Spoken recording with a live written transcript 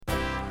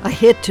A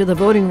hit to the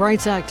Voting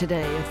Rights Act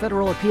today. A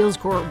federal appeals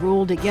court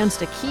ruled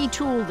against a key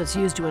tool that's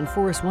used to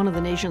enforce one of the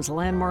nation's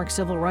landmark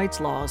civil rights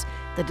laws.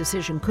 The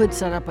decision could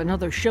set up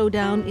another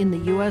showdown in the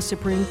U.S.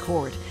 Supreme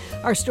Court.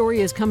 Our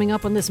story is coming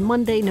up on this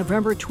Monday,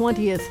 November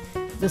 20th.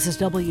 This is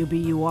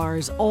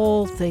WBUR's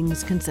All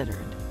Things Considered.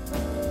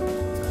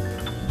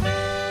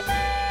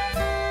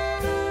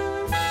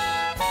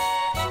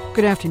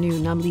 Good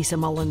afternoon, I'm Lisa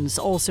Mullins.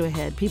 Also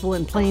ahead, people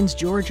in Plains,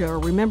 Georgia are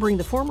remembering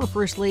the former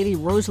First Lady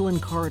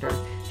Rosalynn Carter.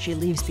 She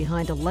leaves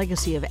behind a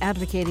legacy of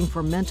advocating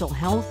for mental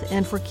health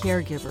and for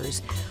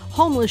caregivers.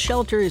 Homeless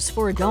shelters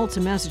for adults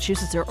in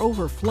Massachusetts are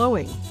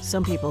overflowing.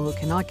 Some people who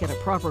cannot get a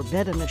proper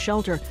bed in a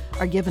shelter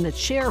are given a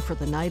chair for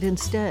the night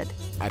instead.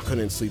 I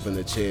couldn't sleep in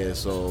the chair,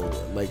 so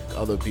like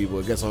other people,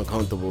 it gets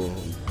uncomfortable,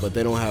 but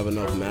they don't have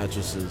enough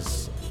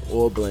mattresses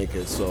or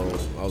blankets, so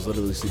I was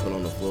literally sleeping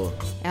on the floor.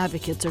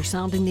 Advocates are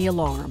sounding the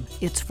alarm.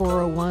 It's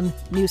 4:01.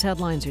 News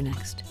headlines are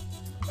next.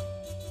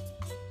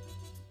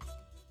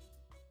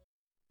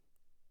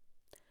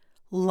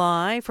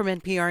 Live from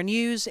NPR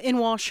News in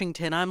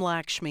Washington, I'm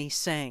Lakshmi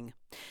Singh.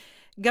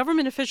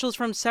 Government officials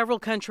from several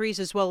countries,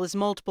 as well as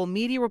multiple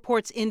media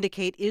reports,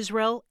 indicate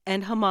Israel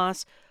and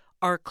Hamas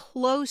are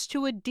close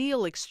to a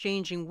deal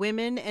exchanging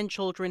women and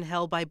children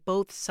held by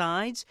both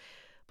sides.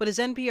 But as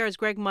NPR's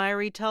Greg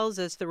Myrie tells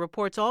us, the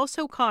reports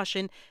also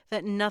caution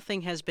that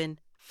nothing has been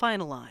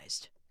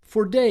finalized.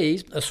 For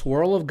days, a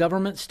swirl of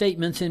government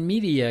statements and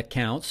media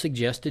accounts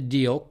suggest a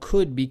deal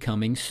could be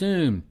coming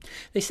soon.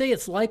 They say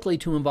it's likely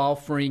to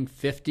involve freeing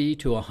 50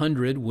 to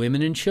 100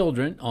 women and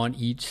children on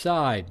each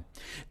side.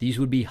 These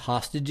would be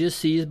hostages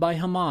seized by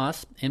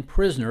Hamas and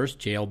prisoners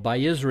jailed by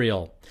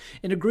Israel.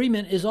 An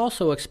agreement is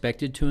also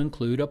expected to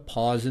include a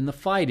pause in the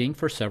fighting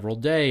for several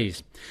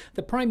days.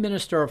 The Prime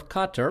Minister of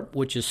Qatar,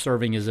 which is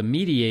serving as a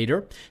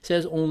mediator,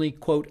 says only,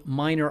 quote,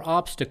 minor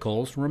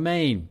obstacles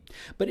remain.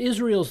 But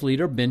Israel's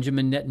leader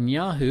Benjamin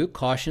Netanyahu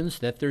cautions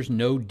that there's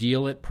no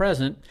deal at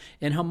present,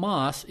 and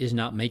Hamas is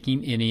not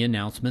making any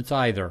announcements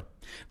either.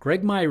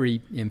 Greg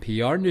Myrie,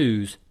 NPR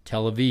News,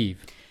 Tel Aviv.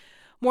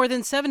 More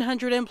than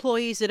 700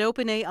 employees at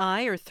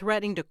OpenAI are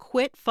threatening to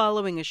quit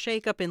following a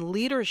shakeup in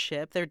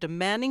leadership. They're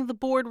demanding the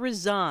board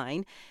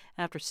resign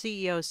after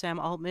CEO Sam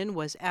Altman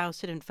was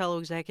ousted and fellow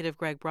executive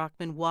Greg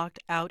Brockman walked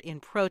out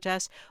in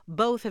protest.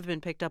 Both have been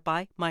picked up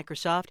by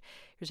Microsoft.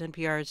 Here's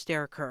NPR's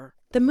Derek Kerr.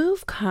 The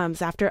move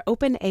comes after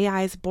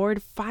OpenAI's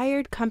board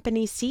fired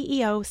company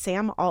CEO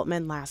Sam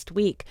Altman last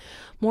week.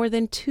 More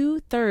than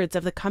 2/3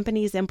 of the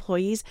company's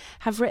employees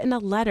have written a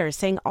letter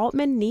saying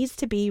Altman needs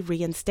to be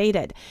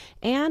reinstated,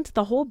 and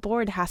the whole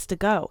board has to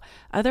go.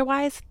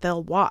 Otherwise,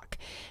 they'll walk.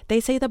 They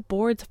say the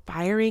board's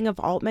firing of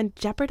Altman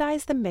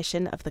jeopardized the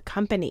mission of the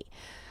company.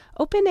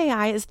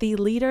 OpenAI is the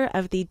leader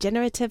of the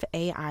generative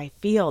AI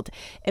field.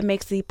 It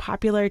makes the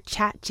popular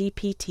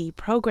ChatGPT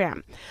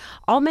program.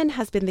 Altman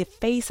has been the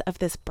face of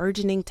this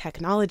burgeoning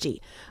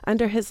technology.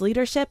 Under his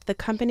leadership, the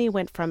company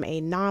went from a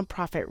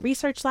nonprofit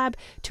research lab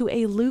to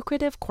a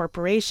lucrative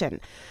corporation.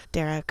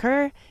 Derek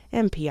Kerr,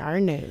 NPR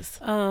News.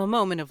 A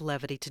moment of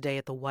levity today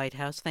at the White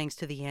House, thanks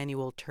to the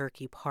annual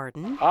turkey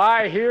pardon.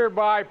 I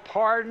hereby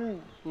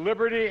pardon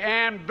Liberty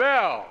Ann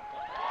Bell.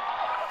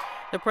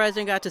 The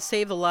president got to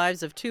save the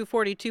lives of two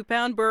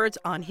 42-pound birds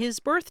on his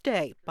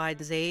birthday.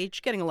 Biden's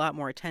age getting a lot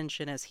more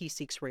attention as he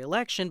seeks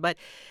re-election. But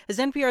as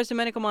NPR's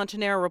Domenico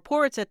Montanaro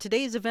reports, at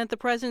today's event, the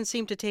president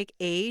seemed to take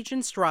age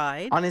in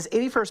stride. On his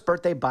 81st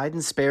birthday,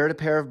 Biden spared a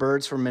pair of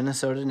birds from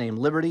Minnesota named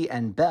Liberty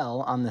and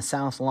Bell on the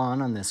South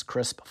Lawn on this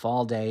crisp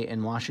fall day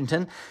in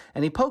Washington.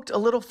 And he poked a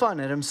little fun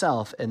at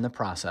himself in the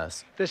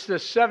process. This is the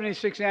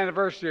 76th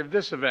anniversary of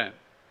this event.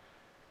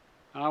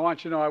 And I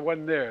want you to know I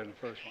wasn't there in the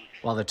first one.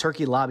 While the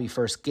turkey lobby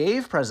first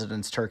gave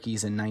presidents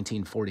turkeys in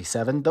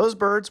 1947, those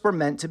birds were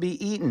meant to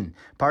be eaten.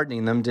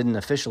 Pardoning them didn't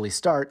officially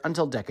start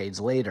until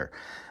decades later.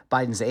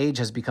 Biden's age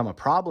has become a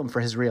problem for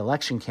his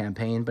re-election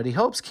campaign, but he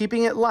hopes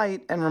keeping it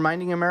light and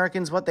reminding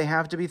Americans what they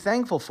have to be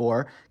thankful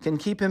for can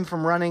keep him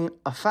from running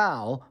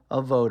afoul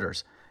of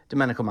voters.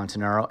 Domenico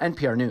Montanaro,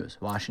 NPR News,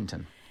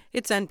 Washington.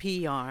 It's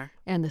NPR.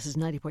 And this is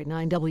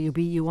 90.9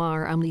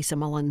 WBUR. I'm Lisa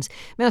Mullins.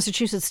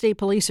 Massachusetts State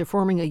Police are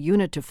forming a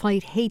unit to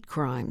fight hate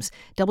crimes.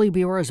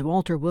 WBUR's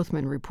Walter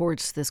Wuthman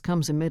reports this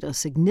comes amid a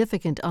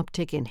significant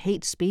uptick in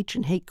hate speech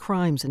and hate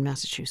crimes in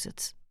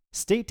Massachusetts.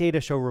 State data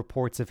show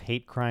reports of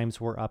hate crimes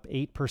were up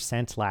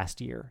 8%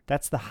 last year.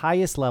 That's the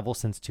highest level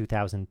since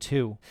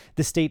 2002.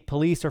 The state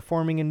police are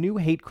forming a new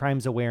hate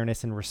crimes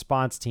awareness and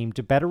response team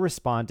to better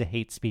respond to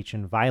hate speech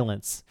and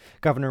violence.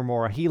 Governor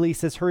Maura Healey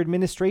says her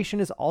administration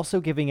is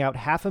also giving out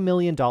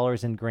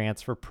 $500,000 in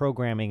grants for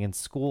programming in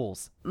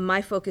schools.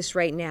 My focus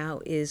right now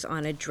is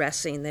on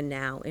addressing the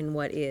now in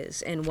what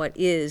is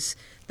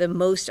the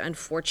most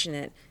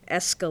unfortunate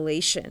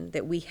escalation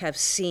that we have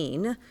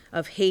seen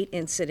of hate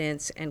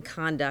incidents and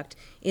conduct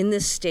in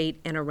this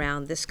state and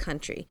around this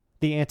country.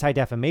 The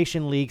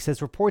Anti-Defamation League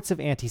says reports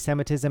of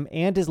anti-Semitism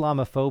and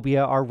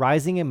Islamophobia are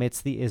rising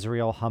amidst the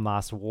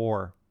Israel-Hamas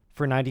war.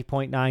 For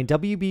 90.9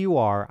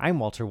 WBUR, I'm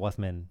Walter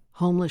Wuthman.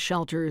 Homeless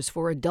shelters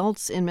for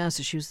adults in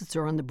Massachusetts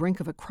are on the brink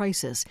of a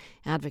crisis.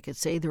 Advocates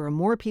say there are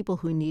more people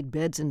who need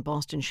beds in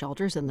Boston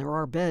shelters than there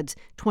are beds,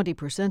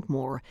 20%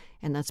 more,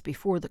 and that's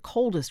before the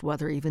coldest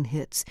weather even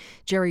hits.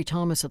 Jerry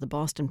Thomas of the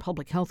Boston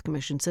Public Health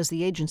Commission says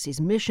the agency's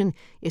mission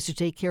is to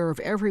take care of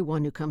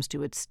everyone who comes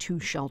to its 2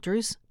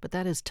 shelters, but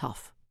that is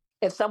tough.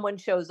 If someone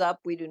shows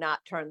up, we do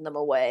not turn them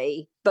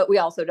away, but we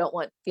also don't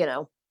want,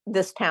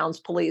 this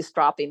town's police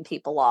dropping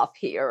people off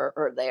here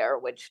or there,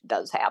 which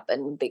does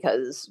happen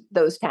because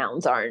those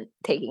towns aren't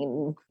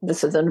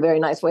this isn't a very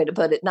nice way to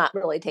put it, not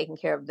really taking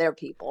care of their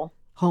people.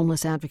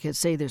 Homeless advocates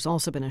say there's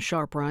also been a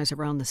sharp rise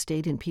around the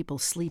state in people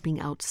sleeping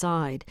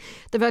outside.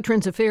 The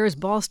Veterans Affairs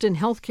Boston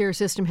healthcare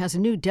system has a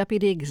new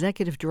deputy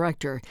executive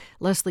director.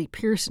 Leslie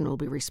Pearson will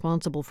be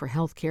responsible for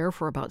health care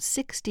for about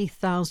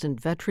 60,000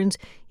 veterans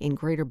in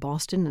Greater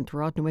Boston and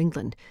throughout New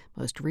England.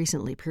 Most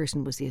recently,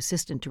 Pearson was the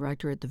assistant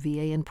director at the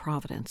VA in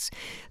Providence.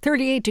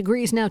 38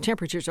 degrees now.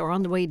 Temperatures are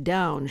on the way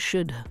down.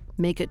 Should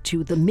make it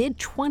to the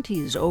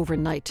mid-20s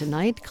overnight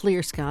tonight.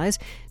 Clear skies.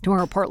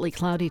 Tomorrow, partly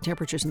cloudy.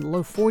 Temperatures in the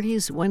low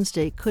 40s.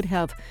 Wednesday could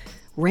have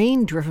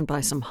rain driven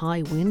by some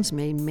high winds,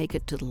 may make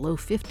it to the low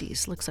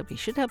 50s. Looks like we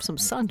should have some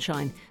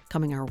sunshine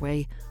coming our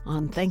way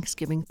on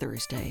Thanksgiving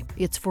Thursday.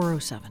 It's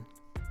 4:07.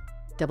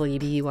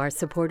 WBUR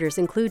supporters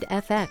include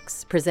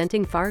FX,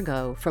 presenting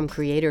Fargo from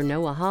creator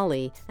Noah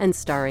Hawley and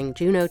starring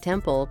Juno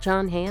Temple,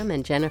 John Hamm,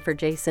 and Jennifer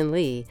Jason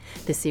Leigh.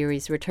 The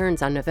series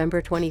returns on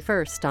November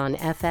 21st on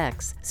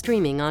FX,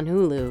 streaming on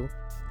Hulu.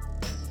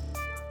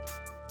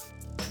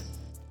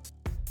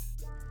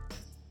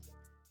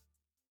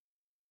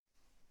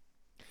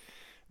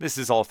 This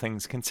is All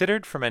Things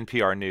Considered from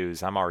NPR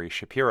News. I'm Ari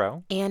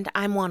Shapiro. And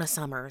I'm Juana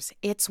Summers.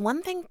 It's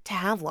one thing to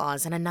have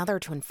laws and another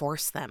to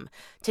enforce them.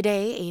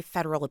 Today, a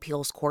federal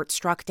appeals court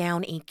struck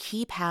down a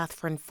key path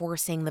for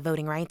enforcing the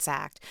Voting Rights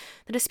Act.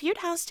 The dispute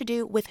has to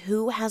do with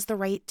who has the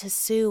right to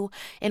sue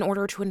in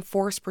order to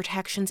enforce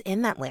protections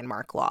in that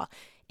landmark law.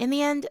 In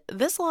the end,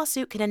 this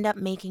lawsuit could end up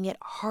making it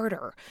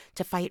harder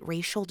to fight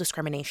racial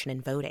discrimination in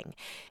voting.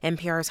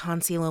 NPR's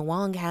Hansila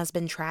Wang has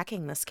been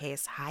tracking this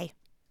case. Hi.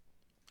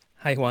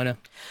 Hi, Juana.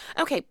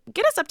 Okay,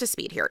 get us up to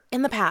speed here.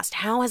 In the past,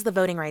 how has the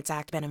Voting Rights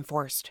Act been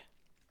enforced?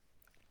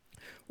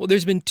 Well,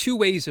 there's been 2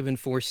 ways of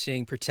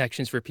enforcing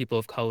protections for people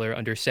of color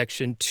under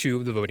Section 2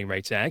 of the Voting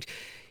Rights Act.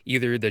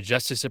 Either the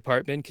Justice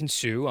Department can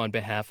sue on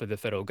behalf of the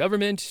federal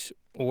government,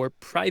 or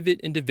private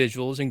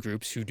individuals and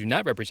groups who do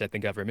not represent the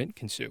government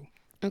can sue.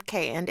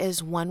 Okay, and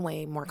is one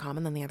way more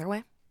common than the other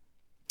way?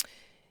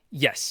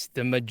 Yes,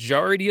 the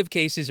majority of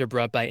cases are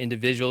brought by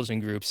individuals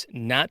and groups,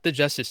 not the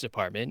Justice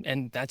Department,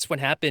 and that's what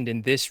happened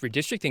in this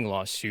redistricting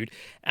lawsuit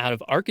out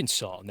of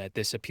Arkansas that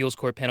this appeals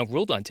court panel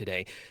ruled on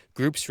today.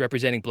 Groups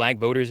representing black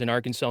voters in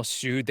Arkansas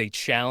sued. They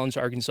challenged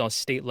Arkansas'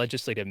 state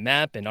legislative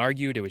map and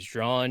argued it was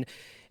drawn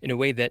in a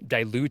way that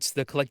dilutes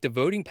the collective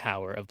voting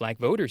power of black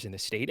voters in the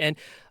state. And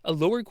a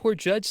lower court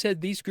judge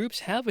said these groups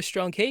have a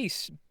strong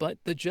case, but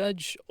the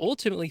judge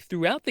ultimately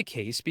threw out the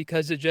case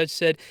because the judge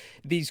said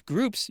these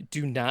groups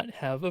do not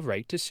have a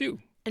right to sue.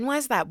 And why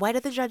is that? Why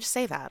did the judge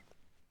say that?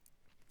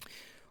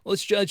 Well,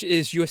 this judge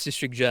is U.S.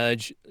 District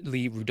Judge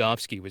Lee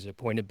Rudofsky, was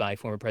appointed by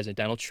former President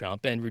Donald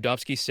Trump. And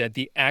Rudofsky said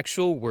the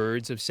actual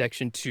words of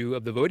Section 2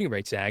 of the Voting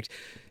Rights Act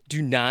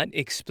do not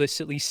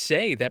explicitly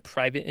say that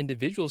private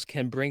individuals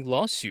can bring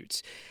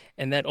lawsuits,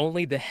 and that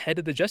only the head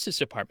of the Justice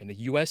Department,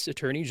 the U.S.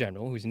 Attorney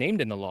General, who's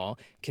named in the law,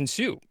 can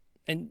sue.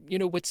 And,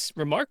 what's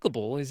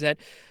remarkable is that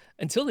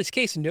until this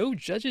case, no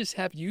judges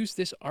have used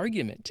this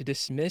argument to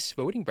dismiss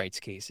voting rights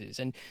cases.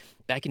 And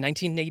back in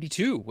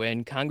 1982,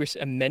 when Congress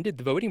amended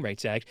the Voting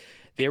Rights Act,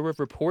 there were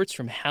reports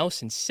from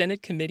House and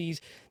Senate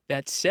committees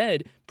that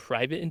said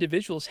private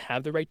individuals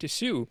have the right to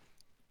sue.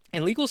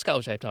 And legal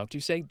scholars I've talked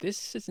to say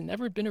this has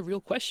never been a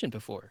real question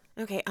before.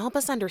 Okay, help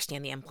us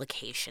understand the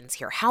implications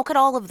here. How could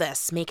all of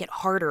this make it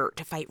harder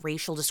to fight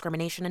racial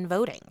discrimination in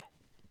voting?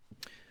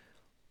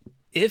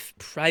 If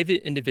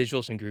private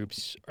individuals and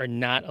groups are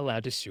not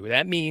allowed to sue,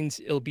 that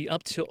means it'll be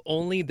up to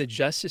only the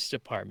Justice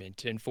Department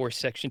to enforce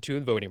Section 2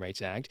 of the Voting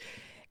Rights Act.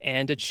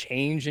 And a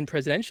change in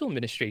presidential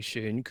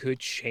administration could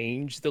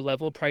change the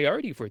level of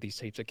priority for these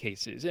types of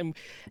cases. And,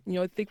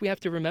 I think we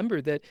have to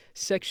remember that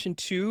Section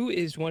 2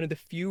 is one of the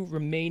few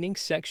remaining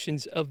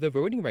sections of the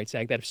Voting Rights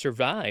Act that have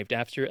survived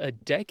after a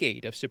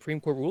decade of Supreme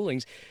Court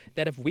rulings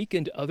that have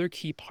weakened other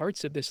key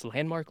parts of this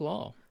landmark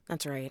law.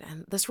 That's right.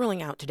 And this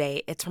ruling out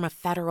today, it's from a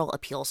federal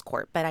appeals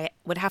court. But I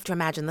would have to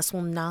imagine this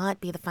will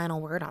not be the final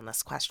word on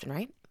this question,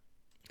 right?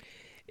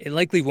 It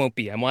likely won't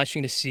be. I'm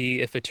watching to see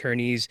if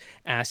attorneys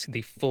ask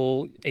the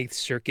full Eighth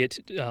Circuit,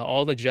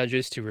 all the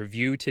judges, to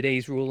review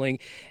today's ruling.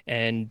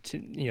 And,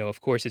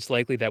 of course, it's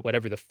likely that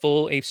whatever the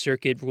full Eighth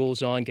Circuit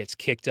rules on gets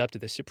kicked up to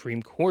the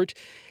Supreme Court.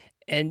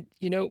 And,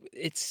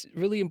 it's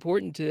really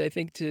important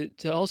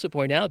to also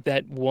point out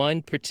that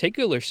one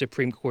particular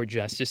Supreme Court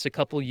justice a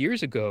couple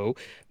years ago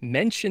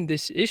mentioned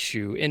this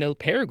issue in a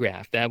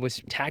paragraph that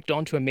was tacked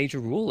onto a major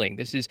ruling.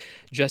 This is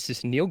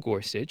Justice Neil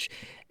Gorsuch.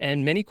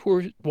 And many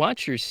court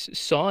watchers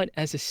saw it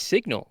as a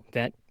signal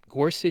that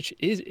Gorsuch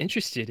is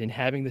interested in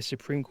having the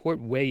Supreme Court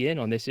weigh in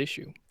on this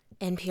issue.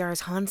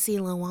 NPR's Hansi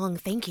Lo-Wang,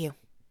 thank you.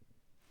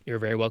 You're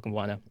very welcome,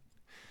 Juana.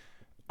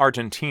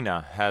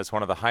 Argentina has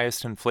one of the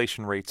highest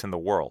inflation rates in the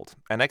world,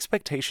 and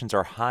expectations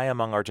are high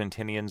among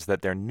Argentinians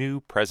that their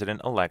new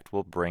president-elect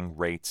will bring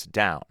rates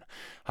down.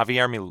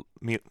 Javier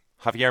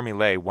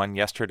Milei won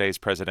yesterday's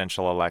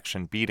presidential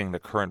election, beating the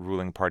current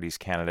ruling party's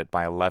candidate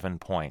by 11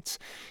 points.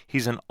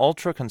 He's an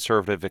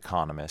ultra-conservative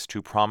economist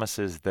who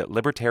promises that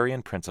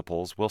libertarian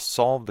principles will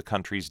solve the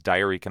country's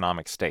dire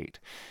economic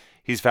state.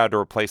 He's vowed to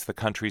replace the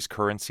country's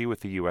currency with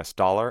the U.S.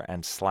 dollar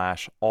and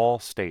slash all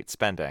state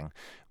spending.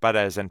 But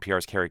as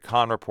NPR's Carrie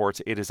Kahn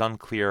reports, it is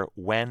unclear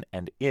when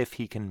and if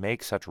he can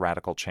make such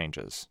radical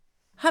changes.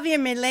 Javier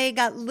Milei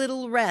got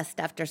little rest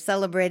after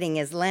celebrating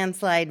his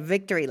landslide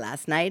victory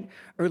last night.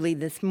 Early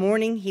this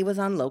morning, he was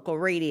on local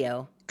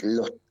radio.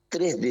 Los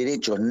tres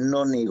derechos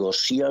no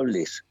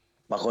negociables,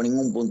 bajo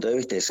ningún punto de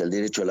vista, es el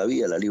derecho a la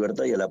vida, a la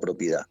libertad y a la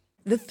propiedad.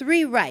 The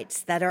three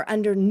rights that are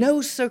under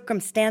no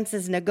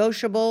circumstances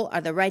negotiable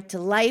are the right to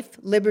life,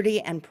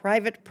 liberty, and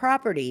private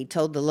property, he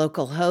told the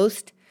local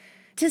host.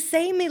 To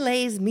say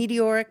Milei's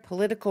meteoric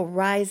political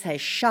rise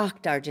has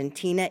shocked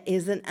Argentina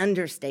is an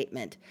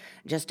understatement.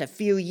 Just a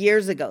few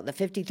years ago, the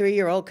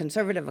 53-year-old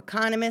conservative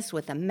economist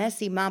with a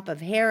messy mop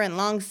of hair and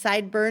long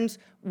sideburns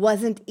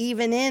wasn't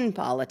even in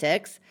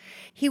politics.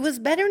 He was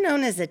better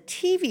known as a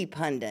TV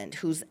pundit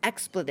whose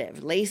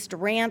expletive-laced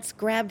rants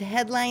grabbed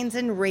headlines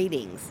and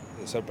ratings.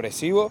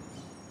 Sorpresivo.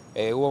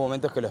 Hubo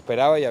momentos que lo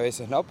esperaba y a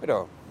veces no,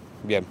 pero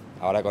bien,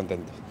 ahora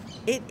contento.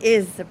 It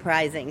is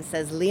surprising,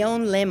 says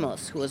Leon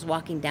Lemos, who was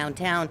walking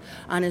downtown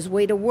on his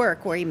way to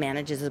work where he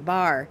manages a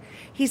bar.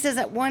 He says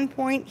at one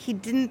point he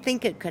didn't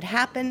think it could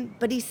happen,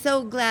 but he's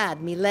so glad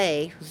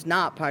Milei, who's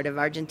not part of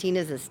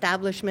Argentina's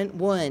establishment,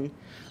 won.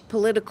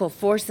 Political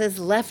forces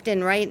left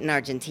and right in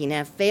Argentina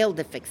have failed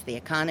to fix the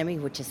economy,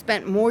 which has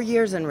spent more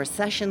years in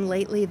recession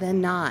lately than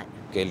not.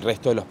 Que el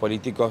resto de los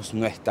políticos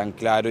no es tan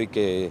claro y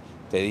que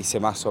te dice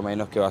más o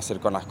menos qué va a hacer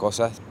con las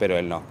cosas, pero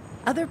él no.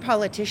 Other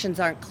politicians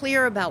aren't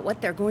clear about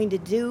what they're going to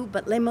do,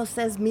 but Lemos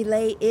says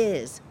Milei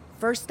is.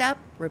 First up,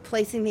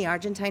 replacing the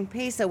Argentine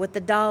peso with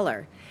the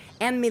dollar.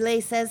 And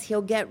Milei says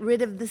he'll get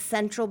rid of the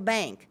central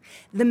bank,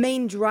 the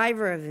main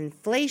driver of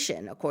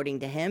inflation, according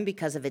to him,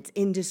 because of its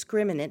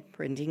indiscriminate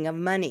printing of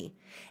money.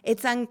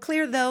 It's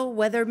unclear, though,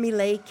 whether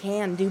Milei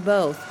can do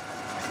both.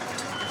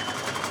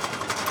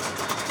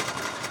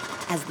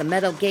 As the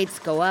metal gates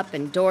go up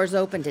and doors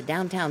open to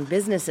downtown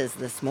businesses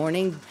this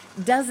morning,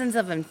 dozens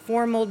of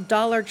informal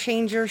dollar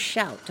changers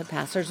shout to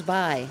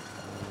passersby.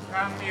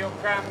 Cambio,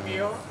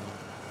 cambio,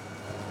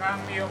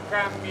 cambio,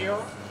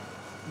 cambio.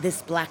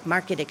 This black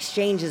market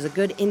exchange is a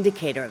good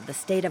indicator of the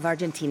state of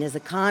Argentina's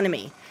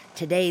economy.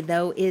 Today,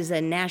 though, is a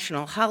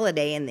national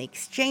holiday, and the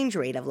exchange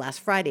rate of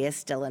last Friday is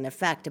still in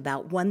effect,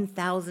 about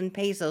 1,000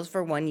 pesos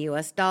for $1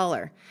 US.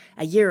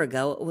 A year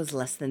ago, it was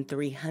less than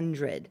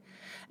 300.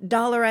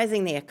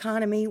 Dollarizing the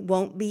economy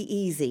won't be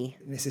easy.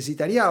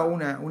 Necesitaría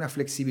una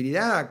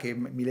flexibilidad que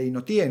Milei no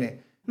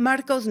tiene.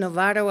 Marcos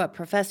Navarro, a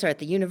professor at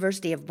the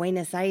University of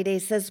Buenos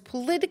Aires, says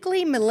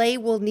politically Milei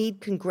will need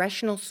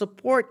congressional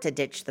support to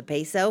ditch the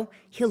peso.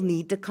 He'll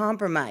need to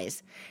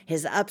compromise.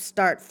 His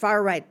upstart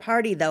far-right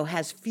party, though,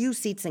 has few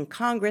seats in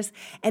Congress,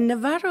 and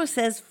Navarro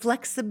says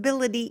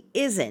flexibility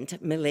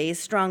isn't Milei's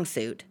strong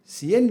suit.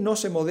 Si él no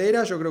se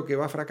modera, yo creo que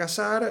va a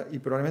fracasar y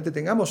probablemente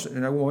tengamos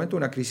en algún momento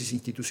una crisis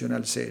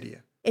institucional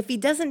seria. If he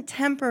doesn't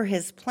temper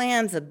his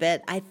plans a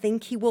bit, I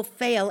think he will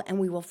fail and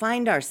we will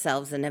find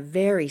ourselves in a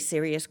very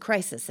serious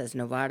crisis, says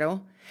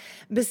Navarro.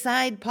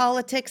 Beside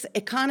politics,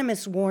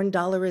 economists warn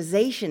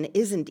dollarization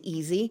isn't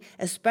easy,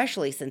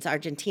 especially since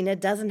Argentina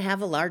doesn't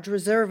have a large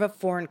reserve of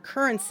foreign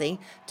currency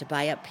to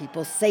buy up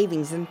people's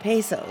savings in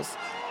pesos.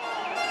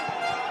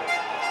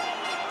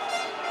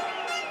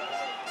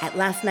 At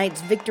last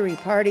night's victory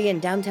party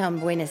in downtown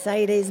Buenos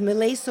Aires,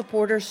 Milei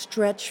supporters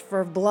stretched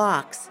for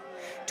blocks.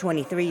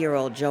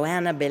 23-year-old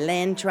Joana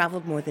Belen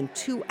traveled more than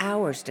 2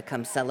 hours to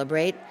come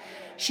celebrate.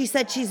 She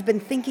said she's been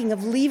thinking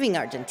of leaving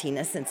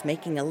Argentina since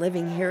making a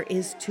living here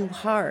is too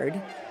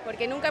hard.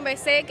 Porque nunca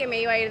pensé que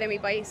me iba a ir de mi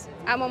país.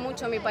 Amo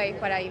mucho mi país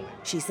para irme.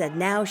 She said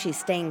now she's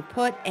staying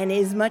put and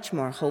is much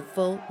more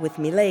hopeful with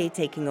Milei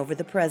taking over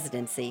the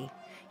presidency.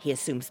 He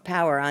assumes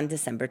power on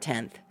December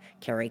 10th.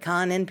 Carrie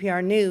Kahn,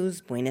 NPR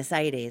News, Buenos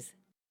Aires.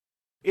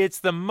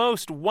 It's the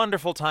most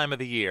wonderful time of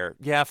the year.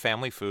 Yeah,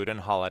 family, food, and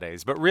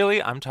holidays. But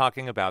really, I'm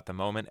talking about the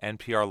moment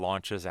NPR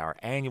launches our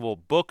annual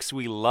Books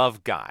We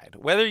Love guide.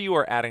 Whether you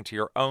are adding to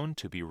your own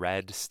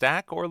to-be-read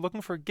stack or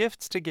looking for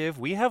gifts to give,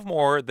 we have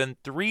more than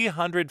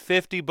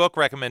 350 book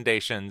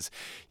recommendations.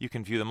 You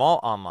can view them all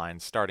online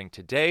starting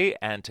today.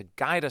 And to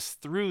guide us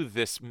through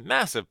this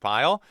massive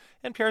pile,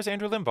 NPR's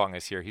Andrew Limbong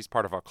is here. He's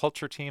part of our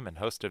culture team and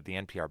host of the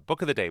NPR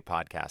Book of the Day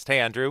podcast. Hey,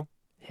 Andrew.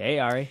 Hey,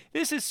 Ari.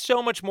 This is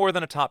so much more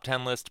than a top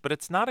 10 list, but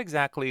it's not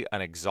exactly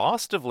an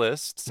exhaustive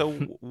list. So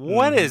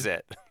what is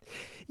it?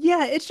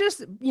 Yeah, it's just,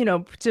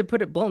 to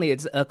put it bluntly,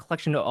 it's a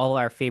collection of all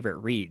our favorite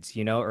reads.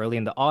 Early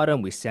in the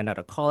autumn, we send out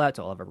a call out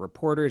to all of our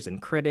reporters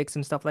and critics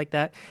and stuff like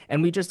that.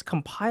 And we just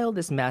compile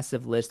this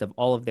massive list of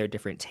all of their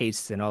different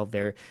tastes and all of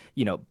their,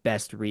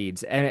 best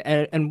reads.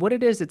 And what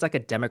it is, it's like a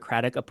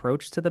democratic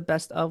approach to the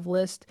best of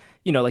list.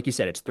 Like you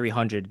said, it's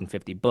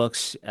 350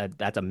 books.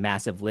 That's a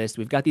massive list.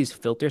 We've got these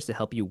filters to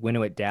help you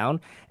winnow it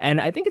down. And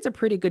I think it's a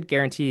pretty good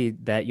guarantee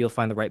that you'll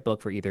find the right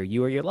book for either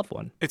you or your loved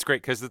one. It's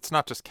great because it's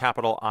not just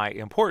capital I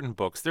important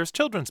books. There's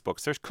children's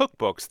books, there's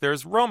cookbooks,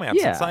 there's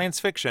romance and science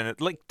fiction.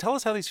 Tell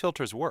us how these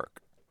filters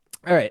work.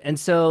 All right, and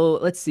so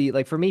let's see.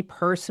 Like for me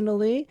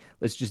personally,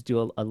 let's just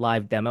do a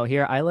live demo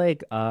here. I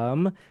like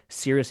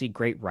seriously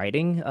great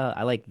writing.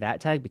 I like that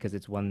tag because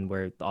it's one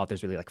where the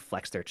authors really like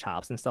flex their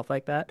chops and stuff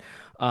like that.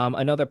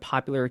 Another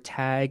popular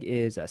tag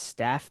is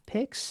staff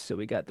picks. So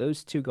we got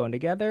those two going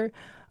together.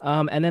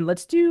 And then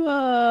let's do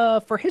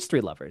for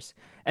history lovers.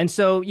 And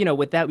so,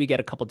 with that, we get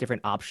a couple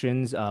different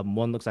options.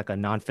 One looks like a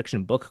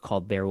nonfiction book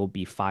called There Will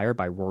Be Fire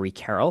by Rory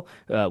Carroll,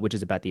 which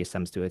is about the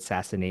attempts to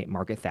assassinate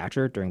Margaret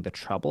Thatcher during the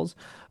Troubles.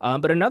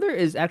 But another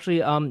is actually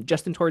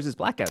Justin Torres'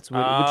 Blackouts,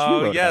 which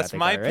you wrote yes, about,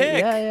 my right?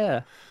 pick.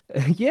 Yeah.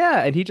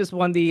 Yeah, and he just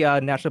won the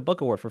National Book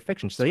Award for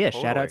fiction. So, yeah,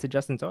 shout out to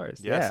Justin Torres.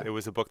 Yes, yeah. It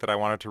was a book that I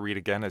wanted to read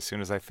again as soon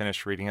as I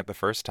finished reading it the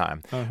first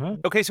time.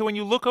 Okay, so when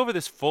you look over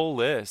this full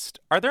list,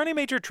 are there any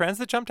major trends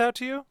that jumped out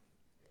to you?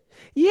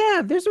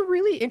 Yeah, there's some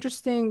really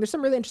interesting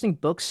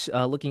books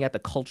looking at the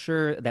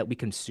culture that we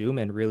consume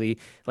and really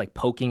like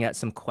poking at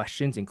some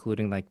questions,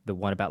 including like the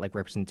one about like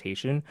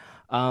representation.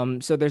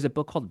 So there's a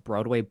book called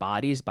Broadway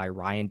Bodies by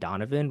Ryan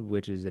Donovan,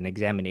 which is an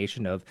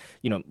examination of,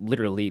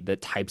 literally the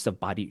types of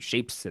body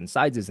shapes and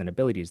sizes and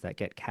abilities that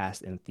get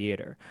cast in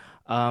theater.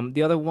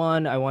 The other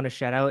one I want to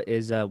shout out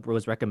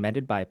was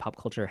recommended by Pop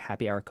Culture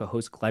Happy Hour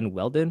co-host Glenn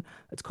Weldon.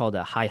 It's called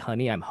Hi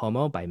Honey, I'm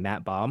Homo by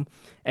Matt Baum.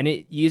 And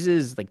it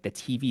uses like the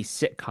TV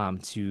sitcom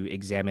to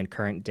examine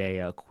current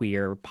day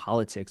queer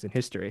politics and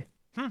history.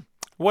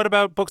 What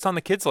about books on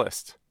the kids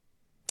list?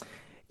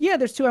 Yeah,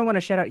 there's two I want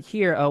to shout out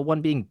here.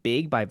 One being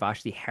Big by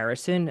Vashti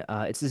Harrison.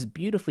 It's this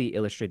beautifully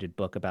illustrated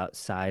book about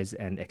size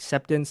and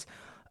acceptance.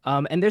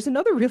 And there's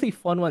another really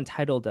fun one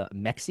titled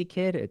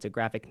Mexikid. It's a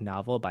graphic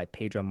novel by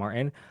Pedro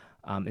Martin.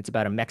 It's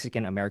about a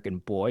Mexican-American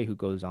boy who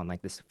goes on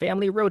like this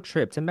family road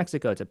trip to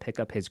Mexico to pick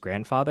up his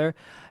grandfather.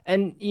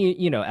 And,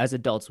 as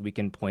adults, we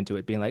can point to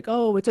it being like,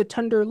 oh, it's a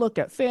tender look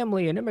at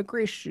family and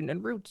immigration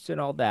and roots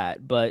and all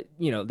that. But,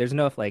 there's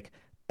enough like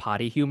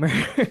potty humor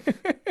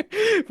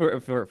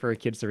for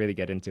kids to really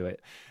get into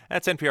it.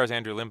 That's NPR's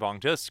Andrew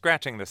Limbong, just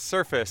scratching the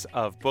surface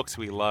of books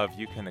we love.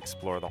 You can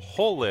explore the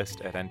whole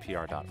list at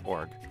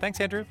npr.org. Thanks,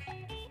 Andrew.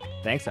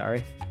 Thanks,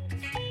 Ari.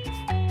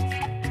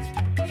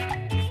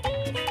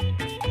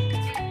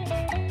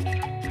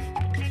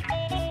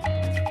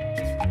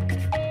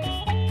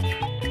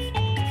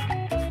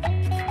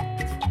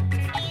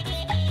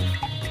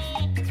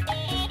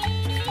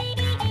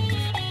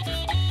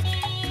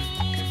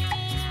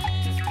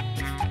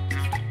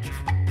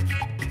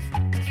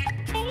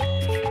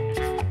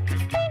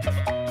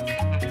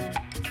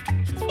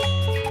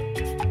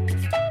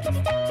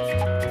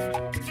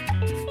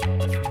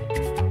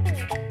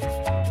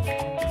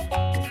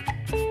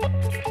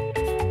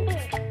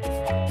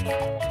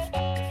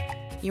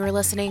 You are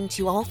listening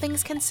to All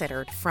Things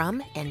Considered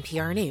from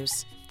NPR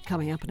News.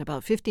 Coming up in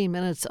about 15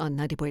 minutes on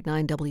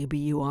 90.9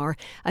 WBUR,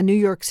 a New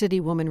York City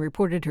woman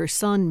reported her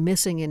son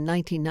missing in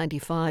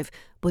 1995,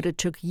 but it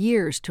took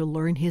years to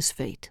learn his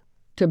fate.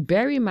 To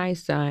bury my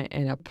son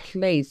in a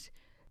place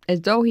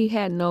as though he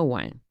had no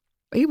one.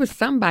 He was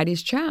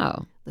somebody's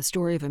child. The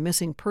story of a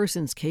missing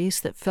persons case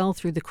that fell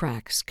through the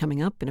cracks,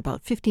 coming up in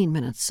about 15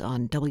 minutes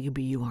on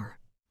WBUR.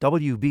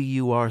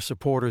 WBUR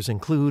supporters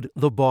include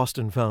the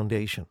Boston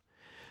Foundation.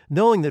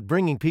 Knowing that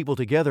bringing people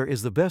together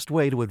is the best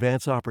way to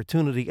advance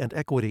opportunity and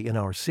equity in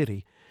our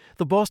city,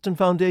 the Boston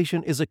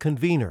Foundation is a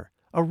convener,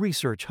 a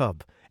research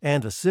hub,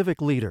 and a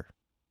civic leader.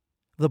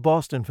 The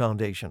Boston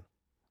Foundation.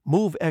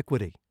 Move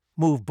equity.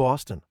 Move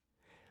Boston.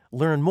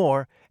 Learn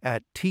more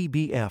at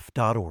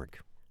tbf.org.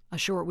 A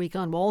short week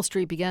on Wall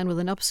Street began with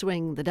an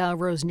upswing. The Dow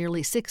rose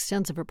nearly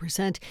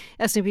 0.6%.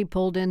 S&P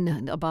pulled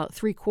in about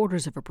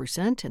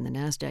 0.75%, and the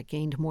Nasdaq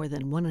gained more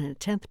than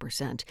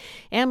 1.1%.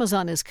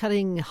 Amazon is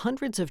cutting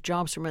hundreds of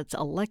jobs from its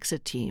Alexa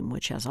team,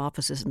 which has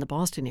offices in the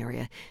Boston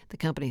area. The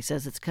company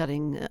says it's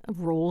cutting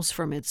roles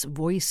from its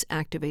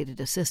voice-activated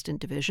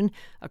assistant division.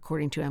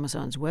 According to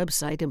Amazon's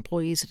website,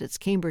 employees at its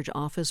Cambridge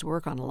office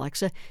work on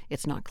Alexa.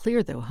 It's not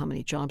clear, though, how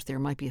many jobs there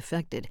might be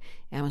affected.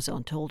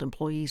 Amazon told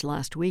employees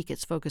last week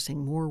it's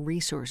focusing more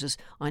resources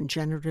on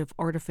generative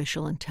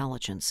artificial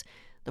intelligence.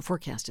 The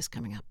forecast is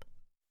coming up.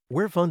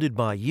 We're funded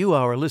by you,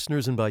 our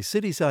listeners, and by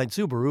Cityside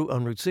Subaru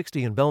on Route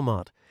 60 in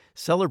Belmont,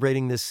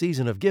 celebrating this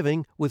season of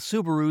giving with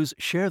Subaru's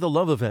Share the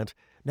Love event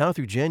now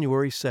through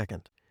January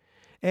 2nd.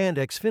 And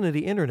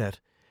Xfinity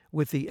Internet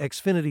with the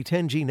Xfinity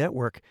 10G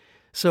network,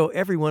 so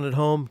everyone at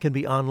home can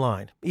be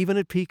online, even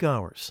at peak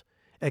hours.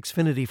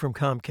 Xfinity from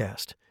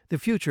Comcast. The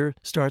future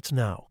starts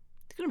now.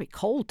 It's going to to be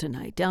cold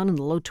tonight, down in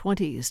the low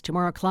 20s.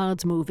 Tomorrow,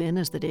 clouds move in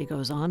as the day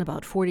goes on,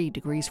 about 40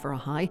 degrees for a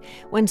high.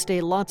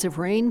 Wednesday, lots of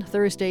rain.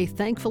 Thursday,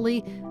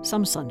 thankfully,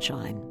 some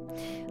sunshine.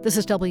 This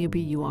is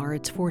WBUR.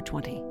 It's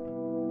 4:20.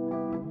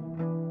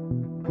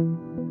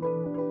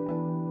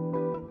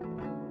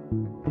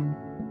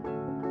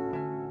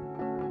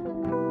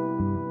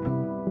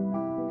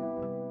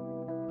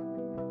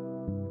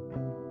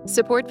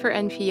 Support for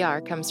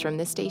NPR comes from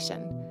this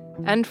station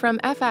and from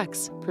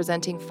FX,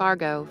 presenting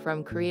Fargo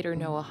from creator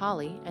Noah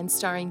Hawley and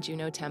starring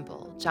Juno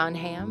Temple, Jon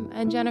Hamm,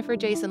 and Jennifer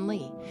Jason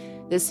Leigh.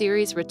 This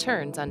series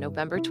returns on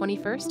November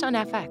 21st on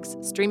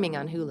FX, streaming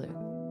on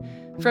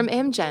Hulu. From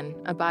Amgen,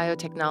 a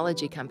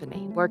biotechnology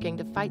company working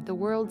to fight the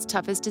world's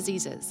toughest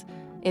diseases.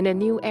 In a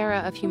new era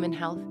of human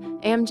health,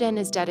 Amgen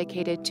is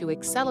dedicated to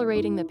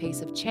accelerating the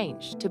pace of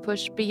change to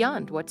push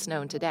beyond what's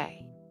known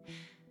today.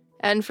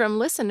 And from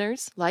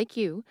listeners like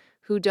you,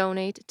 who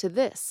donate to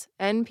this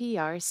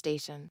NPR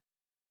station.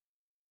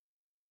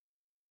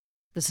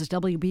 This is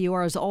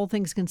WBUR's All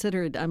Things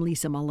Considered. I'm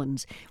Lisa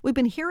Mullins. We've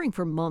been hearing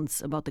for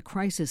months about the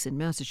crisis in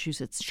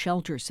Massachusetts'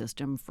 shelter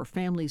system for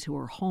families who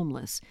are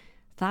homeless.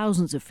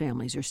 Thousands of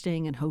families are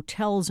staying in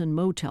hotels and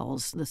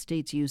motels the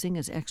state's using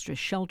as extra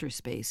shelter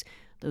space.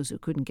 Those who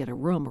couldn't get a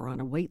room are on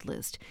a wait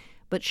list.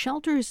 But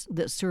shelters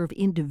that serve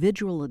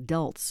individual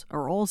adults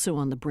are also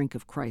on the brink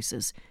of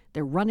crisis.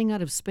 They're running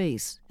out of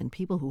space, and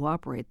people who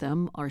operate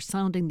them are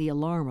sounding the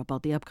alarm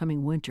about the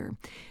upcoming winter.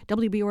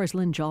 WBUR's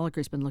Lynn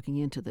Jolliker's been looking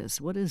into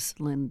this. What is,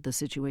 Lynn, the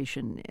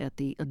situation at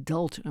the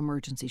adult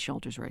emergency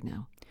shelters right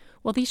now?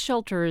 Well, these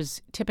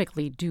shelters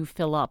typically do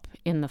fill up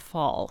in the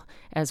fall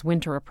as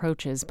winter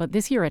approaches, but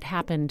this year it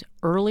happened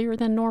earlier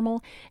than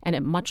normal and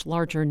at much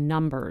larger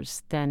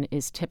numbers than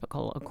is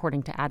typical,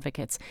 according to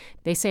advocates.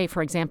 They say,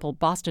 for example,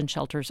 Boston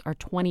shelters are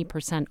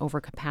 20% over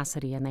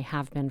capacity, and they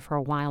have been for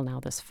a while now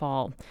this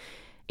fall.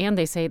 And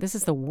they say this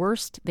is the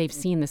worst they've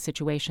seen the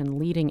situation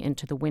leading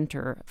into the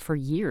winter for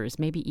years,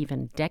 maybe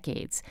even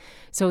decades.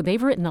 So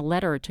they've written a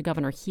letter to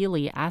Governor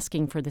Healy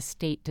asking for the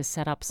state to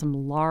set up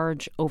some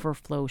large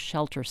overflow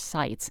shelter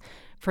sites,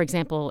 for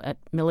example, at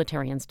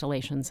military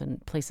installations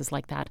and places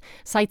like that,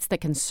 sites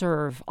that can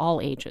serve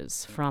all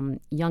ages, from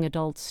young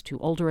adults to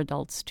older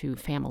adults to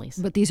families.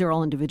 But these are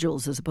all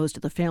individuals as opposed to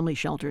the family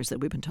shelters that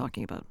we've been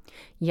talking about.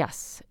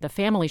 Yes, the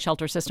family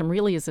shelter system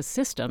really is a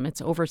system.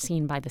 It's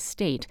overseen by the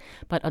state,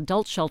 but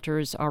adult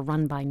shelters are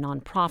run by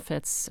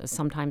nonprofits,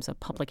 sometimes a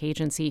public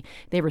agency.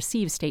 They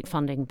receive state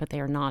funding, but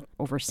they are not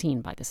overseen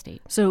by the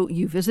state. So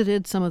you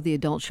visited some of the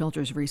adult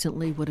shelters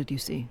recently. What did you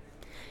see?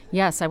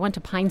 Yes, I went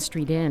to Pine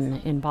Street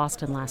Inn in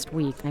Boston last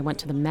week. I went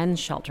to the men's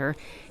shelter.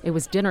 It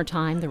was dinner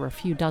time. There were a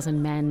few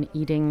dozen men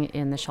eating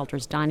in the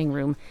shelter's dining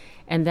room.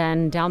 And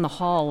then down the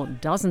hall,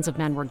 dozens of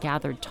men were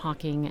gathered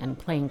talking and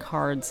playing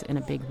cards in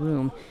a big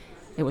room.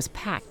 It was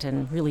packed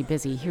and really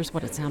busy. Here's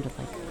what it sounded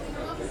like.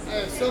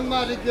 Hey,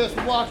 somebody just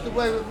walked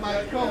away with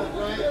my coat,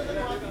 right?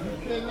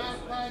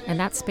 And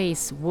that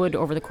space would,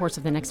 over the course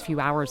of the next few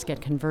hours,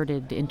 get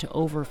converted into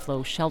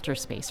overflow shelter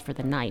space for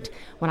the night.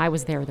 When I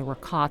was there were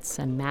cots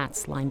and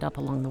mats lined up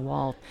along the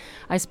wall.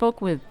 I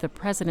spoke with the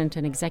president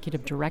and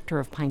executive director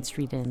of Pine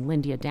Street Inn,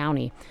 Lyndia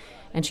Downey,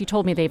 and she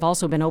told me they've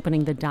also been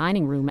opening the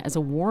dining room as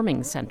a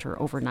warming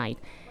center overnight.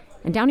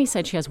 And Downey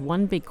said she has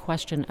one big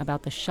question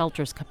about the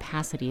shelter's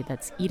capacity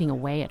that's eating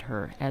away at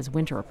her as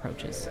winter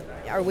approaches.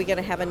 Are we going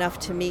to have enough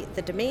to meet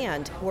the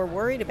demand? We're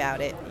worried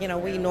about it. You know,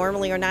 we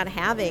normally are not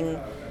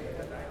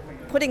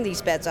putting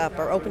these beds up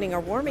or opening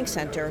our warming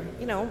center.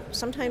 You know,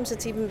 sometimes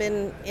it's even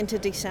been into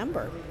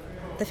December.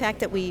 The fact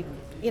that we,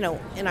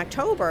 in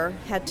October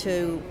had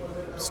to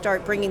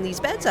start bringing these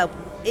beds up,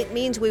 it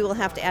means we will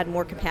have to add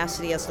more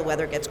capacity as the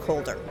weather gets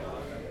colder.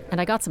 And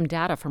I got some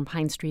data from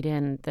Pine Street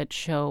Inn that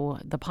show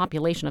the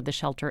population of the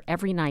shelter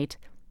every night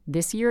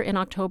this year in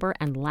October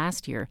and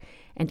last year.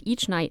 And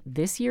each night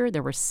this year,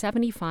 there were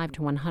 75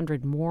 to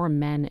 100 more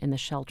men in the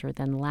shelter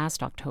than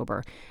last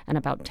October, and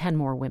about 10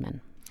 more women.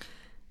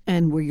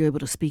 And were you able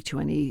to speak to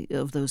any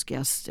of those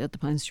guests at the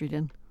Pine Street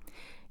Inn?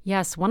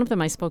 Yes, one of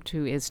them I spoke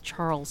to is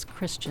Charles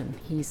Christian.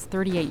 He's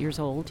 38 years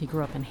old. He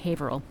grew up in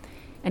Haverhill,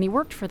 and he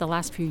worked for the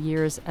last few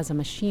years as a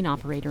machine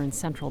operator in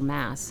Central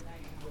Mass.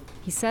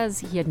 He says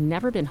he had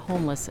never been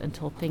homeless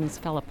until things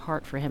fell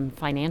apart for him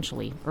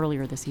financially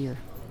earlier this year.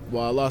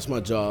 Well, I lost my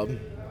job,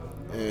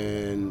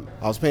 and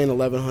I was paying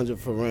 $1,100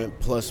 for rent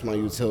plus my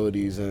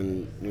utilities,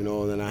 and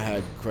then I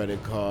had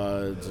credit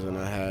cards and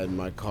I had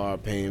my car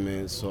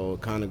payments, so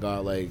it kind of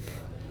got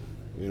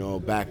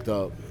backed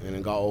up, and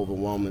it got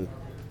overwhelming.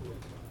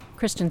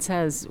 Christian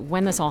says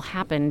when this all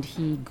happened,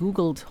 he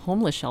Googled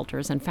homeless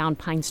shelters and found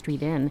Pine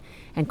Street Inn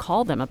and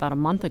called them about a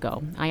month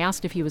ago. I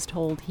asked if he was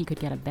told he could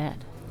get a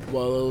bed.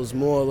 Well, it was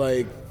more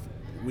like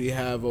we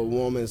have a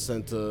warming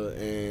center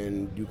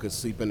and you could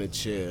sleep in a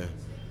chair.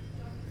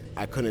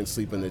 I couldn't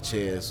sleep in the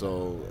chair,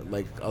 so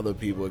like other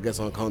people, it gets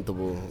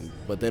uncomfortable,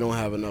 but they don't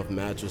have enough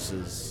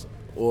mattresses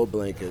or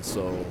blankets,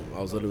 so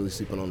I was literally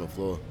sleeping on the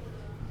floor.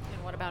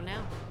 And what about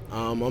now?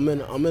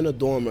 I'm in a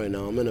dorm right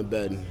now. I'm in a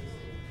bed.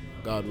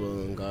 God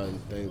willing, God,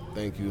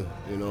 thank you,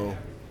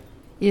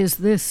 Is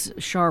this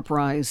sharp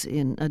rise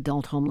in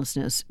adult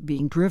homelessness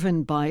being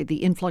driven by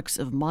the influx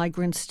of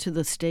migrants to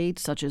the state,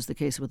 such as the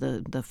case with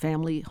the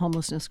family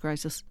homelessness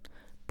crisis?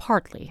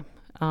 Partly.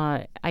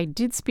 I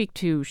did speak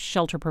to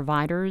shelter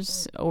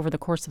providers over the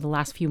course of the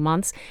last few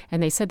months,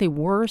 and they said they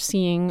were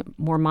seeing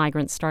more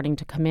migrants starting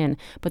to come in,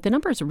 but the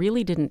numbers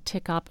really didn't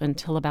tick up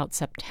until about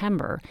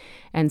September.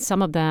 And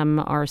some of them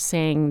are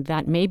saying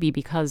that may be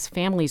because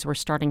families were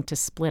starting to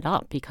split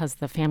up because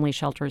the family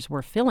shelters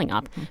were filling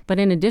up. But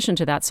in addition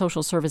to that,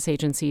 social service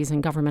agencies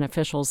and government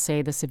officials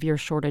say the severe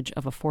shortage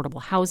of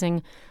affordable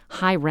housing,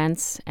 high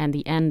rents, and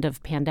the end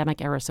of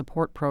pandemic-era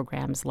support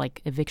programs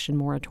like eviction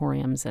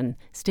moratoriums and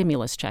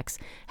stimulus checks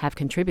have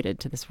contributed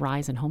to this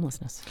rise in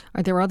homelessness.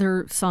 Are there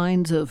other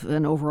signs of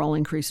an overall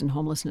increase in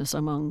homelessness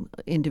among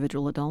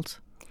individual adults?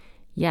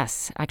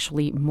 Yes,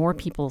 actually, more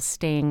people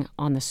staying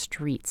on the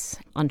streets,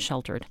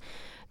 unsheltered.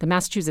 The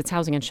Massachusetts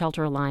Housing and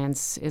Shelter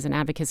Alliance is an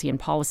advocacy and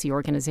policy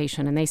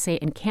organization, and they say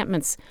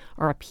encampments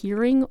are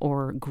appearing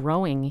or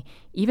growing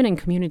even in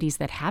communities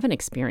that haven't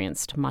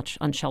experienced much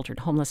unsheltered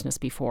homelessness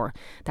before.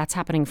 That's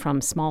happening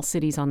from small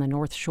cities on the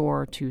North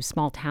Shore to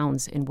small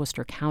towns in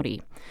Worcester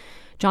County.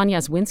 John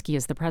Yazwinski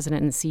is the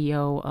president and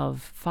CEO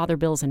of Father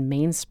Bill's in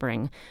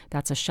Mainspring.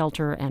 That's a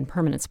shelter and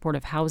permanent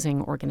supportive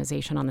housing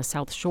organization on the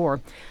South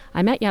Shore.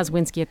 I met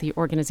Yazwinski at the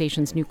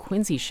organization's new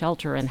Quincy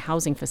shelter and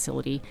housing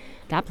facility.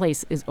 That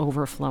place is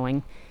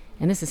overflowing,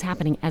 and this is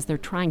happening as they're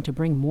trying to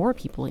bring more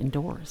people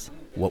indoors.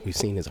 What we've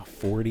seen is a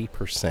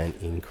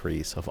 40%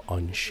 increase of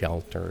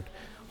unsheltered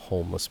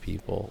homeless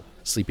people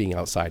sleeping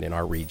outside in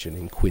our region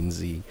in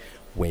Quincy,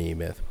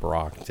 Weymouth,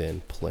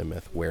 Brockton,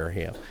 Plymouth,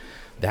 Wareham.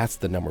 That's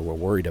the number we're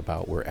worried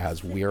about,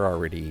 whereas we're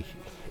already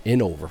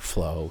in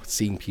overflow,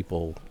 seeing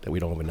people that we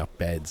don't have enough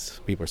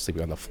beds, people are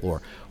sleeping on the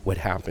floor. What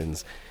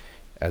happens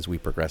as we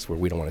progress where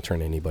we don't want to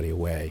turn anybody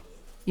away?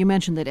 You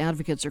mentioned that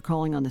advocates are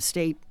calling on the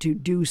state to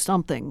do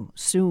something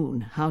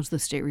soon. How's the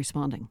state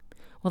responding?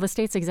 Well, the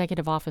state's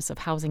Executive Office of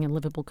Housing and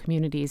Livable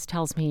Communities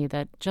tells me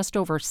that just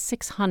over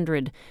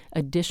 600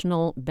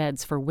 additional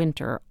beds for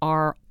winter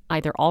are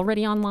either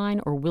already online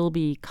or will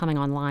be coming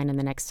online in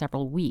the next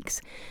several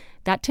weeks.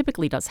 That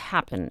typically does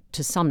happen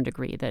to some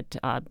degree, that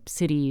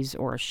cities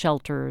or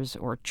shelters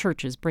or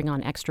churches bring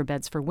on extra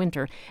beds for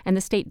winter, and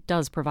the state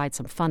does provide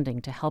some funding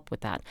to help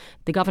with that.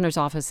 The governor's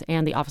office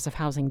and the Office of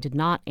Housing did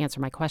not answer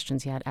my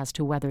questions yet as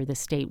to whether the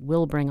state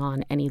will bring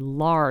on any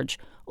large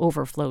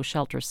overflow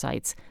shelter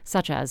sites,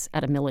 such as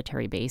at a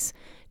military base,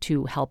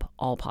 to help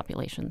all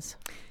populations.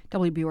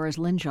 WBUR's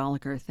Lynn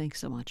Joliker, thanks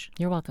so much.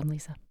 You're welcome,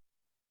 Lisa.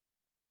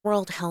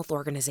 World Health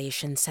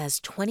Organization says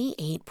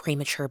 28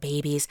 premature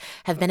babies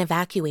have been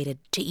evacuated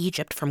to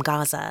Egypt from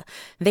Gaza.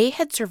 They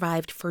had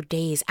survived for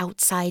days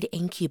outside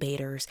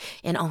incubators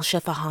in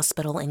Al-Shifa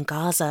Hospital in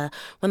Gaza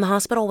when the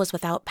hospital was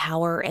without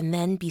power and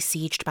then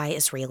besieged by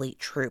Israeli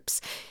troops.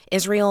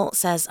 Israel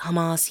says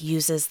Hamas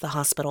uses the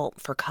hospital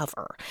for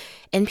cover.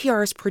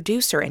 NPR's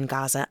producer in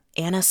Gaza,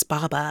 Anas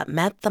Baba,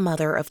 met the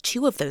mother of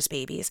two of those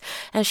babies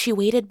as she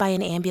waited by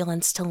an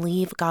ambulance to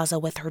leave Gaza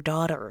with her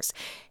daughters.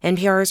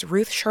 NPR's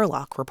Ruth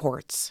Sherlock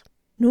reports.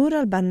 Noor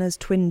al-Banna's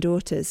twin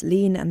daughters,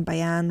 Leen and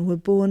Bayan, were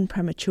born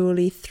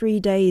prematurely 3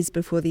 days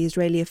before the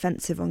Israeli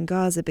offensive on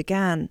Gaza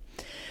began.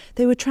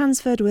 They were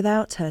transferred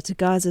without her to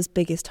Gaza's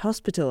biggest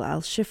hospital,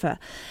 Al-Shifa,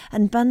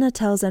 and Banna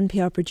tells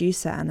NPR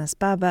producer Anas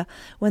Baba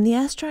when the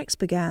airstrikes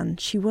began,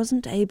 she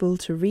wasn't able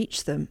to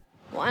reach them.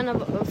 By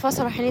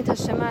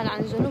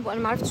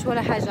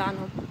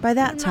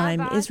that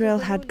time, Israel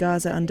had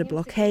Gaza under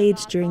blockade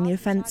during the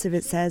offensive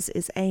it says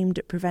is aimed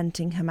at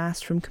preventing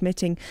Hamas from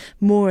committing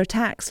more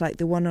attacks like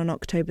the one on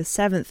October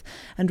 7th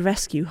and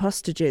rescue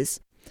hostages.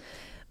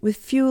 With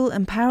fuel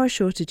and power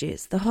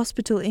shortages, the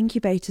hospital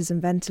incubators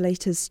and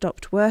ventilators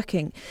stopped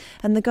working,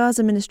 and the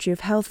Gaza Ministry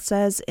of Health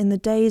says in the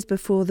days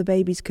before the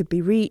babies could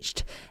be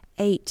reached,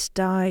 8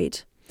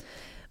 died.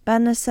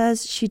 Banna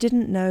says she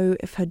didn't know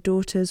if her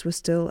daughters were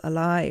still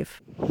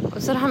alive.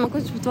 But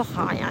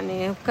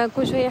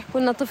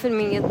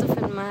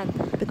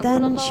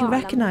then she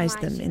recognized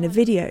them in a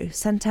video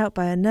sent out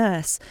by a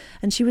nurse,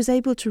 and she was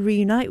able to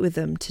reunite with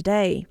them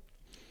today.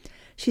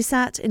 She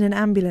sat in an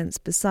ambulance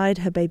beside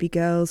her baby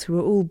girls, who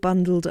were all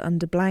bundled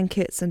under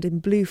blankets and in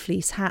blue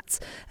fleece hats,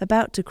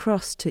 about to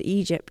cross to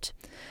Egypt.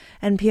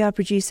 NPR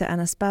producer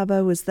Anas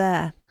Baba was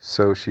there.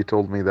 So she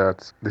told me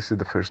that this is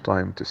the first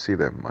time to see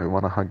them. I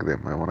want to hug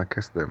them. I want to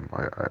kiss them.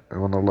 I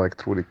want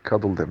to truly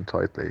cuddle them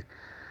tightly.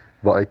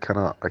 But I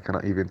cannot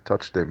even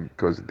touch them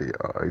because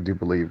I do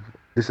believe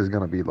this is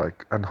going to be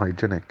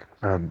unhygienic,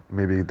 and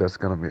maybe that's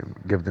going to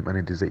give them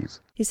any disease.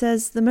 He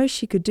says the most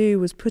she could do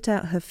was put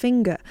out her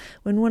finger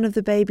when one of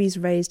the babies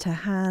raised her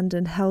hand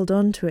and held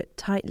onto it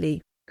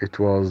tightly. It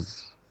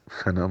was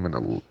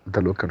phenomenal,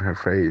 the look on her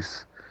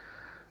face.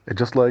 It's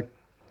just like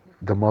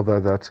the mother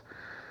that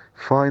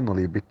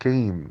finally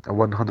became a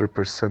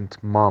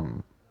 100%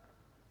 mom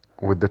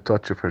with the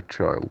touch of her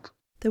child.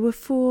 There were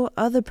 4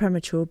 other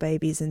premature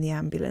babies in the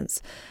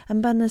ambulance,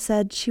 and Banna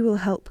said she will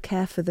help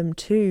care for them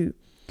too.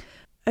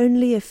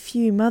 Only a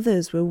few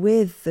mothers were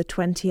with the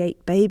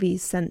 28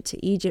 babies sent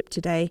to Egypt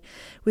today,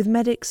 with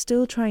medics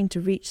still trying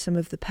to reach some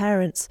of the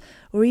parents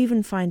or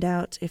even find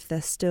out if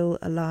they're still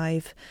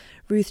alive.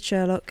 Ruth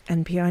Sherlock,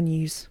 NPR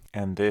News.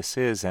 And this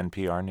is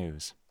NPR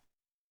News.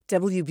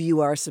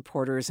 WBUR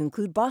supporters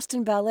include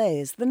Boston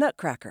Ballet's The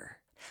Nutcracker.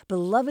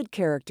 Beloved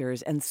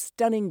characters and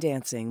stunning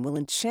dancing will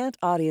enchant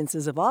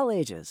audiences of all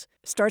ages.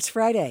 Starts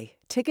Friday.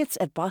 Tickets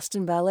at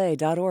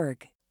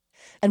bostonballet.org.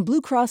 And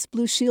Blue Cross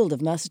Blue Shield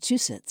of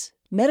Massachusetts.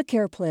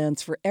 Medicare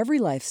plans for every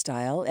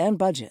lifestyle and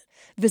budget.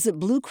 Visit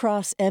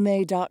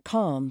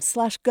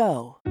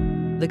bluecrossma.com/go.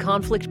 The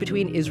conflict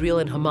between Israel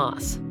and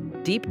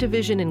Hamas, deep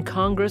division in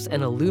Congress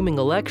and a looming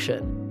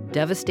election,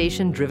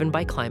 devastation driven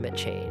by climate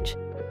change.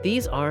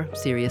 These are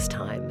serious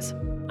times.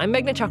 I'm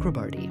Meghna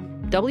Chakrabarti.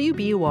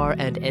 WBUR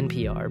and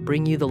NPR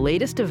bring you the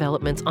latest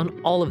developments on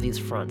all of these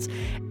fronts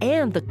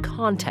and the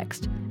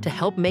context to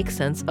help make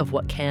sense of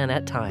what can,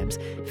 at times,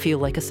 feel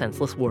like a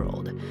senseless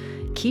world.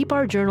 Keep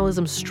our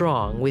journalism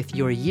strong with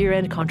your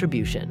year-end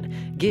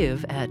contribution.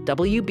 Give at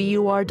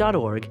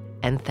WBUR.org,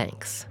 and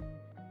thanks.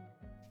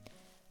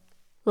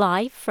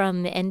 Live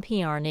from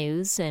NPR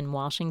News in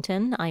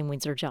Washington, I'm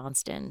Windsor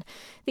Johnston.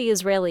 The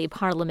Israeli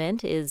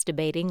parliament is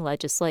debating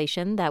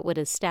legislation that would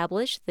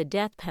establish the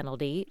death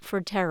penalty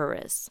for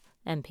terrorists.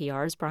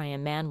 NPR's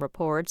Brian Mann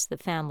reports the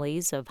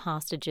families of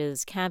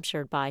hostages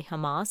captured by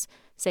Hamas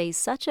say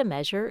such a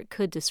measure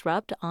could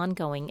disrupt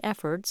ongoing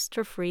efforts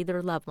to free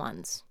their loved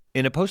ones.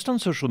 In a post on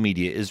social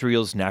media,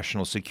 Israel's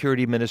National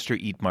Security Minister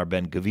Itamar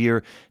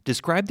Ben-Gvir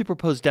described the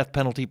proposed death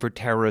penalty for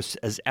terrorists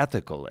as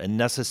ethical and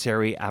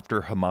necessary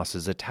after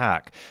Hamas's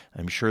attack.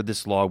 I'm sure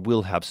this law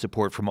will have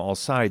support from all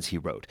sides, he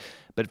wrote.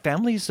 But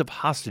families of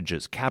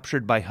hostages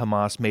captured by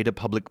Hamas made a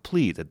public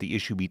plea that the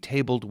issue be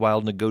tabled while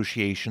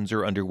negotiations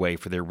are underway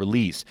for their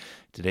release.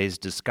 Today's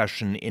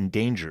discussion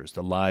endangers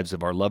the lives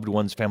of our loved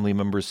ones, family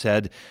members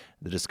said.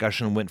 The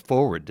discussion went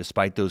forward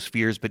despite those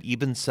fears, but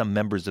even some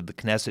members of the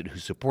Knesset who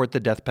support the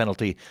death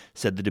penalty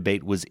said the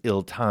debate was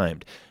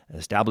ill-timed.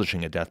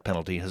 Establishing a death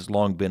penalty has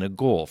long been a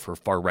goal for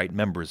far-right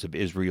members of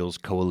Israel's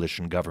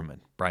coalition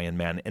government. Brian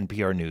Mann,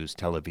 NPR News,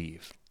 Tel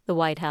Aviv. The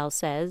White House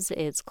says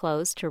it's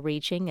close to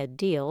reaching a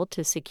deal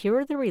to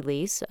secure the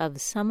release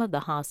of some of the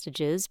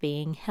hostages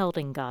being held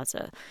in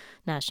Gaza.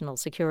 National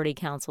Security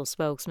Council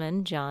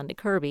spokesman John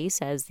Kirby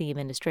says the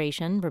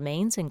administration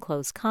remains in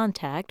close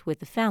contact with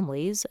the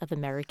families of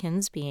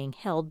Americans being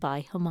held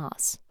by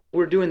Hamas.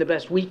 We're doing the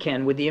best we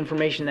can with the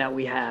information that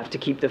we have to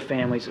keep the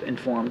families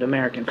informed,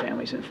 American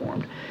families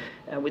informed.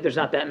 There's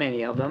not that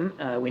many of them.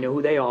 We know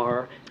who they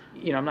are.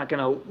 I'm not going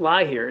to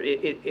lie here.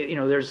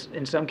 There's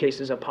in some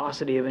cases a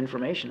paucity of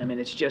information. I mean,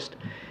 it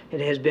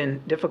has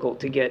been difficult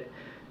to get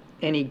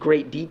any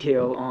great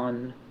detail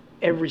on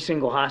every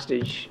single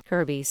hostage.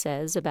 Kirby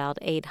says about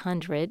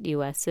 800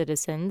 U.S.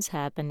 citizens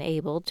have been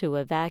able to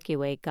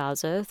evacuate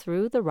Gaza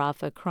through the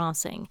Rafah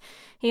crossing.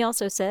 He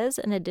also says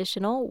an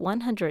additional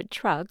 100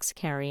 trucks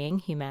carrying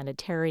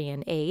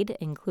humanitarian aid,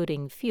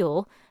 including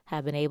fuel,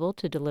 have been able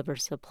to deliver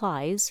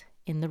supplies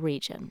in the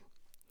region.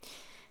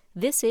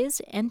 This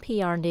is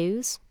NPR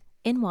News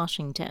in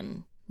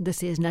Washington.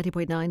 This is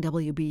 90.9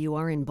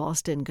 WBUR in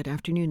Boston. Good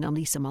afternoon. I'm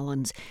Lisa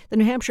Mullins. The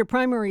New Hampshire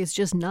primary is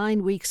just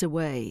 9 weeks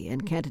away,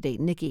 and candidate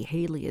Nikki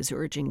Haley is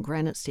urging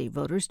Granite State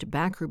voters to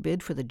back her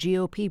bid for the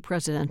GOP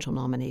presidential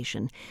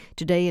nomination.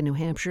 Today in New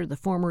Hampshire, the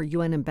former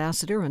UN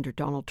ambassador under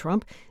Donald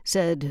Trump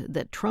said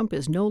that Trump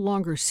is no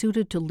longer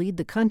suited to lead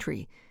the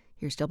country.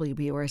 Here's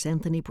WBUR's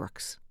Anthony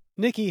Brooks.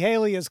 Nikki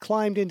Haley has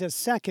climbed into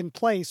second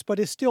place, but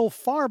is still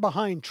far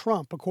behind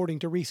Trump, according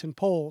to recent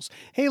polls.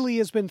 Haley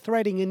has been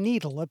threading a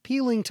needle,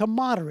 appealing to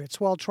moderates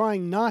while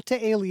trying not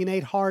to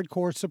alienate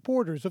hardcore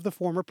supporters of the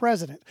former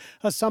president,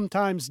 a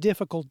sometimes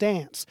difficult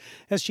dance.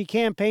 As she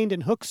campaigned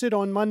in Hooksett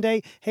on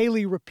Monday,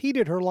 Haley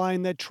repeated her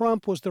line that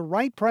Trump was the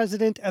right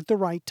president at the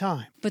right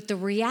time. But the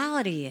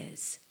reality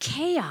is,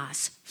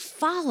 chaos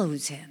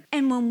follows him.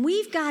 And when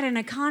we've got an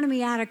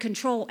economy out of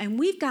control and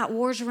we've got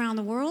wars around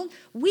the world,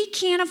 we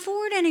can't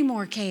afford any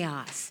more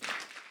chaos.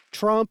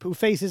 Trump, who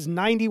faces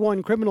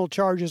 91 criminal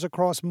charges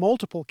across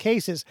multiple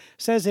cases,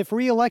 says if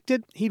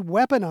reelected, he'd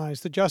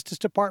weaponize the Justice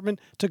Department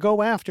to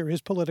go after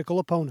his political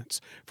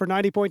opponents. For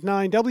 90.9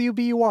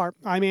 WBUR,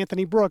 I'm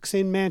Anthony Brooks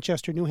in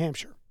Manchester, New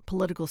Hampshire.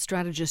 Political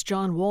strategist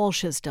John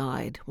Walsh has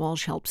died.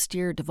 Walsh helped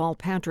steer Deval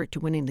Patrick to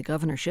winning the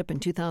governorship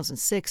in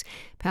 2006.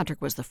 Patrick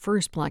was the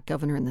first black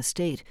governor in the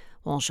state.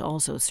 Walsh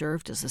also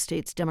served as the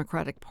state's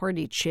Democratic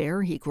Party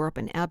chair. He grew up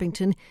in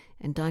Abington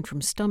and died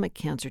from stomach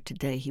cancer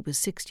today. He was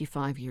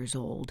 65 years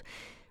old.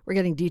 We're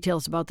getting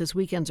details about this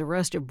weekend's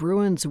arrest of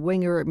Bruins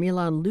winger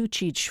Milan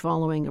Lucic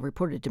following a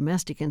reported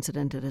domestic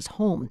incident at his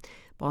home.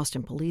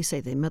 Boston police say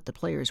they met the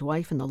player's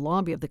wife in the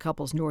lobby of the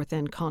couple's North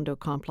End condo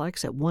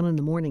complex at 1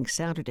 a.m.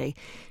 Saturday.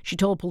 She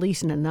told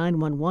police in a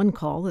 911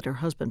 call that her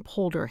husband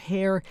pulled her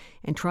hair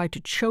and tried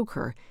to choke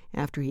her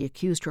after he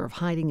accused her of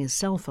hiding his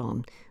cell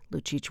phone.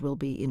 Lucic will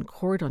be in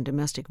court on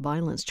domestic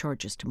violence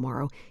charges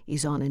tomorrow.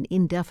 He's on an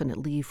indefinite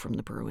leave from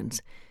the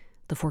Bruins.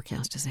 The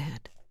forecast is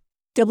ahead.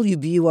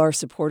 WBUR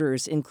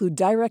supporters include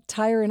Direct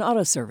Tire and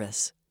Auto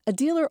Service, a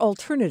dealer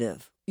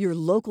alternative, your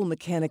local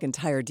mechanic and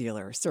tire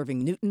dealer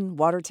serving Newton,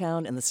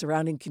 Watertown, and the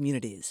surrounding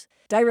communities.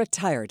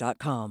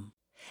 DirectTire.com.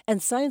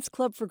 And Science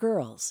Club for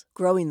Girls,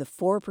 growing the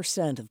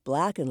 4% of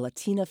Black and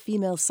Latina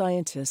female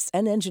scientists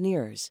and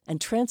engineers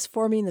and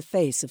transforming the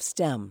face of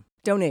STEM.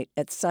 Donate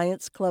at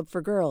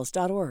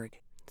scienceclubforgirls.org.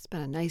 It's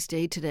been a nice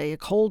day today. A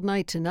cold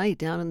night tonight,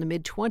 down in the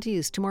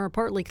mid-20s. Tomorrow,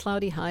 partly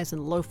cloudy, highs in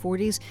the low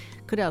 40s.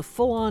 Could have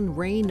full-on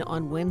rain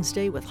on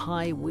Wednesday with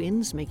high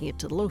winds, making it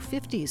to the low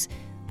 50s.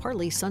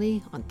 Partly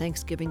sunny on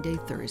Thanksgiving Day,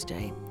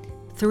 Thursday.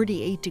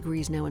 38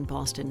 degrees now in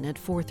Boston at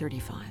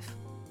 4:35.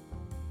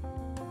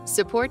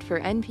 Support for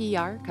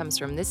NPR comes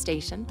from this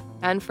station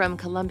and from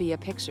Columbia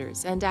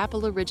Pictures and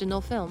Apple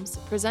Original Films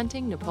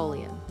presenting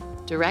Napoleon.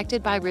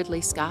 Directed by Ridley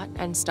Scott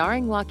and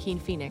starring Joaquin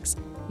Phoenix,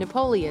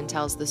 Napoleon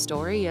tells the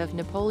story of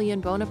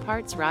Napoleon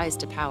Bonaparte's rise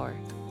to power,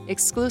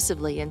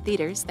 exclusively in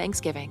theaters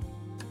Thanksgiving.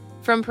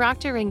 From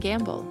Procter &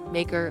 Gamble,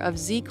 maker of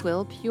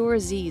ZzzQuil Pure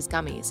Z's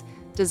gummies,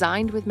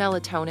 designed with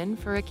melatonin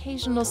for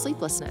occasional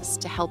sleeplessness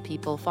to help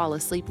people fall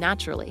asleep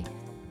naturally.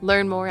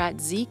 Learn more at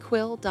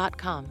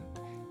zzquill.com.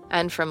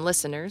 And from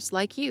listeners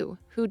like you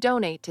who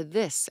donate to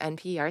this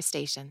NPR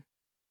station.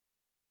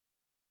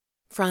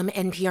 From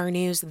NPR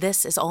News,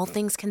 this is All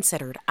Things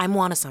Considered. I'm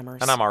Juana Summers.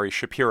 And I'm Ari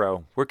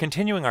Shapiro. We're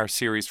continuing our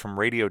series from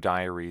Radio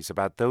Diaries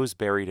about those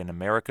buried in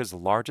America's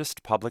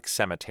largest public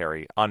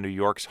cemetery on New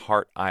York's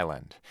Hart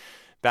Island.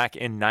 Back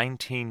in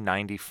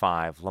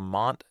 1995,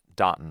 Lamont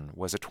Doughton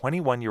was a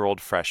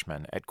 21-year-old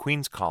freshman at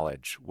Queens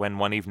College when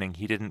one evening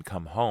he didn't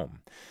come home.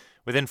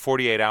 Within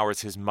 48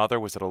 hours, his mother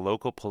was at a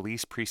local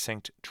police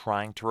precinct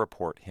trying to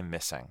report him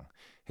missing.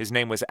 His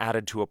name was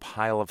added to a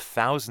pile of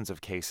thousands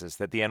of cases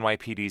that the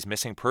NYPD's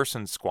Missing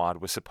Persons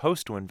Squad was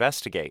supposed to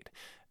investigate,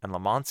 and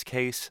Lamont's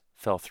case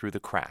fell through the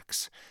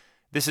cracks.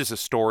 This is a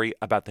story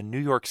about the New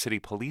York City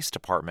Police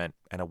Department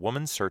and a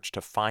woman's search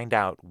to find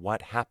out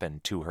what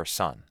happened to her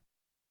son.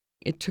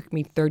 It took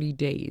me 30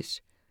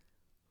 days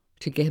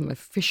to get him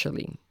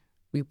officially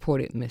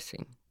reported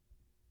missing.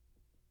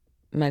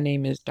 My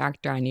name is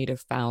Dr. Anita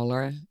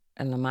Fowler,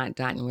 and Lamont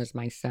Doughton was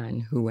my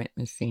son who went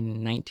missing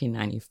in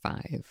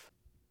 1995.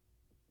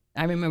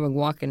 I remember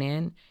walking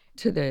in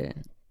to the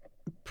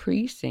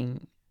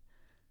precinct.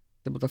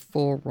 There was a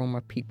full room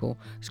of people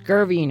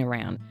scurrying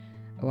around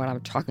while I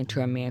was talking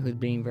to a man who's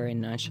being very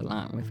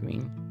nonchalant with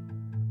me.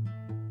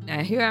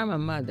 Now here I'm a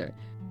mother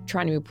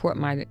trying to report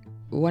my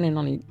one and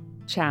only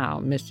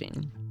child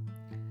missing.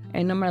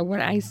 And no matter what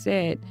I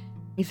said,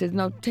 he says,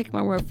 no, take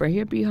my word for it.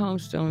 He'll be home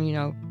soon, you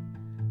know.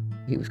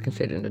 He was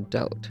considered an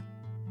adult.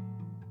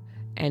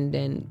 And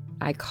then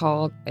I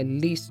called at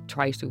least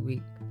twice a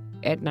week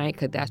at night,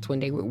 because that's when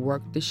they would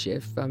work the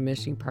shift for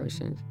missing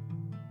persons.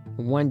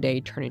 One day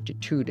turned into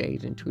 2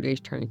 days, and 2 days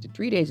turned into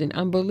 3 days, and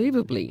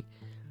unbelievably,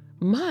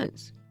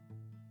 months.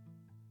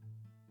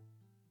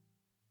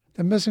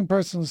 The Missing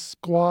Persons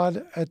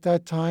Squad at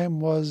that time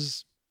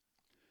was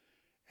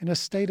in a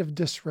state of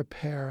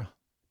disrepair.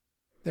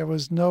 There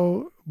was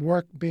no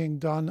work being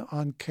done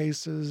on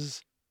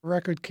cases.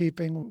 Record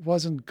keeping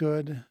wasn't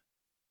good.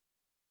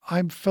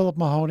 I'm Philip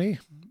Mahoney.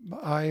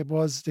 I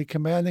was the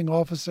commanding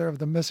officer of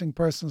the Missing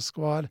Persons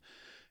Squad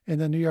in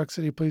the New York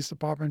City Police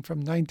Department from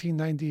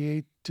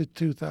 1998 to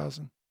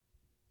 2000.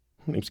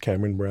 My name's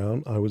Cameron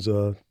Brown. I was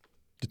a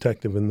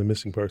detective in the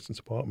Missing Persons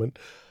Department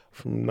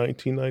from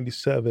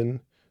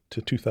 1997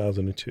 to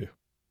 2002.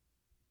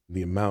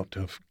 The amount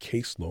of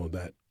caseload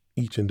that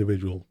each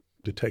individual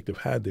detective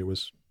had there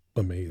was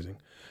amazing.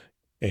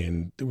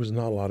 And there was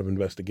not a lot of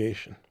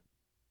investigation.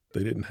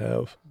 They didn't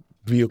have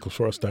vehicles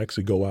for us to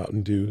actually go out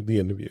and do the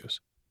interviews.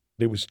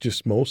 It was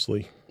just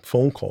mostly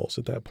phone calls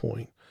at that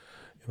point.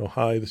 You know,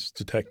 hi, this is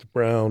Detective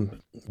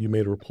Brown. You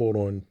made a report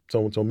on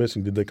so-and-so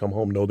missing. Did they come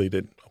home? No, they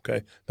didn't.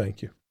 Okay,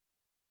 thank you.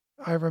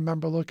 I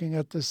remember looking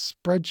at this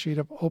spreadsheet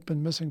of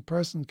open missing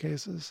person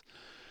cases.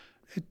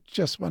 It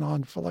just went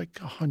on for like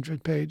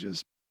 100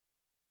 pages.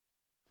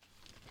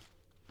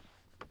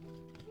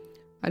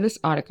 This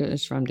article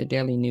is from the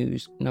Daily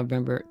News,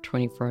 November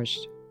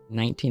 21st,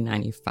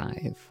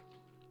 1995.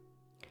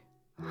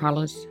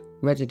 Harlow's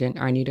resident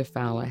Arnita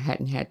Fowler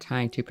hadn't had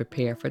time to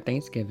prepare for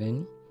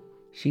Thanksgiving.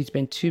 She's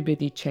been too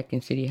busy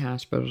checking city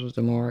hospitals,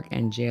 the morgue,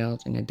 and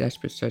jails in a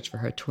desperate search for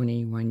her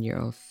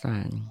 21-year-old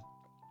son.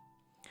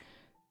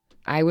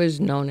 I was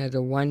known as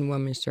a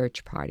one-woman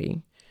search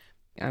party.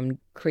 I'm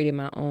creating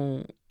my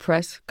own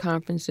press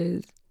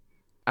conferences.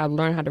 I've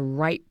learned how to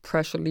write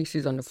press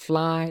releases on the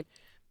fly.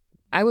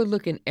 I would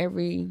look in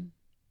every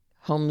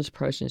homeless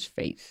person's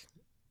face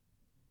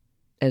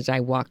as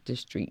I walked the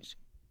streets.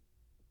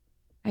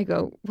 I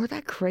go, was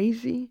I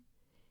crazy?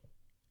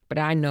 But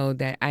I know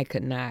that I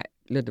could not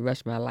live the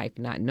rest of my life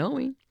not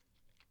knowing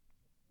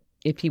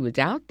if he was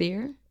out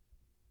there.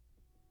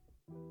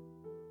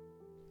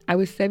 I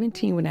was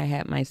 17 when I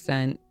had my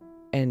son,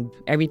 and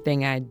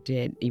everything I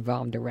did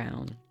evolved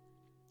around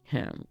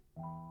him.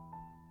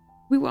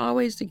 We were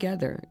always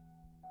together,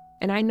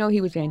 and I know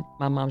he was saying,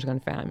 my mom's going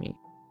to find me.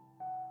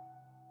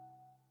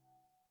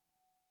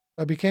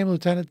 I became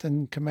lieutenant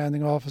and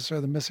commanding officer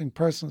of the Missing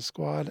Persons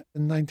Squad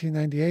in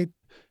 1998.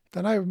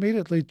 Then I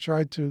immediately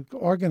tried to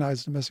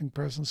organize the Missing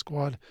Persons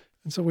Squad.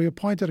 And so we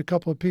appointed a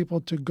couple of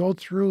people to go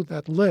through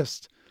that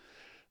list,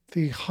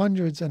 the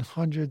hundreds and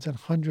hundreds and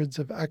hundreds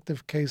of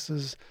active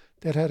cases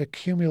that had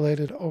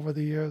accumulated over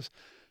the years,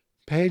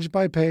 page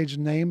by page,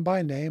 name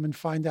by name, and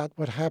find out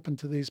what happened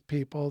to these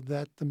people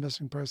that the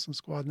Missing Persons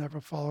Squad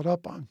never followed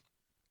up on.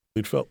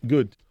 It felt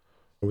good.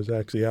 I was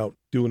actually out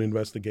doing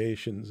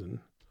investigations, and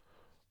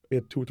we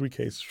had 2 or 3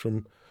 cases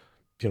from,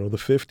 the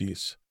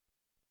 50s.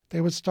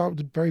 They would start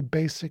with very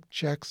basic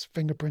checks,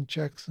 fingerprint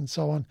checks, and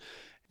so on.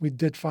 We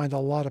did find a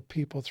lot of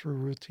people through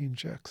routine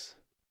checks.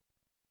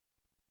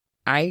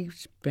 I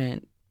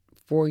spent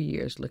 4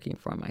 years looking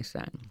for my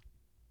son.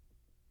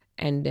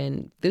 And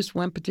then this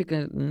one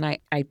particular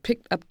night, I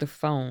picked up the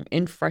phone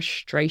in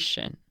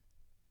frustration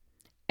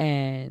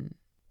and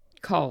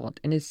called.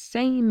 And the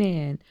same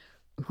man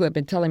who had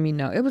been telling me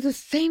no, it was the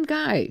same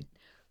guy.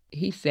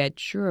 He said,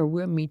 "Sure,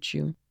 we'll meet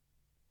you."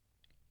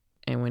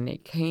 And when they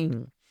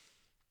came,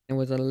 it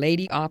was a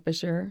lady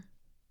officer.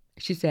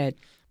 She said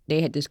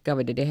they had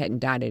discovered that they hadn't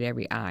dotted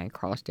every I and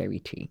crossed every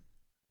T.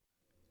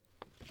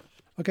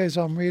 Okay,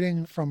 so I'm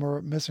reading from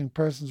a missing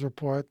persons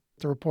report.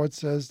 The report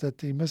says that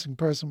the missing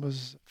person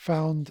was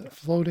found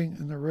floating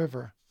in the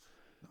river,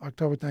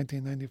 October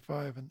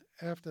 1995, and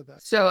after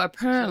that. So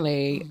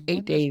apparently,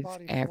 8 days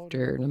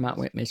after Lamont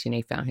went missing,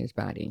 they found his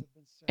body.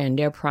 And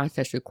their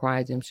process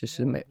requires them to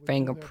submit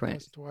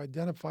fingerprints. To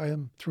identify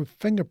him through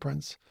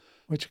fingerprints,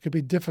 which could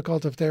be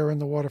difficult if they were in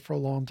the water for a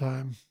long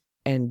time.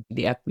 And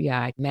the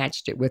FBI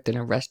matched it with an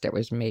arrest that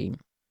was made.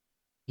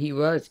 He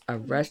was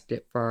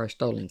arrested for a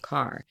stolen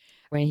car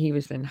when he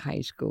was in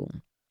high school.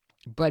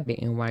 But the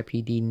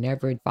NYPD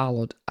never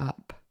followed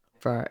up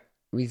for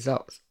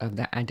results of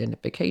that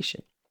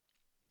identification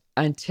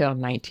until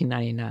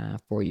 1999,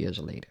 4 years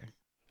later.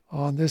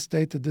 On this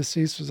date, the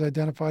deceased was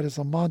identified as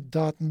Lamont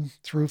Doughton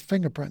through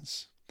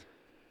fingerprints.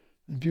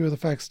 In view of the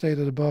facts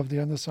stated above, the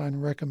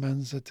undersigned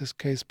recommends that this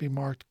case be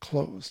marked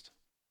closed.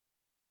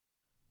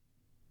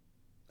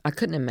 I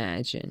couldn't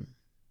imagine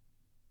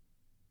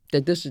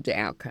that this is the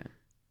outcome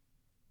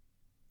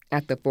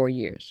after 4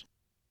 years.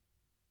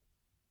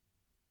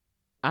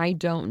 I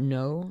don't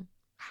know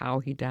how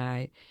he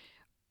died.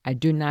 I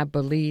do not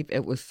believe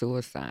it was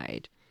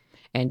suicide,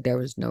 and there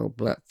was no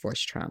blood force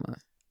trauma,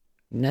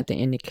 nothing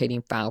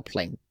indicating foul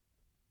play.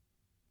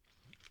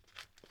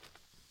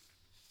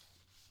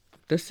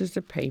 This is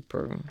a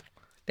paper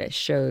that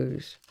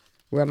shows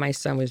where my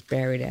son was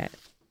buried at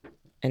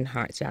in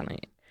Harts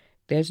Island.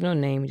 There's no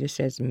name, it just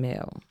says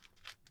male.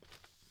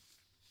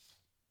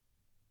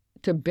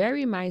 To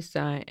bury my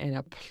son in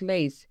a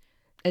place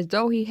as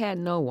though he had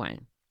no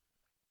one.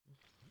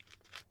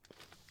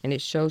 And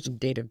it shows the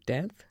date of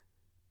death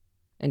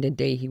and the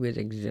day he was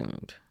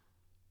exhumed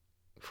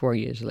 4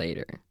 years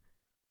later.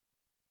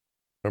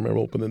 I remember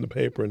opening the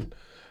paper and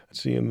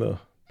seeing the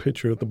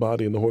picture of the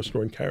body in the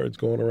horse-drawn carriage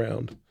going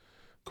around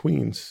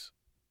Queens.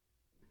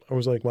 I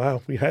was like,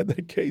 wow, we had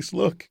that case,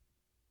 look.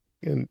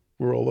 And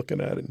we're all looking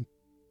at it. And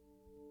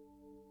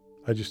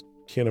I just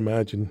can't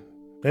imagine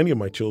any of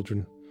my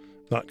children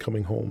not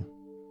coming home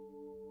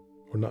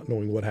or not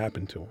knowing what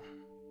happened to them.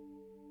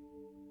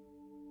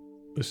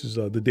 This is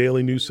the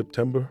Daily News,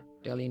 September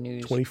Daily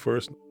News,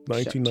 21st,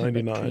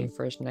 1999.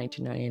 September 21st,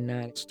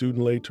 1999.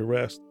 Student laid to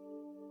rest.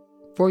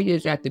 4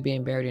 years after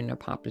being buried in a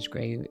pauper's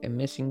grave, a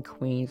missing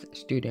Queens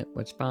student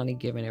was finally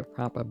given a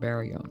proper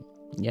burial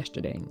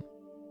yesterday.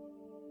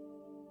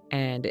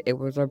 And it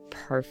was a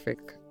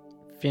perfect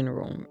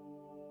funeral.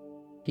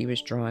 He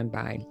was drawn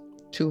by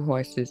 2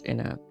 horses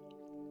in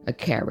a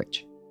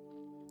carriage.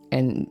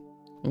 And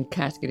the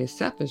casket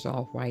itself is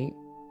all white,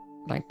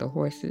 like the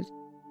horses.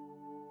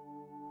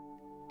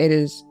 It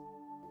is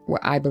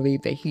where I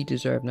believe that he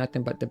deserved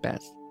nothing but the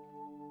best.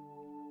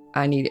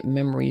 I needed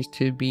memories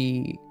to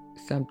be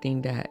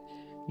something that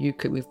you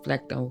could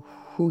reflect on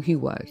who he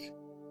was,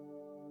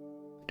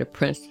 the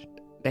prince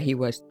that he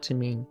was to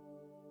me.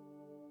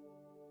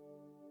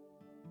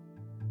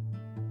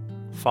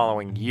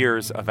 Following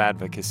years of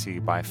advocacy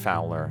by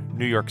Fowler,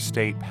 New York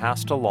State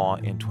passed a law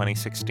in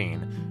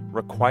 2016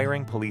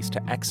 requiring police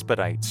to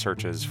expedite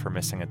searches for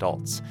missing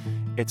adults.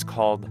 It's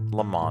called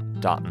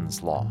Lamont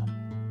Doughton's Law.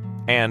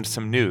 And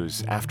some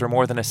news. After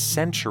more than a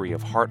century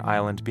of Hart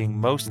Island being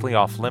mostly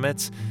off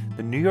limits,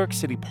 the New York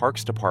City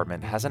Parks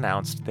Department has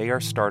announced they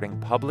are starting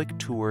public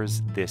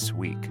tours this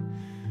week.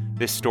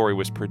 This story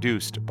was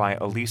produced by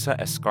Elisa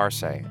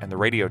Escarce and the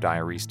Radio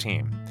Diaries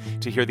team.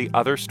 To hear the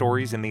other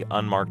stories in the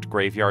Unmarked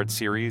Graveyard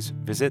series,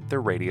 visit the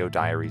Radio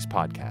Diaries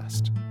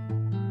podcast.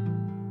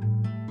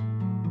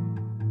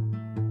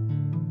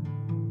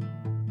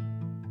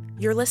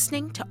 You're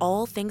listening to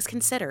All Things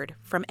Considered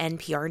from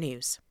NPR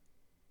News.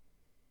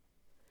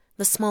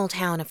 The small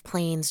town of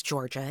Plains,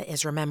 Georgia,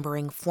 is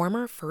remembering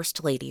former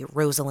First Lady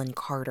Rosalynn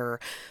Carter.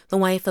 The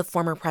wife of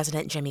former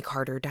President Jimmy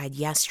Carter died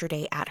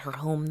yesterday at her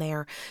home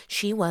there.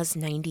 She was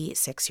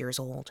 96 years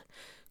old.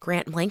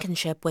 Grant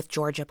Blankenship with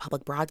Georgia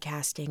Public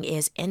Broadcasting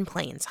is in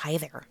Plains. Hi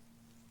there.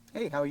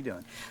 Hey, how are you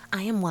doing?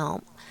 I am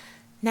well.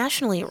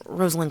 Nationally,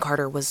 Rosalind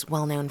Carter was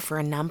well known for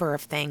a number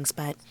of things,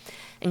 but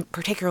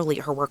particularly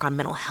her work on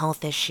mental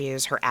health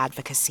issues, her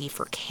advocacy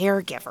for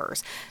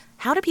caregivers.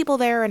 How do people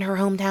there in her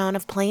hometown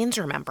of Plains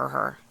remember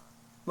her?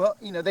 Well,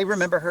 they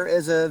remember her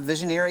as a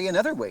visionary in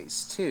other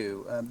ways,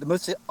 too. The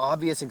most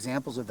obvious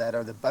examples of that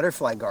are the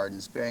butterfly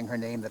gardens bearing her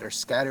name that are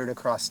scattered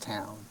across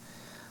town.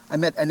 I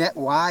met Annette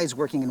Wise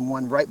working in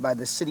one right by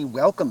the city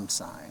welcome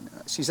sign.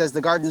 She says the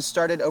gardens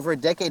started over a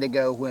decade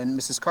ago when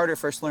Mrs. Carter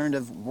first learned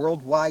of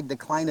worldwide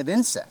decline of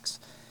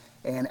insects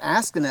and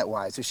asked Annette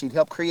Wise if she'd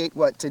help create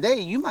what today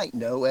you might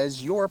know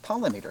as your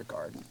pollinator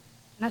garden.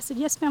 And I said,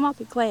 yes, ma'am, I'll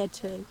be glad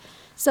to.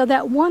 So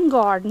that one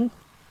garden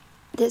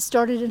that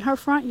started in her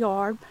front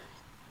yard,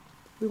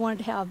 we wanted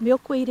to have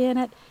milkweed in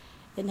it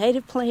and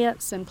native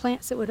plants and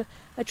plants that would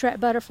attract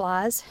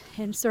butterflies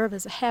and serve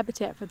as a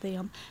habitat for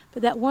them.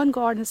 But that one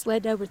garden has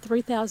led to over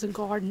 3,000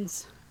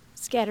 gardens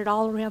scattered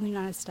all around the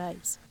United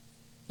States.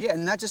 Yeah,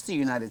 and not just the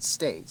United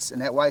States.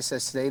 Annette Wise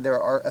says today there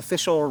are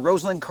official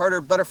Rosalind Carter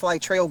Butterfly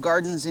Trail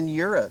gardens in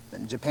Europe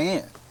and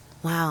Japan.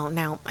 Wow,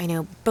 now I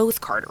know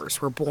both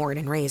Carters were born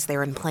and raised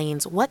there in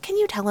Plains. What can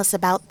you tell us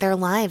about their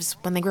lives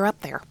when they grew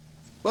up there?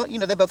 Well,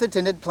 they both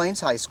attended Plains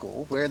High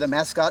School, where the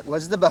mascot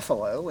was the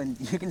buffalo, and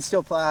you can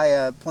still buy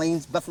a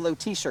Plains Buffalo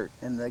t-shirt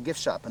in the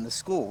gift shop in the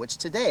school, which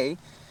today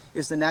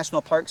is the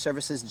National Park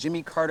Service's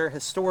Jimmy Carter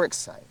Historic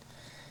Site.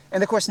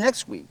 And of course,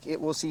 next week, it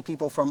will see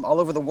people from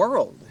all over the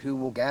world who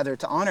will gather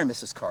to honor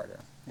Mrs. Carter.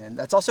 And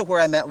that's also where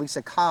I met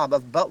Lisa Cobb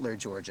of Butler,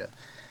 Georgia.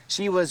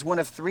 She was one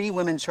of 3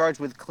 women charged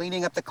with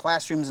cleaning up the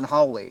classrooms and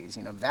hallways,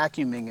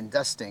 vacuuming and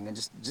dusting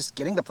and just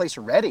getting the place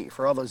ready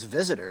for all those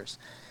visitors.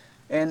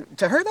 And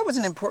to her, that was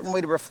an important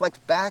way to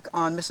reflect back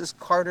on Mrs.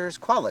 Carter's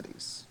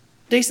qualities.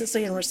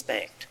 Decency and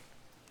respect.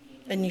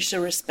 And you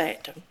should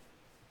respect them.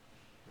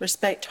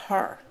 Respect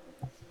her.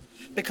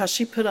 Because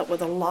she put up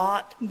with a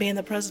lot, being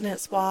the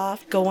president's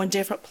wife, going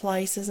different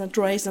places and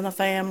raising a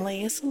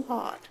family. It's a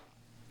lot.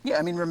 Yeah,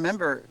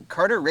 remember,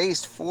 Carter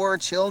raised 4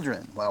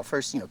 children while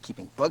first,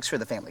 keeping books for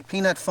the family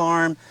peanut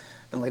farm,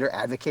 then later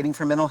advocating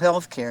for mental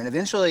health care, and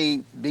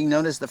eventually being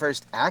known as the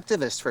first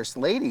activist First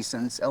Lady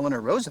since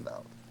Eleanor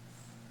Roosevelt.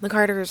 The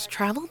Carters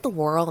traveled the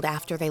world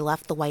after they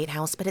left the White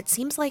House, but it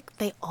seems like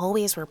they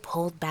always were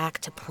pulled back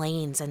to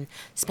Plains and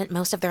spent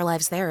most of their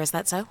lives there. Is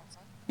that so?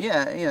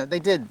 Yeah, they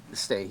did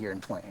stay here in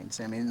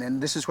Plains.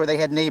 And this is where they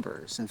had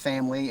neighbors and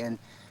family and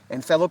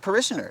fellow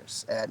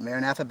parishioners at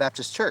Maranatha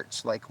Baptist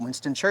Church, like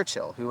Winston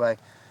Churchill, who I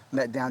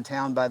met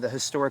downtown by the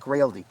historic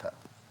rail depot.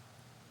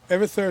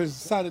 Every Thursday,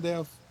 Saturday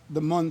of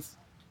the month,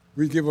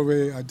 we give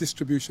away a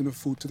distribution of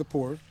food to the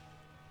poor.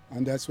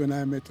 And that's when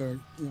I met her,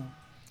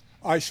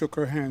 I shook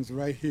her hands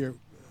right here.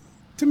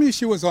 To me,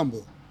 she was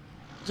humble.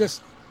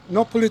 Just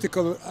no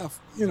political,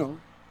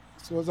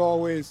 She was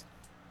always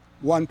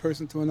one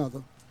person to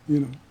another,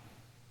 And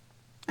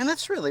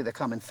that's really the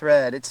common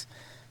thread. It's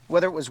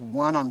whether it was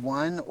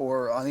one-on-one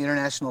or on the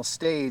international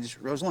stage,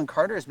 Rosalind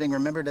Carter is being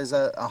remembered as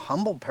a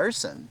humble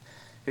person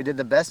who did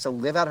the best to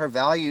live out her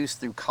values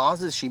through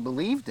causes she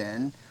believed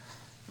in,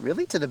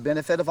 really to the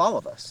benefit of all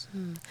of us.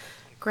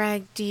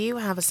 Greg, do you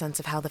have a sense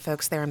of how the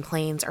folks there in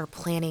Plains are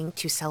planning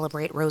to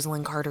celebrate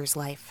Rosalind Carter's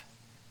life?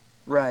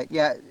 Right,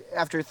 yeah.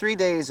 After 3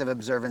 days of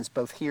observance,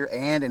 both here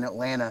and in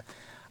Atlanta,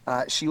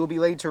 she will be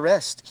laid to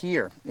rest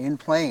here in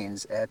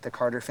Plains at the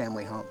Carter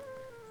family home.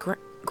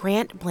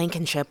 Grant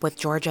Blankenship with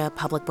Georgia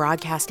Public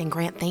Broadcasting.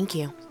 Grant, thank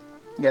you.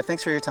 Yeah,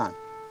 thanks for your time.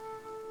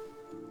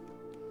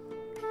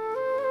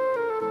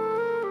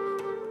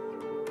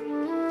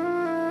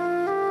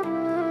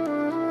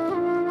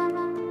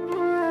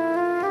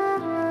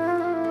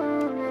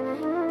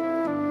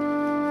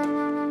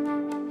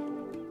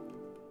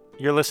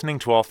 You're listening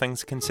to All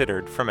Things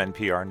Considered from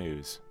NPR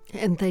News.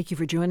 And thank you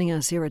for joining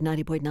us here at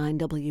 90.9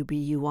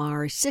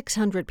 WBUR.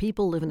 600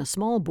 people live in a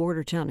small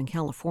border town in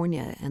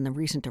California, and the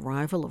recent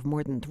arrival of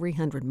more than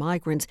 300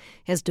 migrants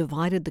has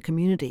divided the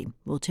community.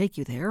 We'll take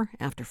you there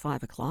after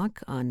 5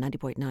 o'clock on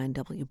 90.9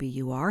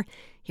 WBUR.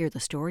 Hear the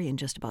story in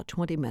just about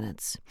 20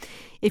 minutes.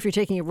 If you're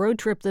taking a road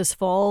trip this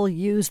fall,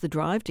 use the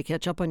drive to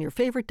catch up on your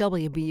favorite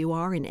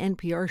WBUR and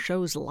NPR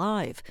shows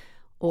live.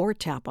 Or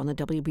tap on the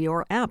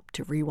WBUR app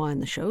to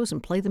rewind the shows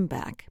and play them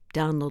back.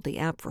 Download the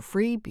app for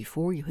free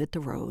before you hit the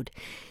road.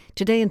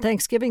 Today and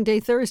Thanksgiving Day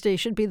Thursday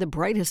should be the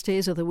brightest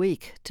days of the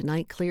week.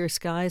 Tonight, clear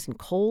skies and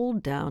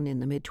cold, down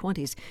in the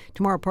mid-20s.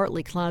 Tomorrow,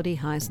 partly cloudy,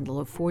 highs in the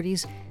low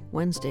 40s.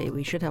 Wednesday,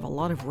 we should have a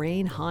lot of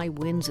rain, high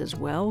winds as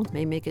well.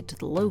 May make it to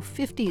the low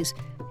 50s.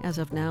 As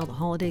of now, the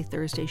holiday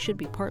Thursday should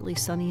be partly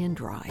sunny and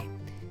dry.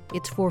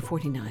 It's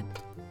 4:49.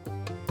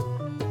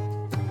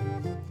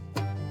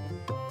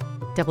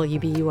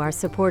 WBUR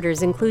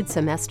supporters include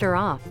Semester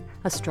Off,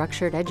 a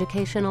structured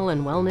educational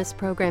and wellness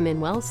program in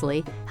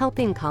Wellesley,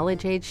 helping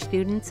college-age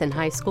students and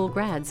high school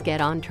grads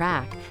get on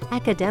track.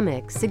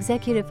 Academics,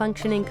 executive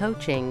functioning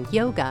coaching,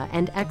 yoga,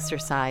 and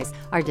exercise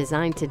are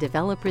designed to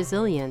develop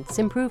resilience,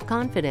 improve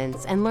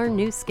confidence, and learn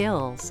new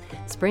skills.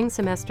 Spring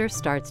semester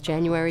starts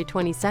January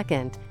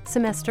 22nd.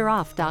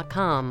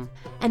 SemesterOff.com.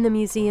 And the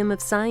Museum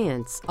of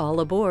Science, all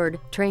aboard,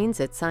 trains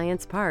at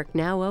Science Park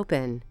now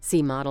open.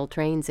 See model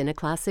trains in a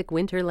classic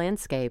winter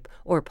landscape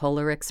or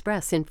Polar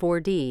Express in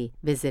 4D.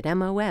 Visit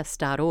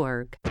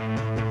MOS.org.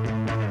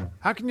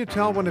 How can you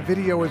tell when a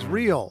video is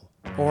real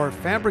or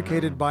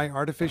fabricated by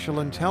artificial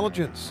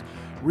intelligence?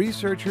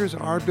 Researchers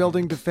are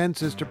building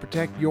defenses to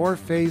protect your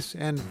face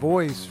and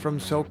voice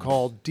from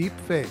so-called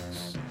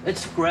deepfakes. It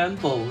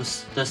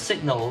scrambles the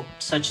signal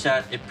such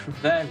that it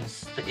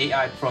prevents the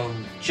AI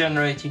from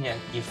generating an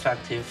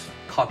effective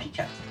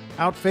copycat.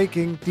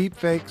 Outfaking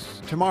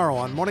deepfakes tomorrow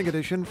on Morning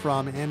Edition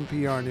from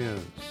NPR News.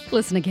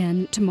 Listen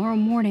again tomorrow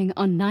morning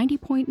on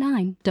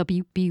 90.9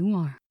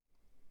 WBUR.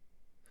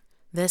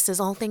 This is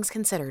All Things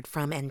Considered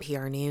from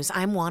NPR News.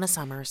 I'm Juana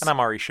Summers. And I'm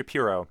Ari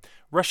Shapiro.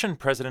 Russian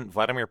President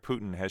Vladimir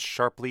Putin has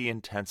sharply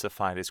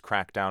intensified his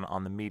crackdown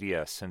on the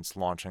media since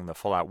launching the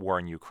full-out war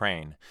in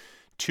Ukraine.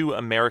 2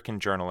 American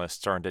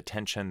journalists are in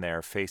detention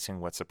there, facing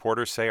what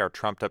supporters say are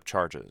trumped-up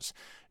charges.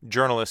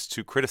 Journalists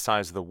who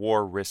criticize the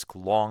war risk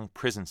long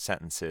prison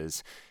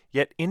sentences.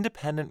 Yet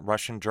independent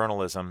Russian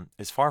journalism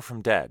is far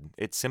from dead.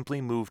 It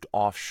simply moved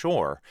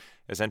offshore,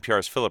 as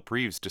NPR's Philip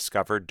Reeves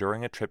discovered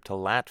during a trip to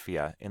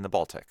Latvia in the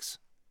Baltics.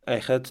 I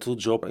had 2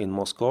 jobs in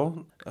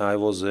Moscow. I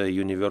was a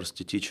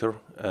university teacher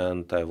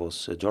and I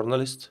was a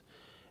journalist.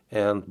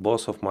 And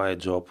both of my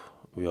jobs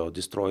were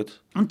destroyed.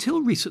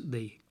 Until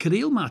recently,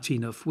 Kirill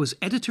Martynov was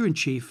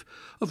editor-in-chief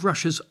of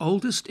Russia's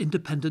oldest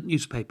independent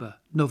newspaper,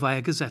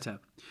 Novaya Gazeta.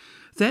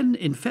 Then,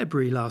 in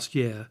February last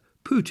year,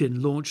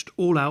 Putin launched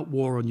all-out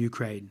war on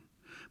Ukraine.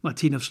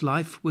 Martynov's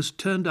life was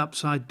turned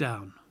upside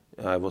down.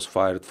 I was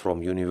fired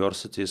from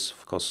universities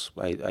because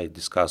I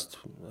discussed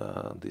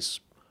this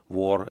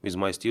war with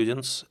my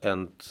students,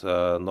 and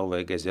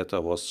Novaya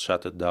Gazeta was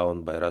shut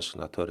down by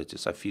Russian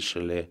authorities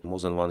officially more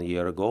than 1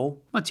 year ago.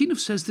 Martynov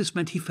says this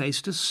meant he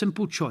faced a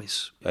simple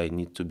choice. I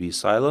need to be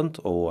silent,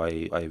 or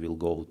I will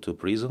go to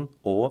prison,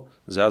 or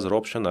the other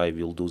option, I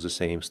will do the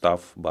same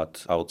stuff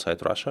but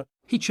outside Russia.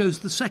 He chose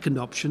the second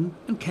option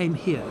and came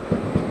here.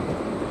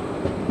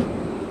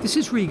 This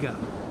is Riga.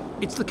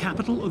 It's the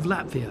capital of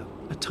Latvia,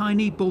 a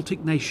tiny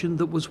Baltic nation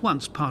that was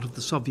once part of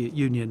the Soviet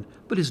Union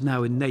but is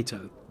now in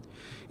NATO.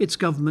 Its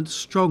government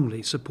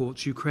strongly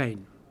supports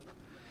Ukraine.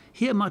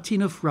 Here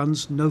Martynov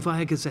runs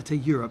Novaya Gazeta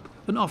Europe,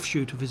 an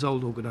offshoot of his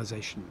old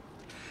organization.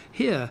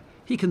 Here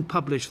he can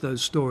publish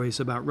those stories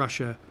about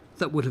Russia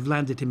that would have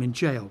landed him in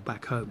jail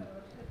back home.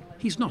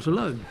 He's not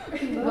alone.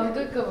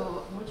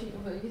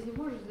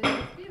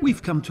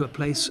 We've come to a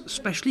place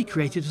specially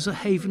created as a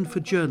haven for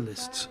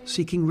journalists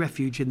seeking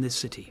refuge in this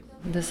city.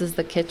 This is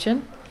the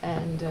kitchen,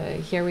 and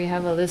here we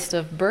have a list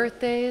of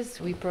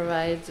birthdays. We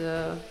provide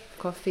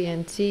coffee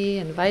and tea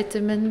and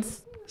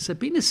vitamins.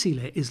 Sabina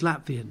Sile is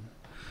Latvian.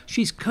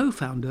 She's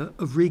co-founder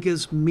of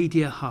Riga's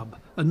Media Hub,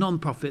 a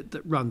non-profit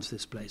that runs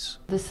this place.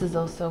 This is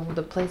also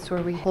the place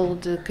where we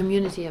hold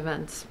community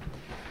events.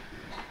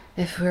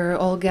 If we're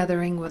all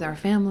gathering with our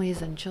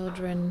families and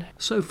children.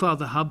 So far,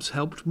 the hub's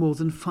helped more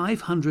than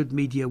 500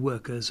 media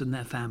workers and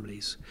their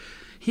families.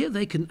 Here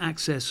they can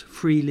access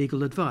free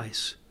legal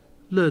advice,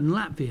 learn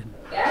Latvian,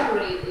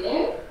 breathe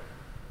in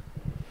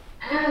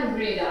and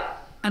breathe out,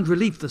 and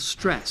relieve the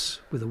stress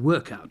with a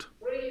workout.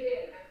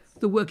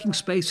 The working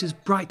space is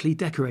brightly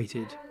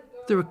decorated.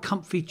 There are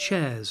comfy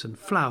chairs and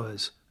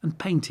flowers and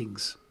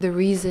paintings. The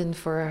reason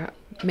for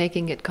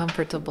making it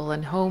comfortable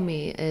and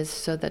homey is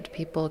so that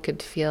people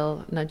could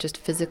feel not just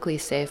physically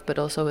safe, but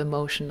also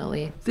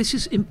emotionally. This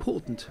is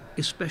important,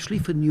 especially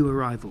for new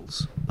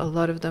arrivals. A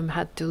lot of them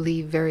had to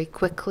leave very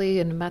quickly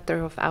in a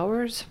matter of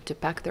hours to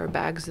pack their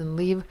bags and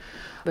leave.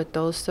 But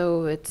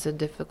also it's a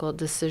difficult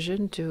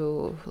decision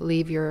to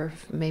leave your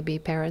maybe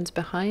parents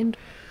behind,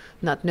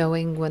 not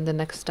knowing when the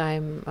next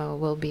time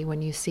will be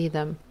when you see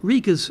them.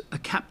 Riga's a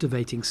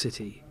captivating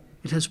city.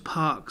 It has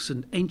parks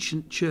and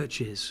ancient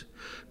churches,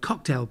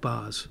 cocktail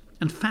bars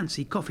and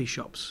fancy coffee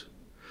shops.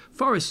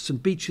 Forests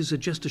and beaches are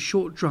just a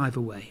short drive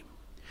away.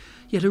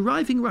 Yet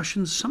arriving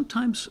Russians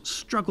sometimes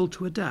struggle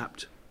to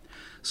adapt.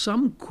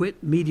 Some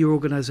quit media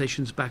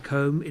organizations back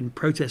home in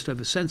protest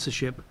over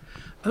censorship,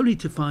 only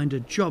to find a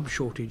job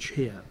shortage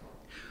here.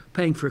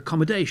 Paying for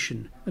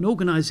accommodation and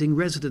organizing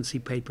residency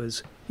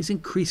papers is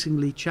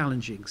increasingly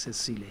challenging, says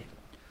Sile.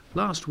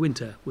 Last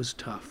winter was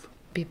tough.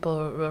 People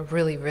were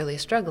really, really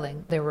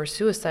struggling. There were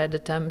suicide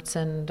attempts,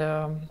 and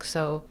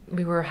so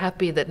we were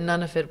happy that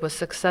none of it was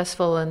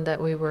successful and that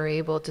we were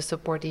able to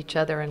support each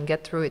other and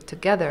get through it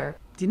together.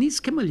 Denis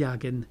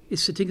Kemilyagin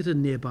is sitting at a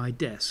nearby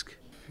desk.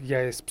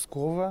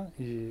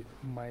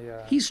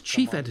 He's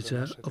chief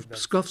editor of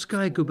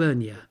Pskovskaya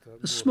Gubernia,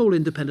 a small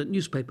independent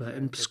newspaper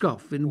in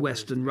Pskov in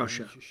western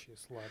Russia.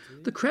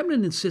 The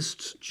Kremlin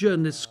insists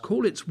journalists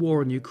call its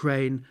war on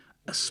Ukraine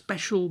a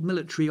special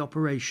military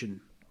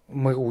operation.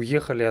 Мы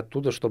уехали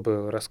оттуда,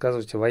 чтобы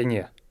рассказывать о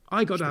войне.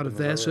 I got out of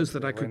there so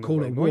that I could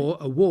call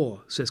a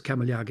war, says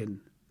Kamilyagin.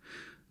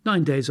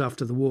 9 days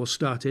after the war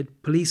started,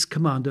 police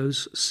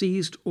commandos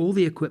seized all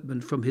the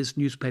equipment from his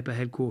newspaper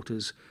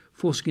headquarters,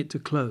 forcing it to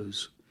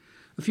close.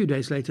 A few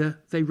days later,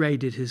 they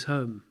raided his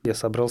home. Я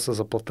собрался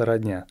за 1,5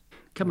 дня.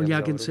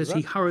 Kamilyagin says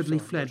he hurriedly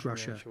fled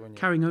Russia,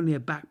 carrying only a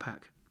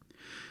backpack.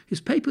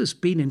 His paper's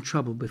been in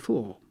trouble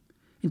before.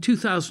 In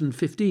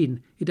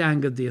 2015, it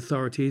angered the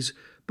authorities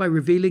by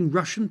revealing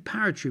Russian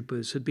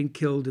paratroopers had been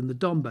killed in the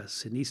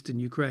Donbass in eastern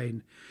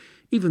Ukraine,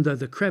 even though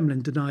the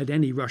Kremlin denied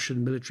any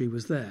Russian military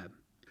was there.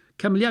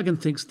 Kamilyagin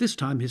thinks this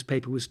time his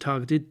paper was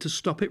targeted to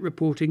stop it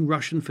reporting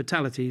Russian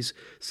fatalities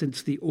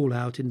since the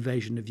all-out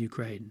invasion of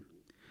Ukraine.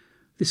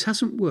 This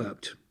hasn't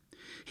worked.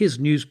 His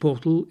news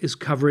portal is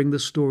covering the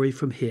story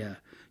from here,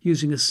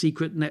 using a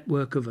secret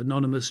network of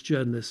anonymous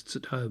journalists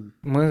at home.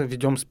 Мы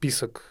ведем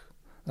список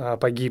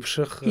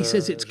погибших. He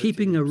says it's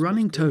keeping a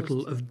running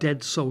total of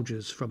dead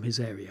soldiers from his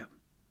area.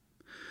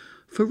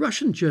 For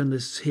Russian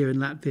journalists here in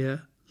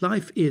Latvia,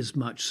 life is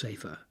much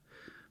safer.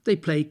 They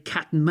play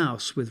cat and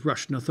mouse with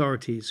Russian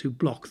authorities who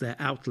block their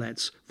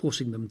outlets,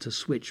 forcing them to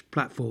switch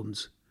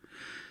platforms.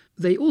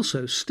 They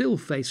also still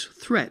face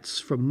threats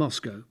from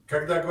Moscow.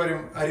 Когда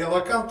говорим о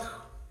релокантах,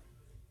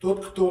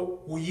 тот,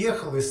 кто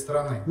уехал из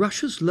страны.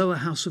 Russia's lower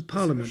house of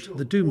parliament,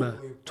 the Duma,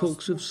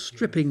 talks of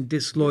stripping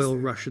disloyal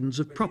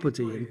Russians of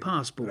property and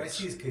passports.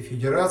 Российской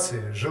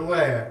Федерации,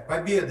 желая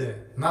победы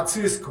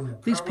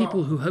нацистскому. These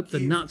people who hope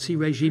the Nazi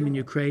regime in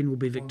Ukraine will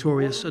be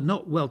victorious are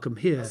not welcome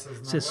here,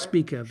 says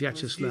Speaker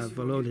Vyacheslav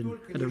Volodin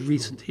at a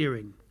recent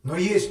hearing. Но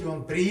если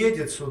он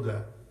приедет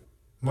сюда,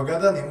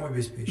 Магадан ему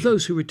обеспечен.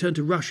 Those who return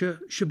to Russia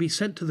should be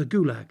sent to the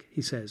Gulag,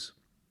 he says.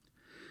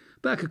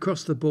 Back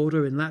across the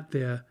border in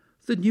Latvia,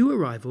 the new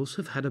arrivals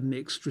have had a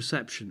mixed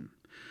reception.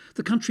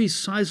 The country's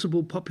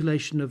sizable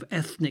population of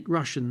ethnic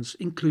Russians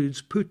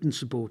includes Putin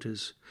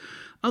supporters.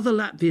 Other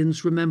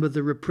Latvians remember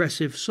the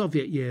repressive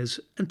Soviet years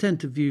and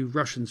tend to view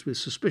Russians with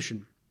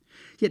suspicion.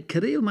 Yet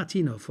Kirill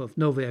Martinov of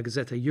Novaya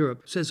Gazeta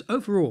Europe says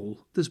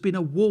overall there's been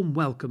a warm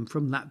welcome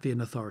from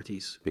Latvian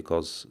authorities.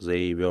 Because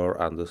they were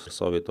under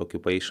Soviet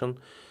occupation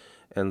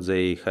and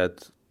they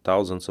had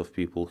thousands of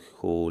people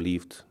who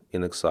lived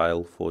in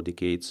exile for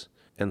decades.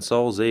 And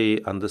so they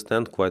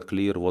understand quite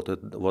clear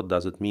what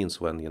does it mean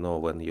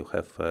when you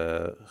have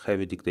a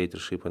heavy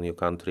dictatorship in your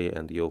country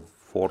and you're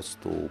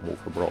forced to move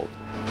abroad.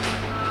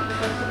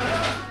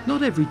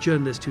 Not every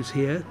journalist who's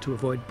here to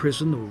avoid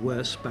prison or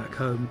worse back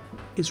home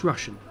is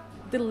Russian.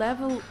 The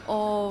level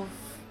of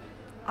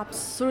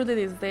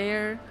absurdity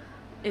there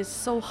is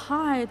so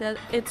high that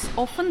it's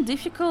often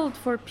difficult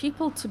for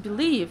people to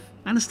believe.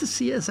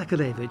 Anastasia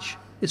Zakharevich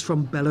is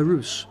from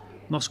Belarus,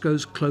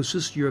 Moscow's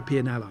closest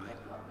European ally.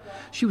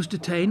 She was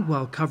detained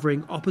while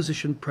covering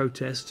opposition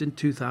protests in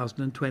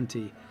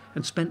 2020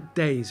 and spent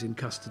days in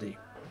custody.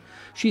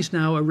 She's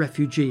now a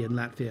refugee in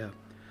Latvia.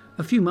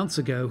 A few months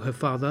ago, her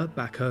father,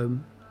 back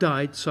home,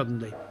 died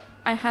suddenly.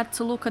 I had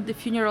to look at the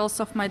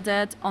funerals of my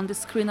dad on the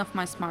screen of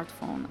my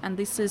smartphone, and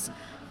this is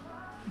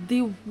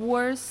the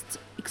worst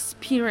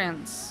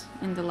experience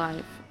in the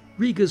life.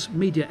 Riga's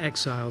media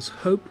exiles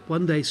hope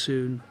one day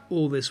soon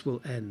all this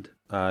will end.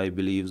 I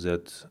believe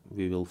that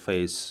we will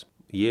face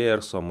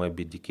years or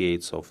maybe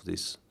decades of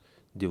this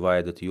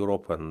divided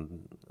Europe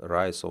and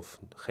rise of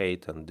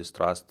hate and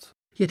distrust.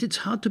 Yet it's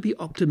hard to be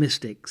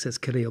optimistic, says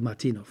Kirill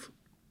Martinov.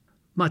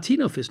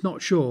 Martinov is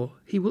not sure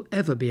he will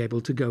ever be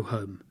able to go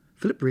home.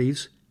 Philip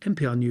Reeves,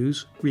 NPR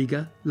News,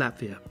 Riga,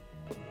 Latvia.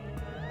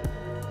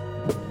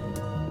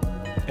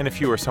 And if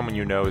you or someone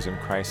you know is in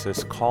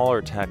crisis, call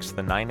or text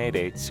the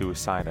 988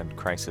 Suicide and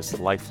Crisis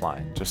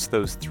Lifeline. Just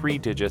those 3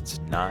 digits,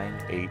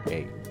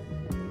 988.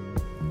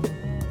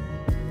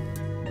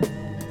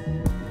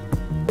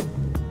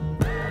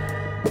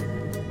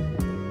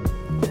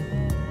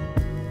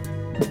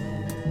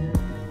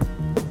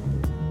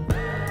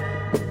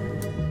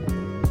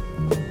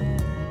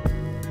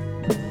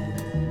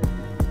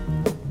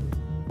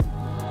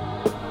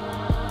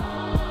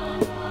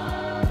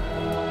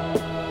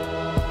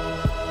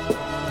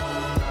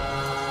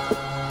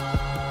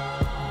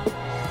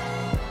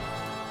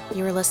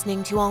 You're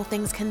listening to All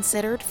Things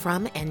Considered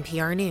from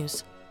NPR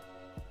News.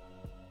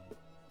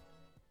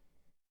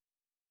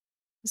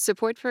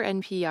 Support for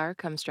NPR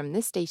comes from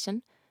this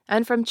station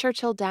and from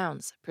Churchill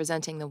Downs,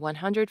 presenting the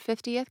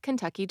 150th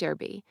Kentucky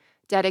Derby,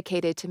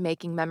 dedicated to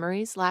making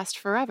memories last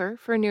forever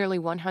for nearly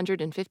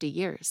 150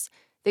 years.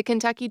 The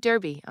Kentucky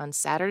Derby on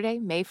Saturday,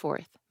 May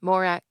 4th.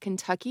 More at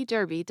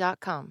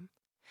KentuckyDerby.com.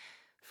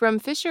 From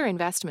Fisher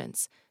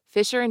Investments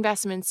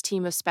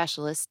team of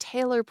specialists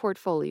tailor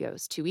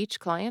portfolios to each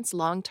client's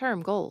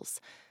long-term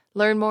goals.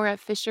 Learn more at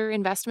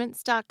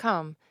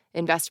FisherInvestments.com.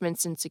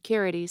 Investments in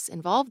securities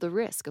involve the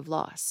risk of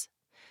loss.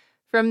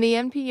 From the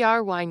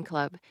NPR Wine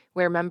Club,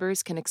 where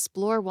members can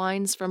explore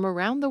wines from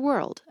around the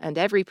world, and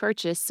every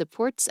purchase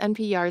supports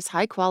NPR's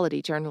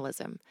high-quality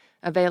journalism.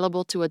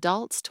 Available to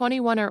adults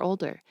 21 or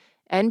older.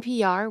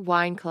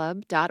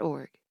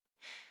 NPRWineClub.org.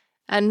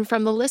 And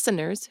from the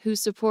listeners who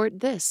support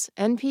this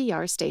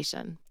NPR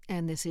station.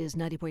 And this is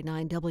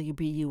 90.9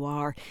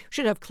 WBUR.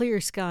 Should have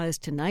clear skies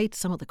tonight.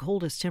 Some of the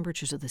coldest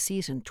temperatures of the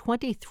season.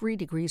 23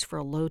 degrees for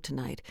a low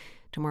tonight.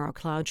 Tomorrow,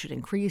 clouds should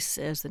increase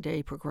as the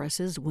day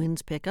progresses.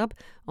 Winds pick up,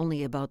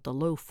 only about the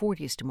low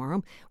 40s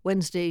tomorrow.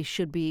 Wednesday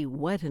should be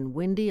wet and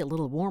windy, a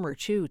little warmer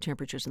too.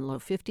 Temperatures in the low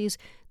 50s.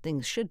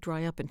 Things should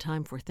dry up in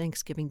time for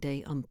Thanksgiving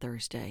Day on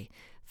Thursday.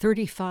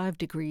 35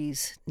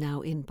 degrees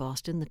now in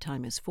Boston. The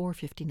time is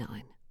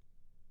 4:59.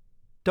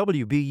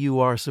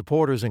 WBUR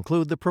supporters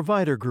include the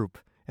Provider Group,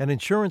 an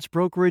insurance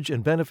brokerage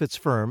and benefits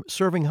firm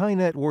serving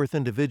high-net-worth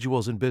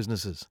individuals and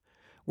businesses,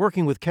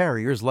 working with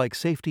carriers like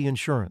Safety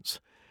Insurance.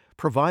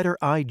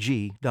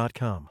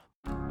 ProviderIG.com.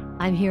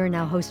 I'm here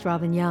now, host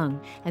Robin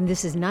Young, and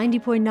this is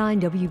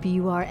 90.9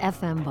 WBUR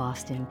FM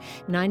Boston,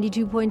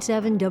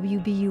 92.7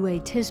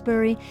 WBUA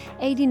Tisbury,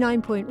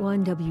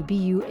 89.1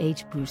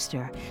 WBUH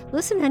Brewster.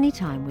 Listen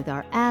anytime with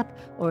our app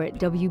or at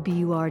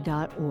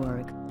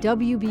WBUR.org.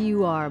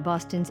 WBUR,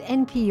 Boston's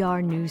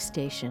NPR news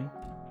station.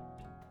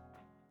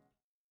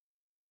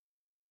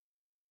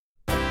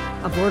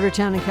 A border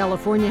town in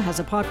California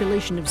has a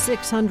population of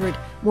 600,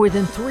 more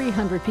than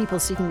 300 people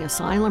seeking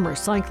asylum are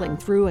cycling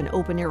through an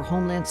open-air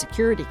Homeland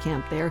Security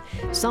camp there.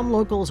 Some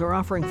locals are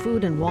offering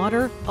food and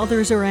water,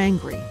 others are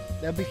angry.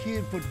 They'll be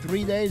here for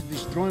 3 days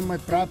destroying my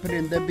property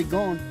and they'll be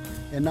gone,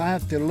 and I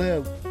have to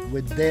live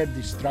with their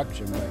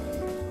destruction right here.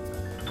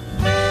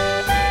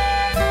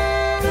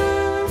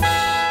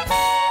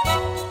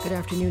 Good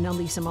afternoon, I'm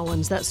Lisa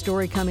Mullins. That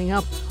story coming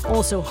up.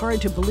 Also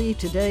hard to believe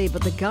today,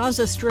 but the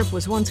Gaza Strip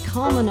was once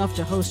calm enough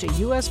to host a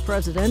U.S.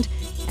 president,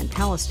 and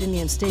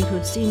Palestinian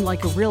statehood seemed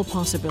like a real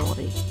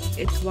possibility.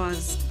 It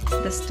was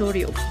the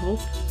story of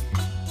hope.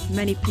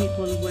 Many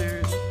people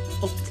were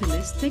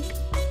optimistic.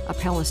 A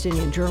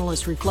Palestinian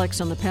journalist reflects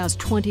on the past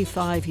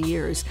 25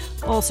 years.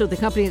 Also, the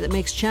company that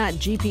makes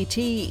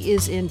ChatGPT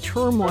is in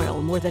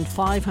turmoil. More than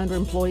 500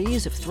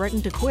 employees have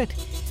threatened to quit.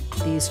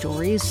 These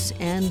stories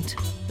and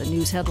the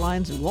news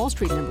headlines and Wall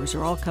Street numbers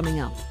are all coming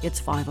up. It's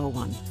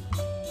 5:01.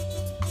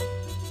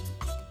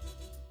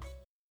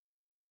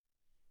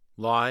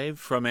 Live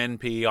from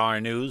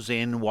NPR News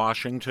in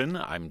Washington,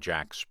 I'm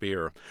Jack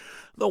Speer.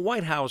 The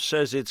White House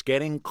says it's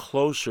getting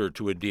closer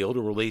to a deal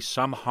to release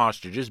some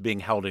hostages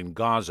being held in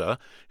Gaza.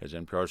 As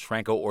NPR's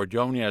Franco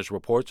Ordonez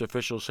reports,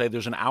 officials say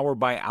there's an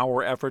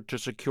hour-by-hour effort to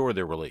secure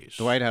their release.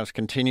 The White House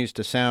continues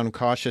to sound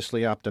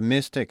cautiously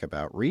optimistic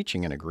about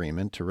reaching an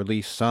agreement to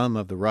release some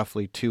of the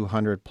roughly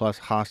 200-plus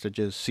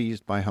hostages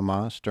seized by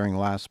Hamas during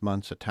last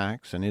month's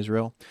attacks in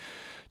Israel.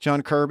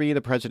 John Kirby,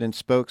 the president's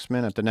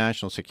spokesman at the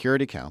National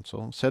Security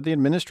Council, said the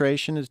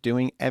administration is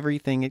doing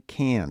everything it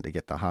can to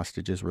get the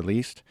hostages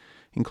released,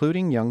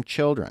 including young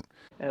children.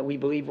 We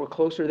believe we're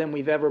closer than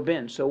we've ever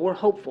been, so we're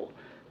hopeful.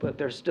 But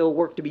there's still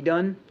work to be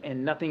done,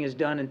 and nothing is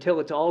done until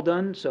it's all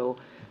done, so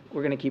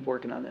we're going to keep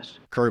working on this.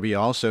 Kirby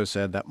also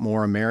said that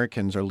more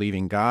Americans are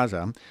leaving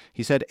Gaza.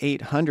 He said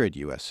 800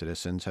 U.S.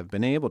 citizens have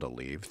been able to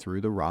leave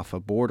through the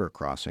Rafah border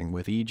crossing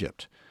with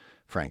Egypt.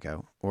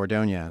 Franco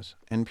Ordonez,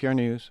 NPR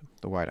News,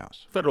 the White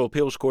House. Federal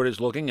appeals court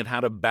is looking at how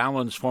to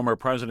balance former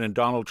President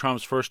Donald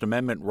Trump's First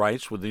Amendment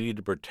rights with the need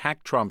to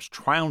protect Trump's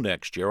trial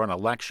next year on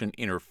election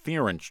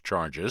interference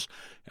charges.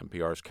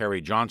 NPR's Carrie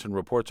Johnson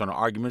reports on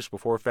arguments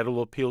before a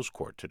federal appeals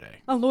court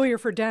today. A lawyer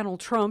for Donald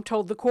Trump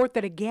told the court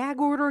that a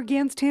gag order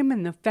against him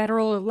in the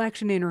federal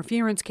election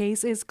interference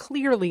case is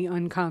clearly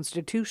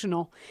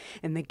unconstitutional,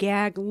 and the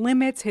gag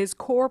limits his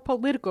core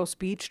political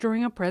speech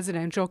during a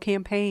presidential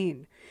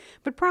campaign.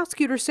 But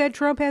prosecutors said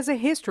Trump has a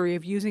history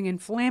of using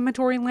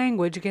inflammatory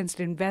language against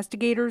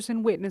investigators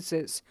and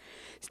witnesses.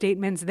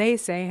 Statements they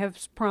say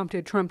have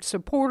prompted Trump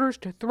supporters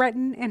to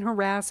threaten and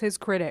harass his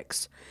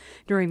critics.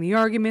 During the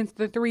arguments,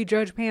 the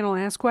three-judge panel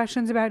asked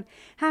questions about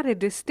how to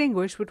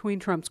distinguish between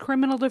Trump's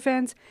criminal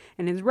defense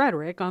and his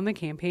rhetoric on the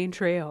campaign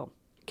trail.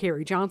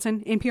 Carrie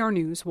Johnson, NPR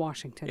News,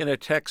 Washington. In a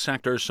tech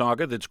sector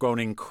saga that's grown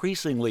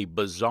increasingly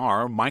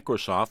bizarre,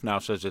 Microsoft now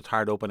says it's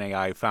hired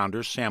OpenAI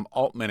founders Sam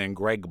Altman and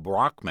Greg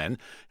Brockman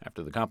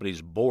after the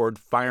company's board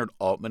fired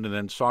Altman and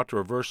then sought to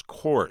reverse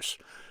course.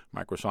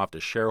 Microsoft, a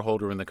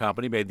shareholder in the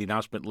company, made the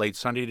announcement late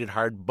Sunday it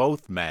hired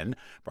both men.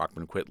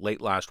 Brockman quit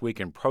late last week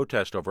in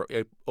protest over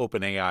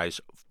OpenAI's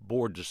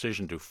board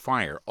decision to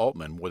fire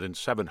Altman. More than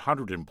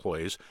 700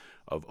 employees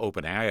of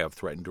OpenAI have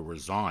threatened to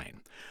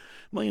resign.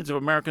 Millions of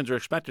Americans are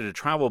expected to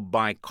travel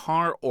by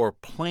car or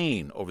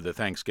plane over the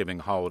Thanksgiving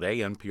holiday.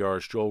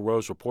 NPR's Joel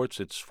Rose reports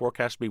it's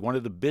forecast to be one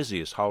of the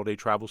busiest holiday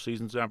travel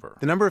seasons ever.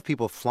 The number of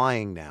people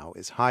flying now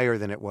is higher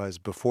than it was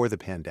before the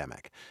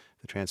pandemic.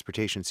 The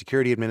Transportation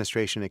Security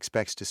Administration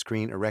expects to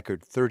screen a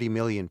record 30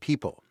 million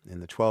people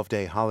in the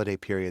 12-day holiday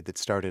period that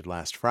started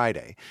last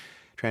Friday.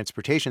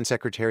 Transportation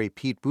Secretary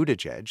Pete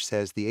Buttigieg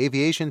says the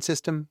aviation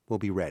system will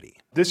be ready.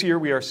 This year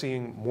we are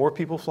seeing more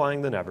people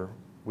flying than ever,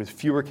 with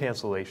fewer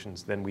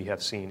cancellations than we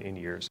have seen in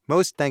years.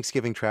 Most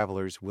Thanksgiving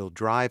travelers will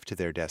drive to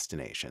their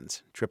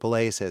destinations.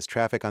 AAA says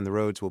traffic on the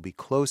roads will be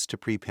close to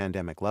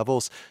pre-pandemic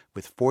levels,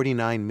 with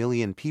 49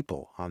 million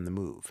people on the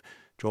move.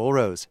 Joel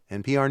Rose,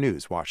 NPR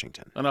News,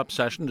 Washington. An up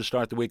session to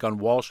start the week on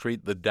Wall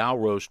Street. The Dow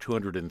rose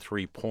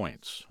 203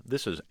 points.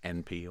 This is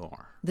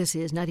NPR. This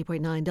is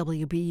 90.9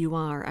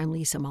 WBUR. I'm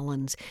Lisa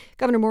Mullins.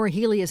 Governor Maura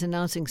Healey is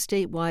announcing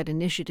statewide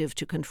initiative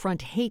to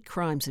confront hate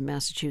crimes in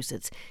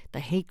Massachusetts. The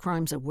Hate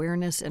Crimes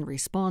Awareness and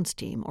Response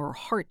Team, or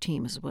HART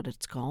Team is what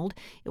it's called.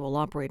 It will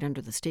operate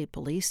under the state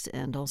police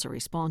and also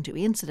respond to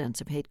incidents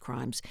of hate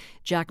crimes.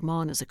 Jack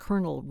Mon is a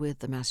colonel with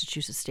the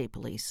Massachusetts State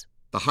Police.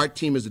 The HART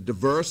Team is a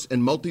diverse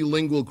and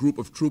multilingual group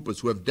of troopers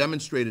who have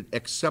demonstrated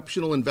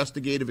exceptional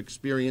investigative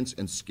experience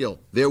and skill.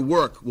 Their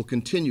work will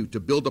continue to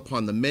build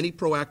upon the many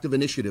proactive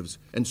initiatives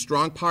and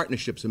strong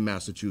partnerships in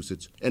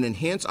Massachusetts and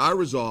enhance our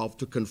resolve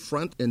to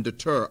confront and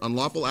deter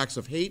unlawful acts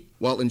of hate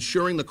while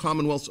ensuring the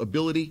Commonwealth's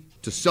ability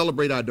to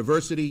celebrate our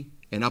diversity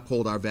and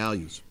uphold our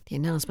values. The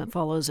announcement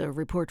follows a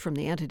report from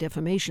the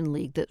Anti-Defamation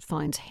League that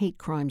finds hate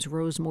crimes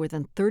rose more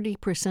than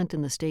 30%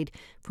 in the state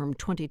from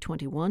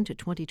 2021 to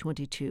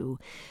 2022.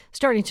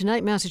 Starting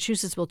tonight,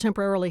 Massachusetts will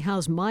temporarily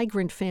house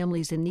migrant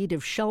families in need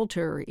of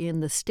shelter in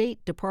the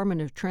State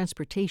Department of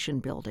Transportation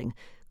building.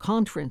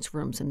 Conference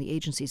rooms in the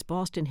agency's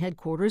Boston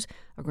headquarters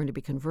are going to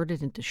be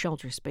converted into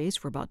shelter space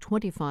for about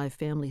 25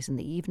 families in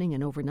the evening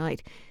and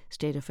overnight.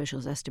 State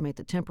officials estimate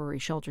the temporary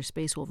shelter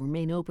space will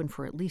remain open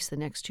for at least the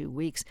next 2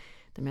 weeks.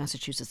 The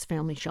Massachusetts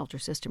Family Shelter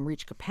System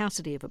reached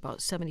capacity of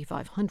about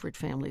 7,500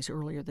 families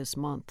earlier this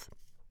month.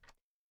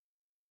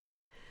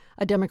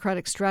 A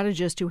Democratic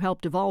strategist who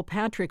helped Deval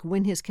Patrick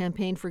win his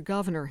campaign for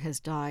governor has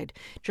died.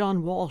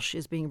 John Walsh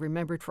is being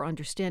remembered for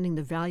understanding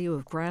the value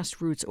of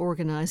grassroots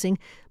organizing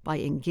by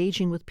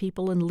engaging with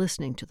people and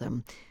listening to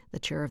them. The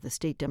chair of the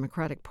state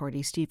Democratic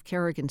Party, Steve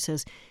Kerrigan,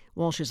 says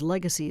Walsh's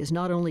legacy is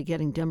not only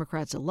getting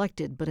Democrats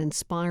elected, but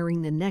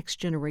inspiring the next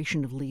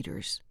generation of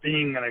leaders.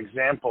 Being an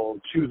example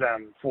to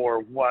them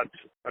for what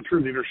a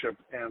true leadership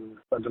in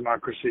a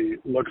democracy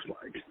looks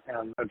like,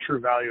 and a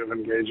true value of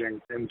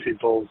engaging in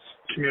people's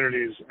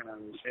communities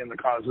and in the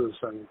causes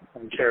and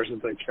cares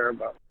that they care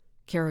about.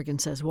 Kerrigan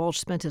says Walsh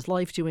spent his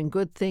life doing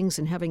good things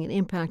and having an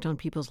impact on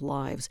people's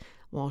lives.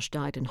 Walsh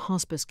died in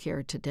hospice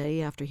care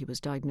today after he was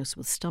diagnosed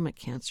with stomach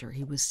cancer.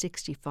 He was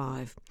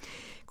 65.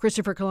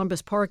 Christopher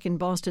Columbus Park in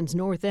Boston's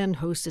North End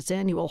hosts its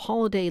annual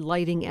holiday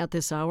lighting at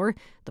this hour.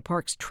 The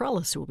park's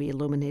trellis will be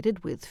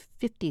illuminated with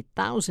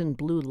 50,000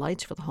 blue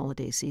lights for the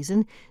holiday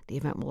season. The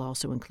event will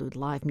also include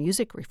live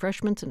music,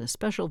 refreshments, and a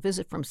special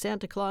visit from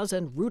Santa Claus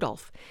and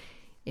Rudolph.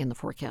 In the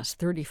forecast,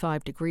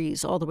 35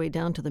 degrees all the way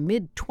down to the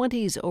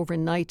mid-20s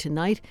overnight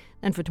tonight.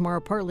 And for tomorrow,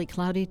 partly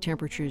cloudy,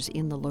 temperatures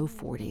in the low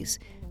 40s.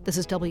 This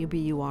is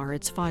WBUR.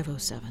 It's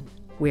 5:07.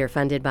 We're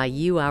funded by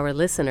you, our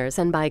listeners,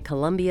 and by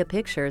Columbia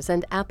Pictures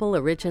and Apple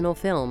Original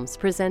Films,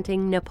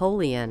 presenting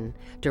Napoleon.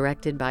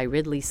 Directed by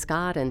Ridley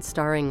Scott and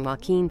starring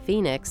Joaquin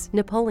Phoenix,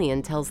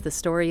 Napoleon tells the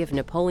story of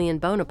Napoleon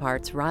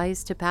Bonaparte's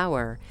rise to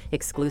power.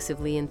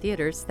 Exclusively in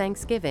theaters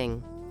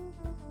Thanksgiving.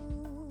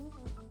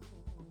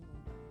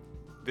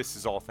 This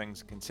is All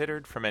Things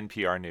Considered from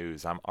NPR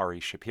News. I'm Ari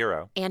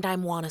Shapiro. And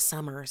I'm Juana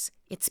Summers.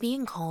 It's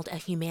being called a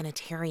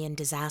humanitarian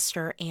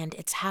disaster, and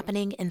it's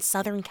happening in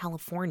Southern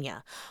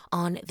California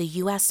on the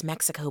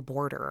U.S.-Mexico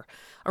border.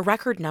 A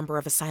record number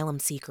of asylum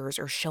seekers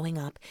are showing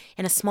up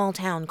in a small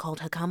town called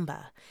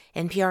Jacumba.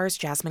 NPR's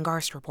Jasmine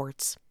Garst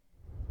reports.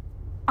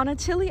 On a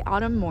chilly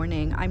autumn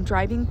morning, I'm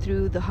driving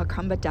through the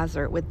Jacumba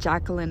Desert with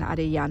Jacqueline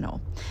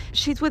Arellano.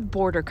 She's with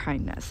Border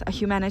Kindness, a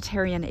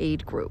humanitarian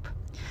aid group.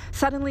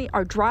 Suddenly,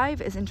 our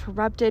drive is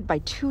interrupted by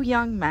two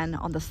young men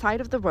on the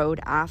side of the road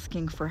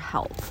asking for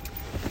help.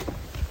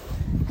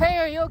 Hey,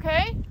 are you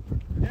okay?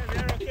 Yeah,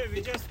 we're okay.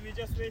 We just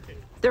waited.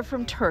 They're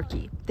from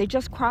Turkey. They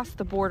just crossed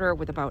the border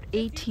with about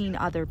 18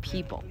 other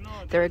people.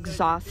 They're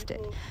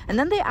exhausted. And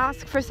then they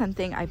ask for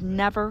something I've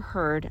never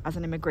heard as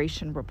an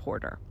immigration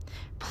reporter.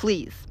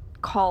 Please,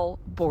 call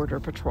Border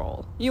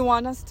Patrol. You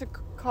want us to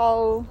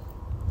call?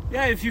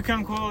 Yeah, if you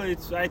can call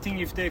it. I think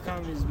if they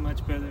come, it's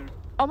much better.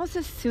 Almost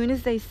as soon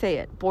as they say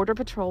it, Border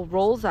Patrol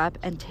rolls up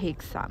and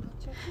takes them.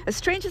 As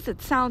strange as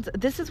it sounds,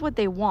 this is what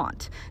they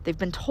want. They've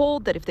been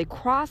told that if they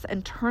cross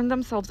and turn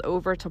themselves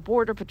over to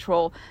Border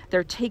Patrol,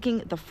 they're taking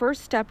the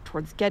first step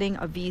towards getting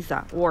a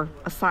visa or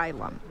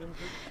asylum.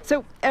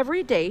 So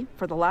every day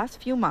for the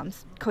last few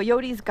months,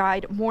 coyotes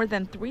guide more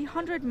than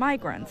 300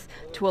 migrants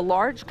to a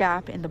large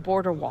gap in the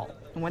border wall.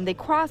 And when they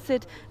cross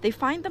it, they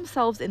find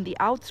themselves in the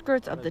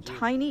outskirts of the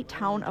tiny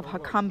town of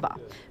Jacumba,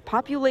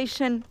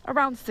 population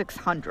around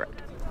 600.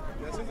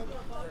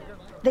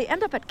 They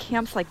end up at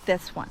camps like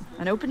this one,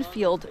 an open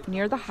field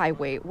near the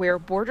highway where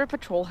Border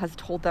Patrol has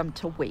told them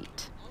to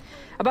wait.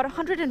 About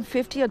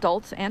 150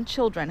 adults and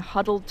children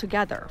huddled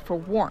together for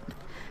warmth.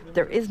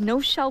 There is no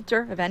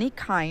shelter of any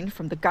kind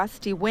from the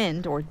gusty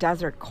wind or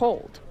desert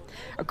cold.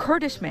 A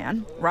Kurdish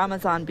man,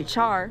 Ramazan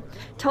Bichar,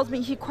 tells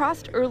me he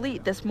crossed early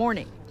this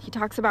morning. He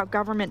talks about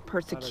government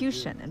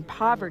persecution and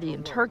poverty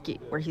in Turkey,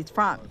 where he's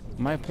from.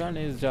 My plan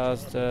is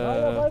just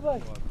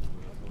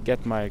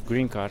get my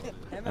green card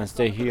and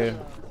stay here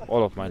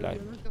all of my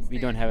life. we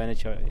don't have any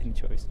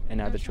choice.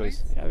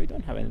 Yeah, we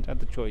don't have any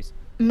other choice.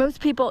 Most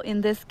people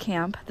in this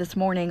camp this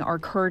morning are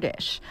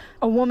Kurdish.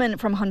 A woman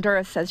from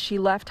Honduras says she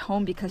left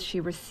home because she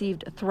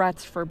received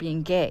threats for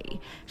being gay.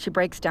 She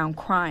breaks down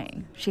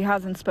crying. She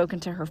hasn't spoken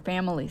to her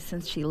family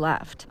since she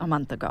left a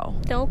month ago.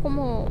 Tengo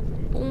como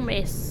un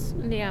mes,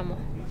 digamos,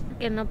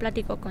 que no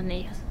platico con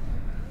ellos.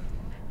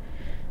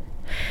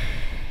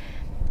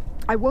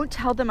 I won't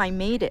tell them I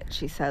made it,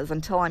 she says,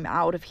 until I'm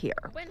out of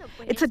here.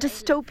 It's a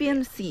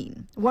dystopian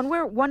scene, one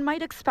where one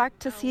might expect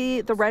to see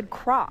the Red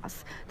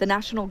Cross, the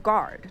National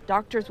Guard,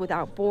 Doctors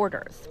Without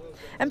Borders.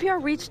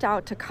 NPR reached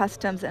out to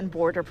Customs and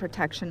Border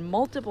Protection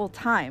multiple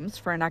times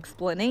for an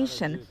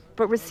explanation,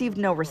 but received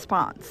no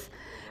response.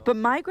 But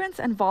migrants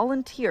and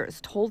volunteers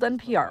told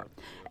NPR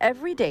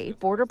every day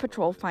Border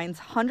Patrol finds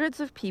hundreds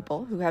of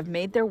people who have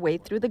made their way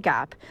through the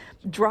gap,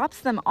 drops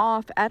them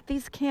off at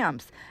these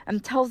camps,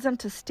 and tells them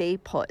to stay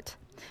put.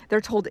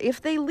 They're told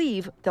if they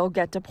leave, they'll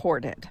get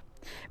deported.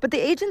 But the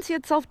agency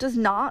itself does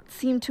not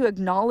seem to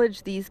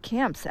acknowledge these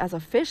camps as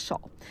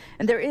official,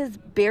 and there is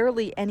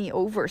barely any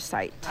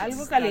oversight.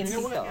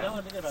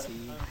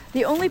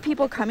 The only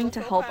people coming to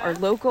help are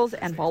locals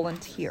and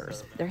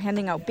volunteers. They're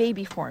handing out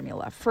baby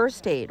formula,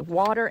 first aid,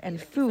 water,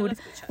 and food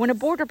when a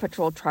Border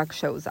Patrol truck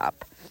shows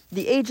up.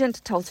 The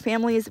agent tells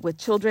families with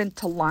children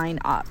to line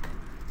up.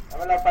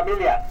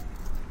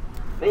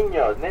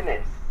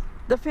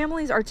 The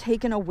families are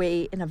taken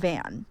away in a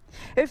van.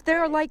 If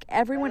they're like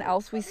everyone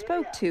else we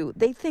spoke to,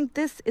 they think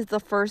this is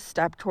the first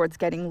step towards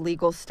getting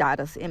legal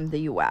status in the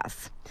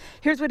U.S.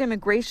 Here's what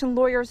immigration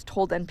lawyers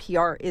told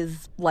NPR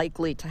is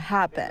likely to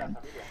happen.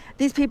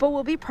 These people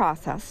will be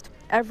processed.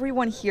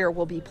 Everyone here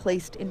will be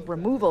placed in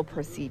removal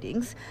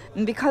proceedings.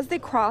 And because they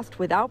crossed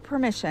without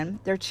permission,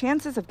 their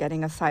chances of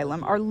getting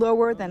asylum are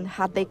lower than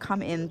had they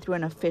come in through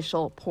an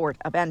official port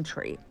of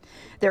entry.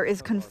 There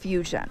is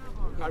confusion.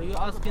 Are you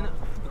asking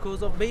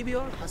because of baby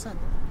or Hassan?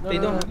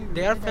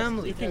 They are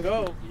family. You can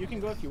go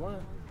if you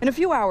want. In a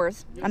few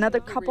hours, another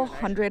couple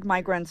hundred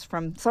migrants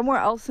from somewhere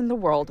else in the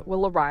world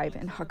will arrive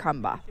in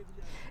Jacamba.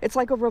 It's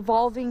like a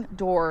revolving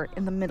door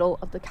in the middle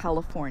of the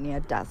California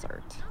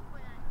desert.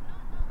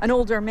 An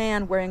older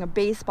man wearing a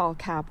baseball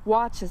cap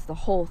watches the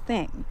whole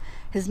thing.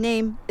 His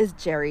name is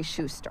Jerry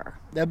Schuster.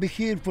 They'll be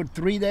here for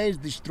 3 days,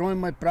 destroying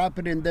my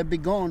property, and they'll be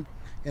gone,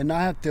 and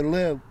I have to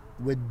live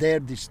with their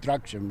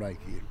destruction right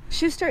here.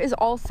 Schuster is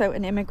also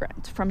an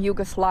immigrant from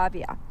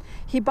Yugoslavia.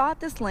 He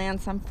bought this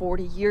land some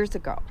 40 years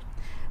ago.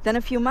 Then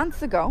a few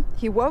months ago,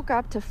 he woke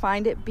up to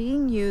find it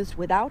being used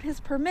without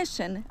his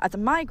permission as a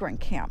migrant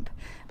camp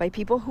by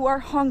people who are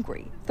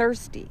hungry,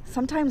 thirsty,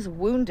 sometimes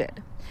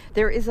wounded.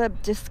 There is a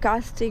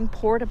disgusting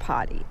porta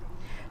potty.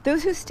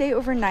 Those who stay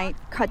overnight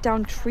cut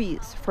down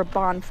trees for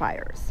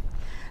bonfires.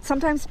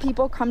 Sometimes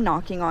people come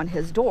knocking on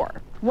his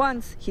door.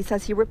 Once, he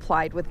says he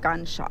replied with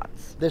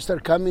gunshots. They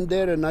start coming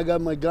there, and I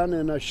got my gun,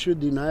 and I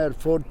shoot in air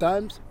 4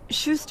 times.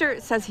 Schuster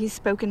says he's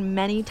spoken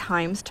many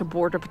times to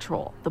Border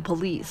Patrol, the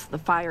police, the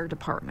fire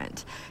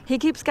department. He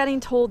keeps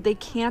getting told they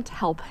can't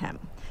help him.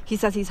 He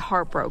says he's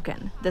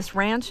heartbroken. This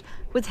ranch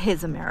was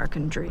his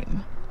American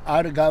dream.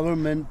 Our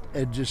government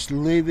is just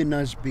leaving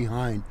us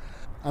behind.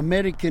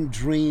 American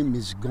dream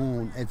is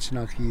gone. It's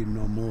not here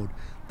no more.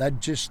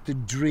 That's just a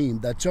dream.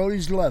 That's all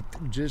is left,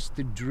 just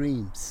the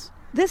dreams.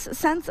 This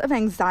sense of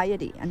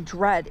anxiety and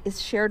dread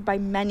is shared by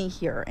many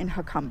here in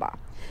Jacamba,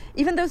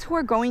 even those who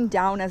are going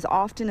down as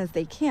often as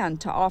they can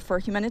to offer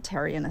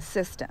humanitarian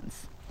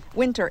assistance.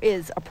 Winter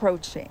is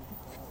approaching.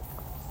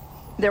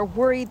 They're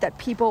worried that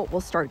people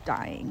will start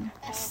dying.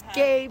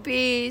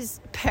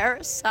 Scabies,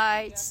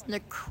 parasites,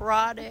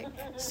 necrotic,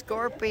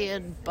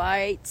 scorpion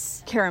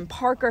bites. Karen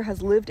Parker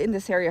has lived in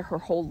this area her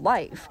whole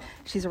life.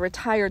 She's a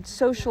retired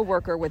social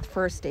worker with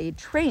first aid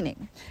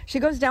training. She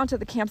goes down to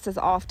the camps as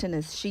often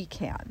as she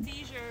can.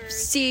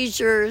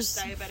 Seizures.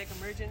 Diabetic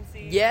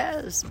emergencies.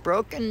 Yes,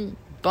 broken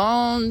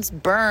bones,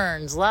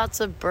 burns, lots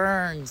of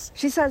burns.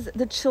 She says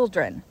the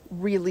children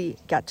really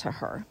get to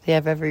her. They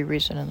have every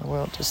reason in the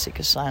world to seek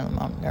asylum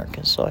on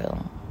American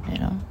soil, you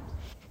know.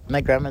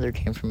 My grandmother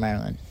came from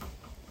Ireland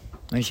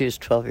when she was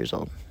 12 years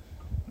old,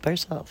 by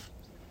herself.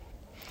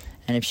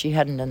 And if she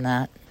hadn't done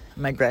that,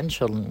 my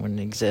grandchildren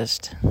wouldn't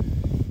exist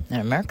in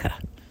America.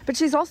 But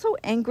she's also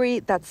angry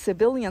that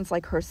civilians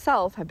like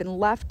herself have been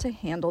left to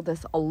handle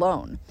this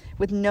alone,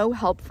 with no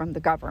help from the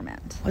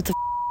government. What the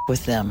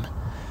with them?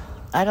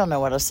 I don't know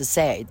what else to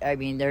say. I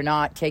mean, they're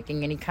not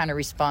taking any kind of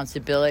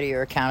responsibility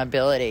or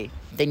accountability.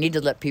 They need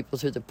to let people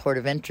through the port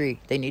of entry.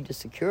 They need to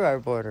secure our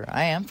border.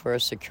 I am for a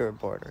secure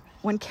border.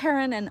 When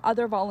Karen and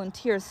other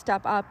volunteers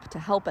step up to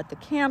help at the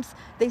camps,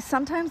 they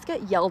sometimes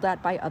get yelled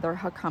at by other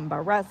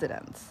Jacamba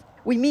residents.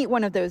 We meet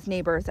one of those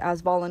neighbors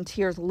as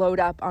volunteers load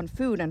up on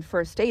food and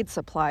first aid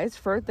supplies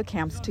for the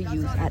camps to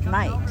use at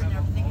night.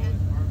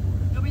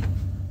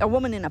 A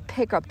woman in a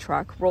pickup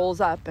truck rolls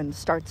up and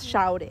starts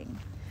shouting.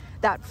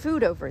 That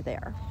food over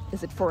there,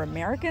 is it for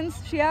Americans,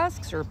 she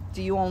asks, or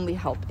do you only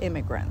help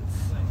immigrants?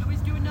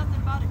 Nobody's doing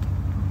nothing about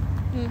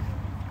it.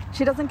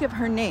 She doesn't give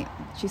her name.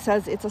 She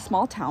says it's a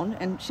small town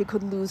and she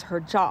could lose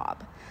her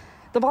job.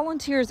 The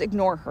volunteers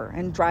ignore her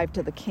and drive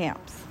to the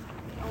camps.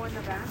 Oh, in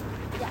the back?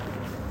 Yeah.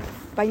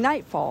 By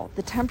nightfall,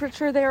 the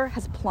temperature there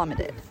has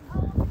plummeted.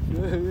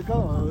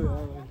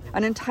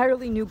 An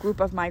entirely new group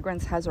of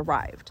migrants has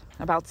arrived,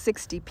 about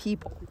 60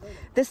 people.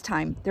 This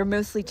time, they're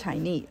mostly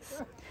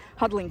Chinese.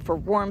 Huddling for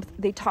warmth,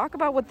 they talk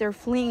about what they're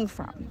fleeing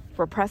from: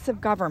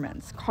 repressive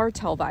governments,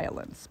 cartel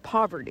violence,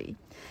 poverty.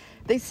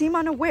 They seem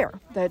unaware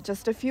that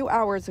just a few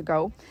hours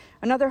ago,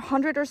 another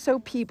 100 or so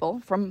people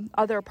from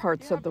other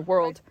parts of the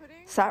world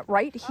sat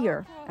right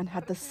here and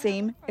had the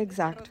same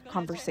exact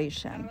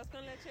conversation.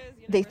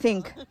 They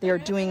think they are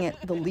doing it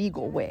the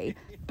legal way,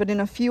 but in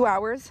a few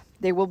hours,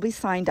 they will be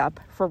signed up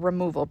for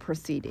removal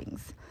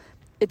proceedings.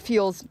 It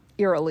feels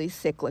eerily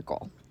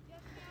cyclical.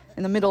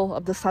 In the middle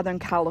of the Southern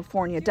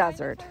California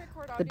desert,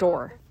 the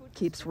door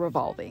keeps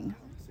revolving.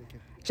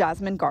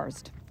 Jasmine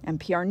Garst,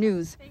 NPR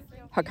News,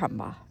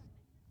 Hakamba.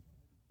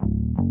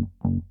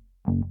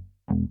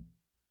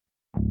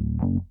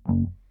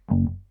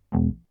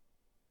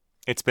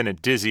 It's been a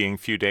dizzying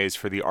few days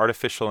for the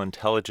artificial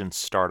intelligence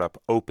startup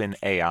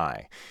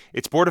OpenAI.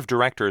 Its board of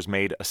directors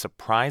made a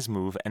surprise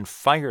move and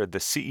fired the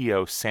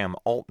CEO, Sam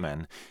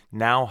Altman.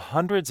 Now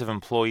hundreds of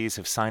employees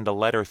have signed a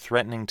letter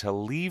threatening to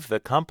leave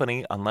the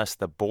company unless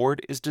the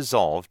board is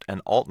dissolved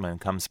and Altman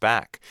comes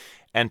back.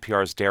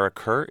 NPR's Dara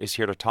Kerr is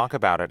here to talk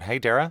about it. Hey,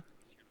 Dara.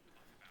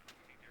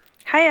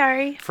 Hi,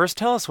 Ari. First,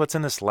 tell us what's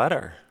in this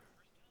letter.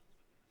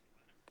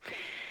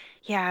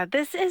 Yeah,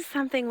 this is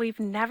something we've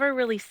never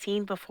really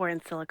seen before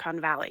in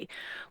Silicon Valley,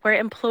 where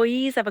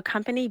employees of a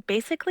company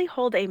basically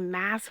hold a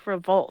mass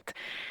revolt.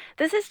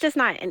 This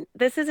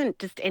isn't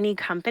just any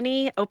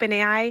company,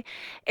 OpenAI.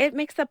 It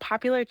makes the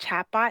popular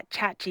chatbot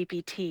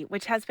ChatGPT,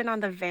 which has been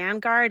on the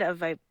vanguard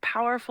of a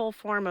powerful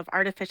form of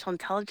artificial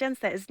intelligence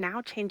that is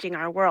now changing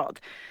our world.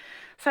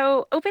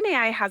 So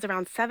OpenAI has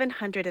around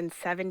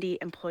 770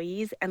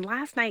 employees, and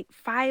last night,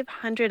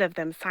 500 of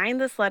them signed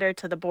this letter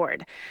to the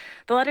board.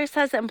 The letter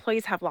says that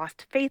employees have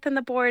lost faith in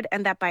the board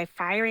and that by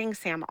firing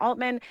Sam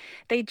Altman,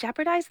 they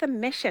jeopardize the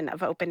mission of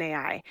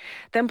OpenAI.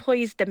 The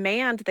employees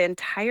demand the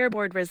entire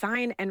board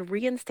resign and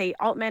reinstate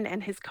Altman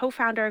and his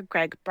co-founder,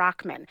 Greg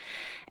Brockman.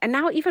 And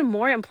now even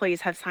more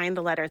employees have signed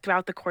the letter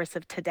throughout the course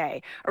of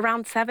today,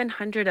 around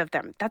 700 of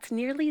them. That's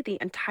nearly the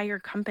entire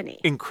company.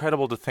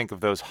 Incredible to think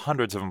of those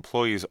hundreds of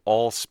employees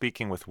all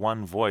speaking with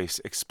one voice.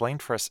 Explain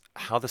for us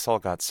how this all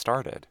got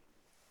started.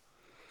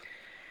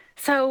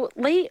 So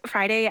late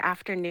Friday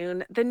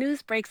afternoon, the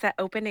news breaks that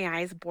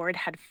OpenAI's board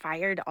had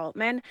fired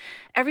Altman.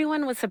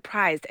 Everyone was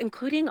surprised,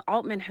 including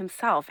Altman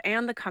himself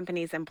and the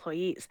company's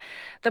employees.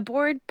 The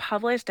board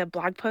published a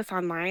blog post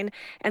online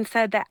and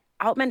said that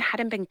Altman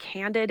hadn't been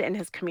candid in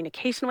his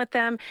communication with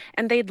them,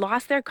 and they'd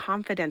lost their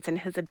confidence in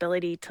his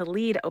ability to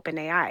lead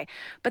OpenAI.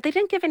 But they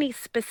didn't give any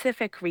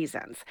specific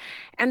reasons.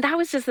 And that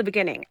was just the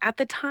beginning. At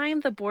the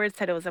time, the board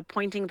said it was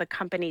appointing the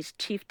company's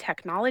chief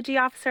technology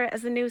officer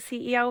as the new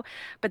CEO,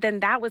 but then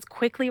that was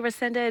quickly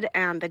rescinded,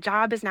 and the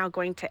job is now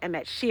going to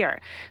Emmett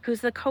Shear,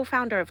 who's the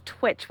co-founder of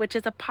Twitch, which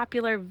is a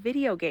popular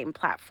video game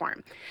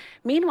platform.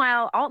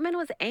 Meanwhile, Altman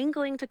was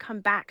angling to come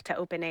back to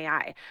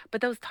OpenAI,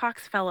 but those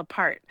talks fell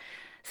apart.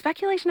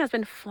 Speculation has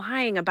been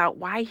flying about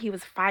why he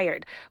was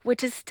fired,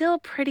 which is still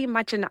pretty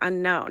much an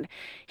unknown.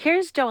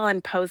 Here's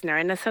Joellen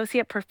Posner, an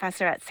associate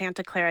professor at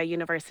Santa Clara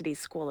University's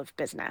School of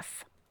Business.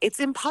 It's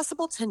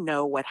impossible to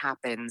know what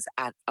happens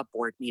at a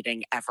board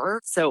meeting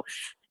ever. So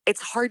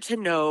it's hard to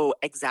know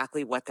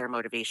exactly what their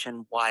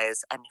motivation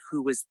was and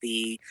who was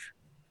the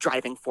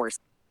driving force.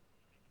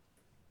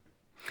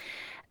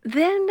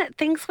 Then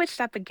things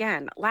switched up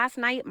again. Last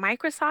night,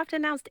 Microsoft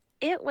announced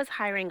it was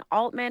hiring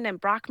Altman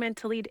and Brockman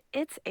to lead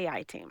its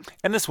AI team.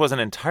 And this wasn't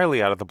entirely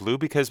out of the blue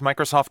because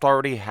Microsoft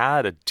already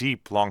had a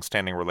deep,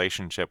 long-standing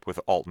relationship with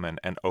Altman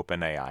and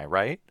OpenAI,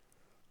 right?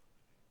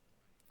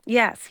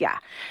 Yes, yeah.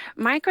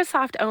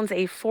 Microsoft owns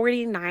a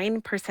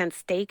 49%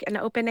 stake in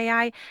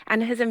OpenAI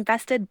and has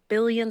invested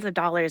billions of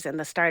dollars in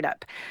the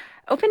startup.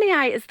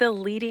 OpenAI is the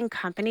leading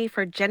company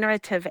for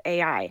generative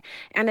AI,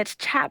 and its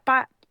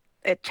chatbot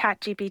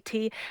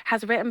ChatGPT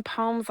has written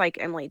poems like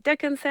Emily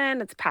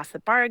Dickinson, it's passed the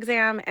bar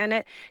exam, and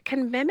it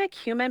can mimic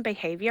human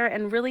behavior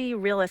in really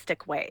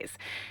realistic ways.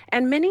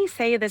 And many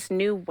say this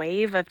new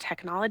wave of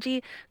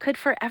technology could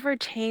forever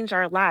change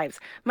our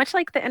lives, much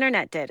like the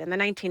internet did in the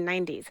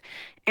 1990s.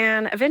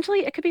 And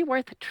eventually it could be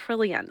worth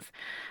trillions.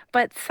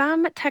 But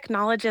some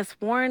technologists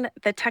warn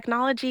that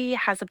technology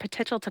has the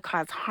potential to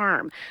cause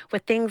harm,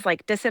 with things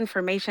like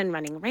disinformation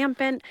running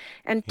rampant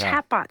and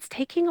chatbots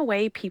taking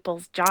away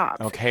people's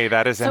jobs. Okay,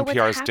 that is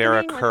NPR's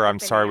Dara Kerr. I'm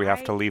sorry we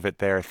have to leave it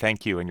there.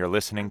 Thank you, and you're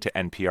listening to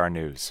NPR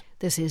News.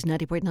 This is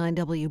 90.9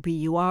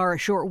 WBUR. A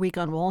short week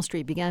on Wall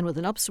Street began with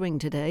an upswing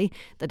today.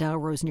 The Dow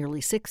rose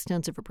nearly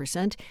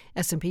 0.6%.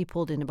 S&P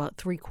pulled in about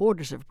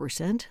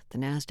 0.75%. The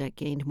Nasdaq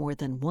gained more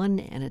than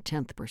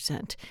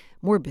 1.1%.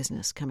 More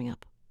business coming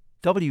up.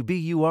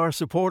 WBUR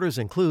supporters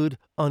include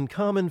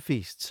Uncommon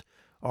Feasts,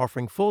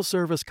 offering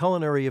full-service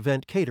culinary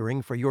event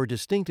catering for your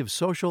distinctive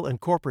social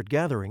and corporate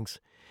gatherings.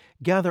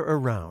 Gather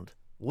around.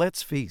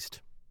 Let's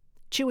feast.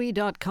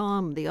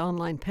 Chewy.com, the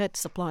online pet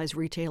supplies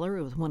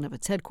retailer with one of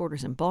its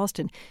headquarters in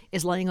Boston,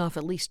 is laying off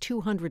at least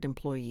 200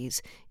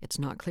 employees. It's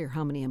not clear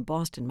how many in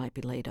Boston might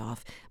be laid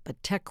off,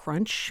 but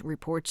TechCrunch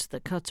reports the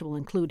cuts will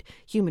include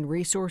human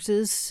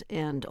resources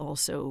and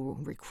also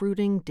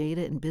recruiting,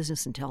 data, and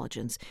business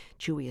intelligence.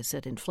 Chewy has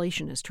said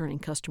inflation is turning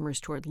customers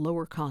toward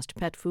lower-cost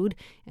pet food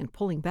and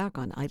pulling back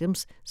on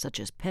items such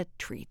as pet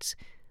treats.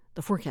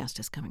 The forecast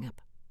is coming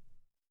up.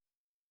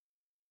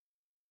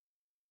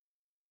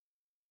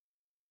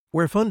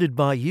 We're funded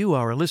by you,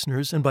 our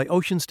listeners, and by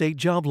Ocean State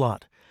Job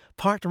Lot,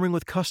 partnering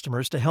with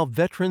customers to help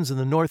veterans in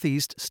the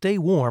Northeast stay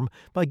warm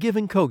by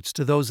giving coats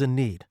to those in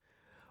need.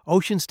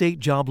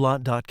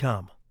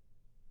 OceanStateJobLot.com.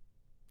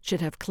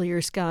 Should have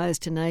clear skies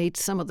tonight.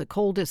 Some of the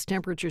coldest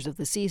temperatures of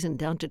the season,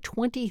 down to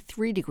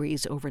 23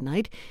 degrees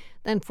overnight.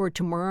 Then for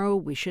tomorrow,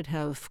 we should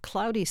have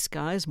cloudy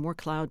skies, more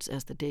clouds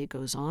as the day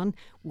goes on.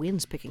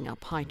 Winds picking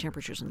up, high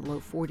temperatures in the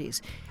low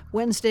 40s.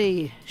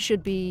 Wednesday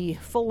should be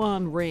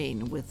full-on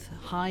rain with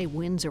high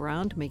winds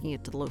around, making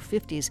it to the low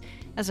 50s.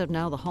 As of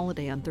now, the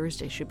holiday on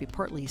Thursday should be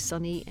partly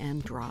sunny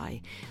and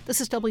dry.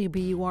 This is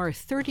WBUR,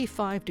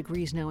 35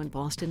 degrees now in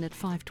Boston at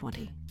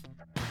 5:20.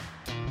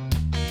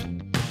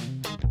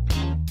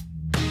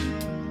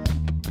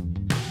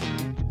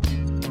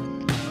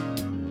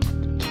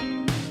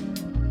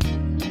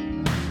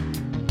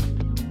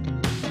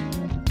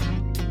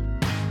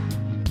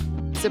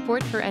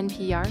 Support for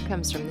NPR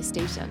comes from the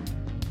station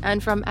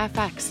and from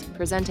FX,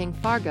 presenting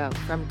Fargo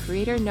from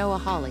creator Noah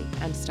Hawley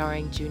and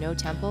starring Juno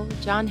Temple,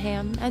 John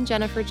Hamm, and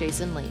Jennifer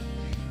Jason Leigh.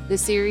 The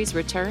series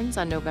returns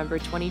on November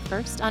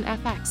 21st on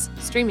FX,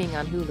 streaming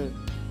on Hulu.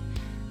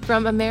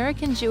 From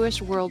American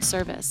Jewish World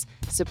Service,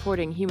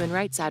 supporting human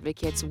rights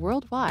advocates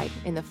worldwide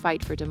in the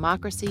fight for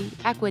democracy,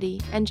 equity,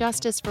 and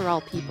justice for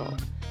all people.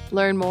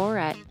 Learn more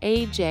at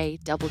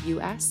ajws.org.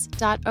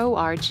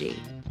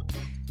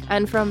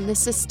 And from the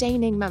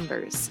sustaining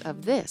members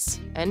of this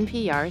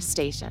NPR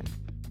station.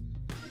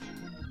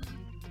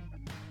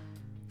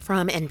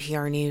 From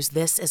NPR News,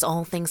 this is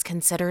All Things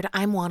Considered.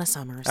 I'm Juana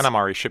Summers. And I'm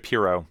Ari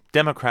Shapiro.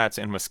 Democrats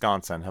in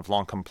Wisconsin have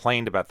long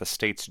complained about the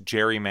state's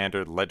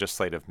gerrymandered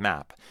legislative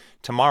map.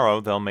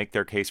 Tomorrow, they'll make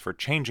their case for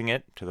changing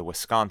it to the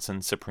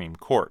Wisconsin Supreme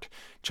Court.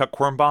 Chuck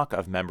Quirmbach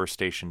of member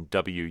station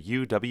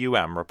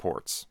WUWM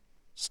reports.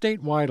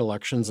 Statewide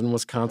elections in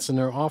Wisconsin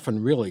are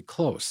often really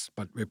close,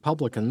 but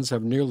Republicans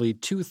have nearly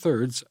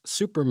two-thirds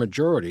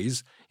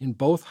supermajorities in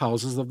both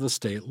houses of the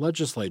state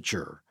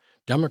legislature.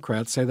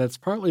 Democrats say that's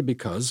partly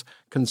because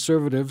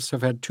conservatives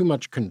have had too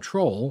much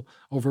control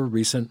over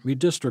recent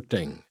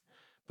redistricting.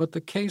 But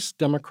the case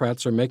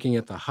Democrats are making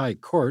at the High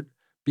Court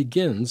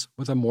begins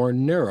with a more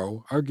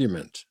narrow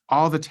argument.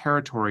 All the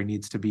territory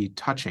needs to be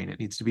touching. It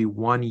needs to be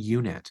one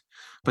unit.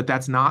 But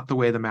that's not the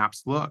way the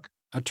maps look.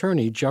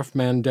 Attorney Jeff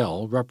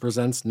Mandel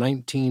represents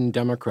 19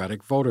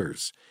 Democratic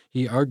voters.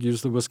 He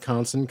argues the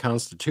Wisconsin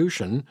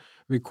Constitution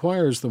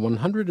requires the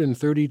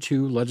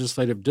 132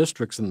 legislative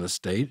districts in the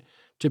state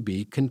to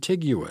be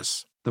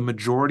contiguous. The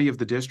majority of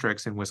the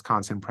districts in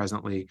Wisconsin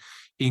presently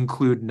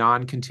include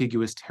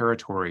non-contiguous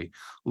territory,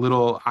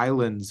 little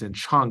islands and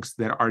chunks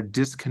that are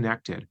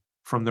disconnected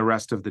from the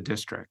rest of the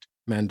district.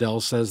 Mandel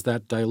says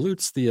that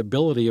dilutes the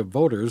ability of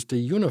voters to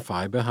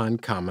unify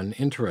behind common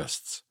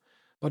interests.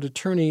 But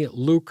attorney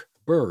Luke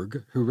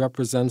Berg, who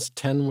represents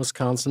 10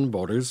 Wisconsin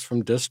voters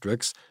from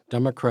districts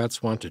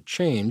Democrats want to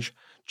change,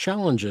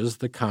 challenges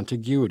the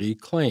contiguity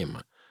claim.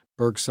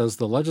 Berg says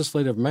the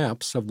legislative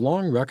maps have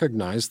long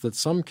recognized that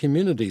some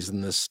communities in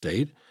this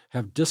state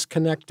have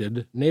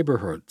disconnected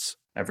neighborhoods.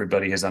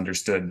 Everybody has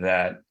understood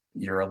that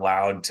you're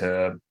allowed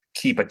to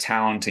keep a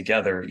town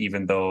together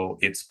even though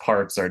its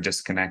parts are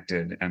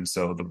disconnected. And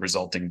so the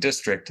resulting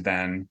district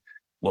then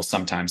will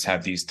sometimes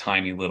have these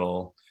tiny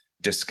little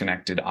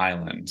disconnected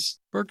islands.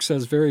 Berg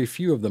says very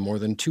few of the more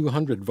than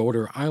 200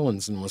 voter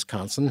islands in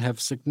Wisconsin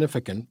have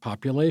significant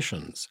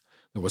populations.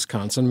 The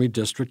Wisconsin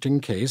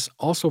redistricting case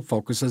also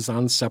focuses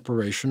on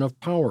separation of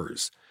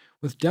powers,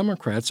 with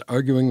Democrats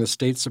arguing the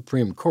state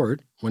Supreme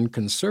Court, when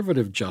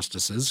conservative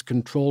justices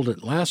controlled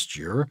it last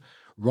year,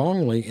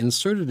 wrongly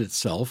inserted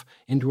itself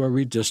into a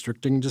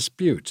redistricting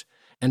dispute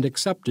and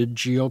accepted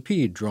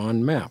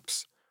GOP-drawn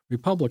maps.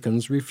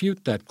 Republicans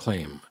refute that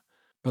claim.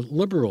 But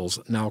liberals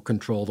now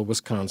control the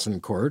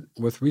Wisconsin court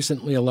with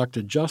recently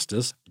elected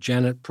Justice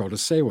Janet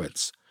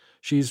Protasewicz.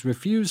 She's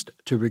refused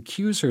to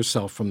recuse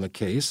herself from the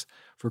case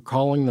for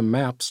calling the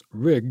maps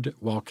rigged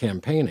while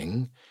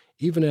campaigning,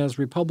 even as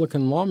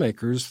Republican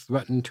lawmakers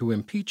threaten to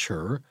impeach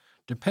her,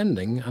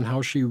 depending on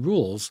how she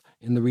rules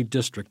in the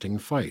redistricting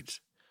fight.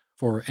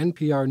 For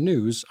NPR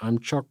News, I'm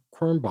Chuck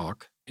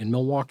Quirmbach in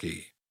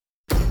Milwaukee.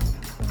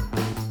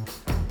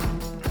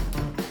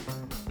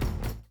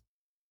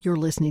 You're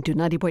listening to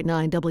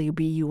 90.9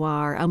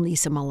 WBUR. I'm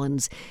Lisa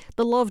Mullins.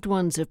 The loved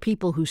ones of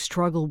people who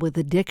struggle with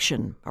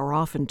addiction are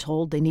often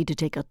told they need to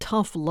take a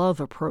tough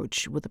love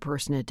approach with the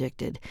person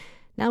addicted.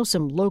 Now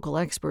some local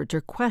experts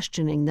are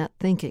questioning that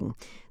thinking.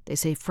 They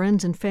say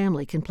friends and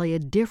family can play a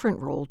different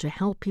role to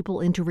help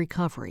people into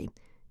recovery.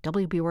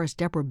 WBUR's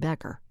Deborah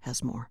Becker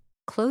has more.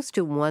 Close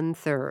to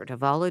 1/3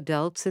 of all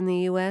adults in the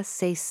U.S.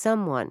 say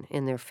someone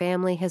in their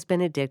family has been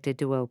addicted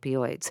to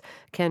opioids.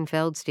 Ken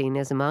Feldstein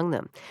is among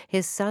them.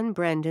 His son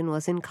Brendan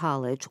was in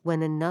college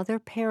when another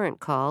parent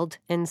called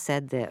and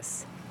said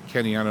this.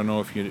 Kenny, I don't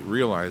know if you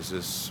realize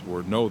this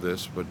or know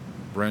this, but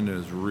Brendan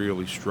is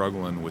really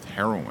struggling with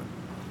heroin.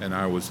 And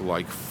I was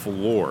like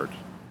floored.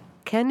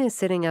 Ken is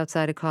sitting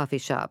outside a coffee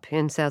shop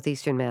in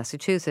southeastern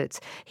Massachusetts.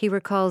 He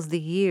recalls the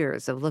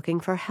years of looking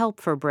for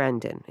help for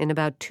Brendan in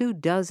about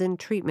 24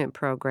 treatment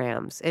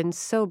programs and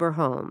sober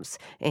homes,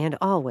 and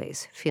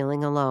always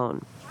feeling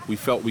alone. We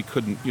felt we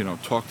couldn't,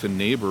 talk to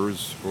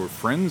neighbors or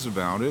friends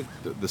about it.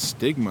 The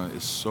stigma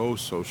is so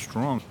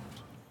strong.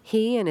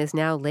 He and his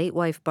now late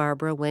wife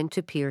Barbara went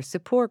to peer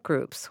support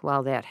groups.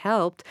 While that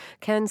helped,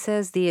 Ken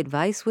says the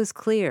advice was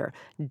clear: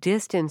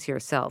 distance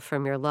yourself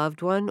from your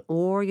loved one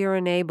or you're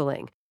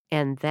enabling.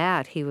 And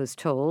that, he was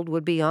told,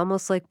 would be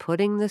almost like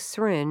putting the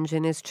syringe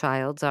in his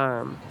child's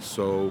arm.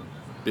 So,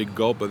 big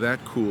gulp of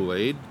that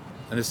Kool-Aid.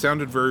 And it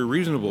sounded very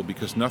reasonable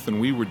because nothing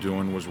we were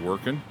doing was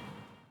working.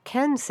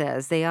 Ken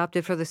says they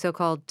opted for the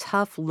so-called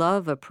tough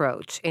love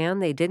approach,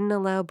 and they didn't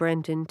allow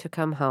Brendan to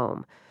come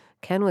home.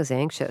 Ken was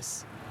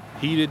anxious.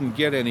 He didn't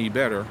get any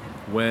better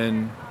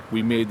when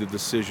we made the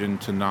decision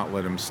to not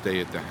let him stay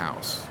at the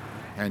house.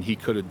 And he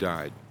could have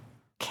died.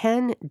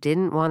 Ken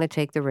didn't want to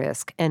take the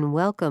risk and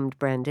welcomed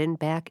Brendan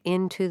back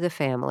into the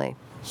family.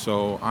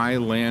 So I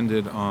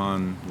landed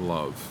on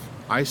love.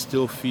 I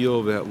still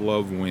feel that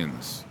love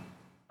wins.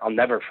 I'll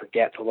never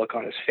forget the look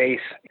on his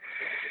face.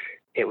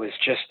 It was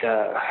just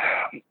a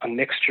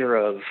mixture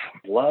of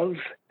love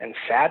and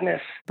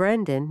sadness.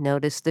 Brendan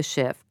noticed the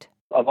shift.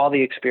 Of all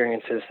the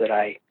experiences that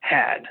I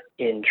had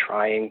in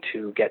trying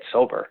to get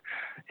sober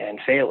and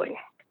failing,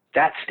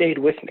 that stayed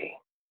with me.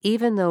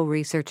 Even though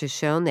research has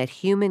shown that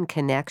human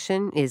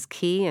connection is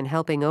key in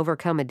helping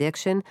overcome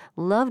addiction,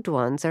 loved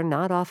ones are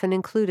not often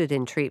included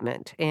in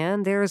treatment,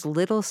 and there's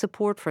little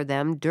support for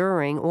them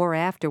during or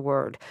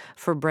afterward.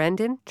 For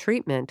Brendan,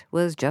 treatment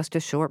was just a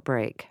short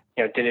break.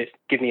 Did it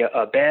give me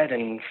a bed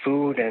and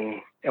food,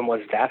 and was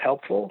that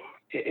helpful?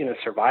 In a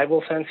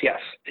survival sense, yes.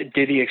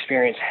 Did the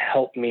experience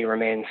help me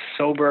remain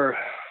sober?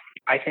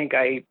 I think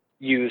I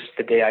used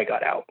the day I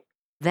got out.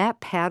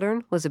 That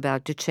pattern was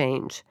about to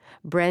change.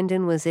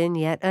 Brendan was in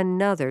yet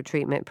another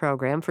treatment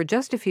program for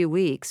just a few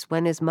weeks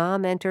when his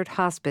mom entered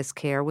hospice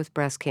care with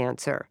breast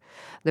cancer.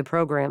 The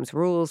program's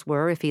rules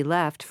were if he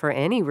left for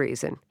any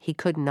reason, he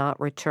could not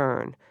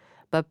return.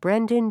 But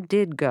Brendan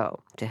did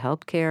go to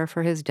help care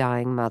for his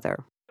dying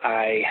mother.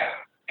 I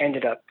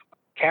ended up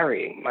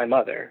carrying my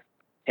mother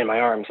in my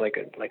arms like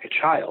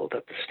a child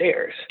up the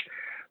stairs.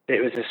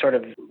 It was a sort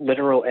of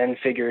literal and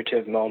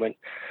figurative moment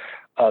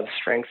of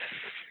strength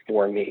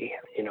for me.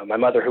 My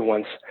mother who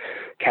once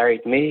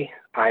carried me,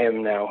 I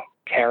am now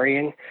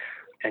carrying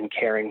and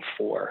caring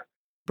for.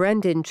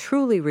 Brendan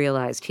truly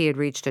realized he had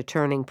reached a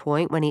turning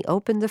point when he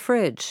opened the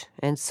fridge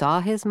and saw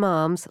his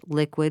mom's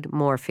liquid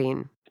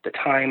morphine. At the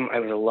time I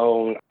was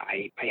alone,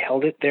 I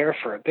held it there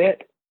for a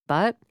bit.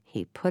 But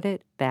he put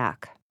it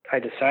back. I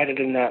decided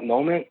in that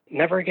moment,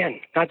 never again,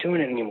 not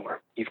doing it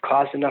anymore. You've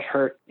caused enough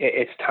hurt.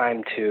 It's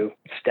time to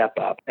step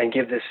up and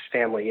give this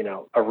family,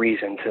 a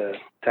reason to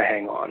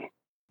hang on.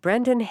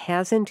 Brendan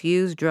hasn't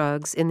used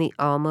drugs in the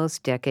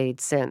almost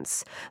decade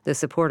since. The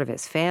support of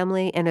his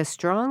family and a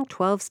strong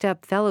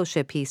 12-step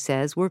fellowship, he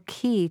says, were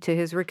key to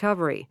his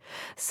recovery.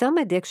 Some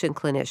addiction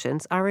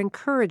clinicians are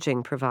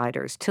encouraging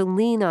providers to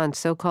lean on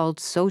so-called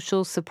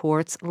social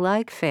supports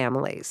like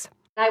families.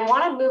 I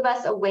want to move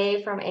us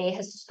away from a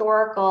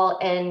historical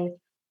and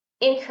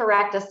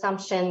incorrect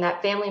assumption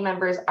that family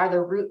members are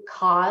the root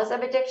cause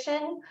of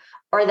addiction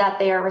or that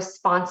they are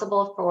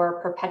responsible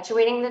for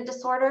perpetuating the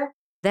disorder.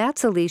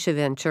 That's Alicia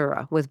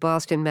Ventura with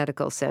Boston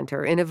Medical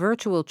Center in a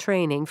virtual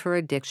training for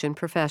addiction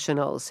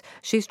professionals.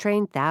 She's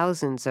trained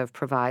thousands of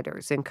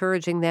providers,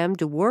 encouraging them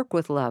to work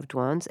with loved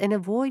ones and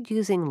avoid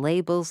using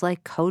labels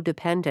like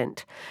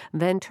codependent.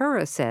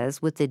 Ventura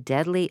says with the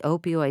deadly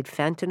opioid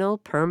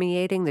fentanyl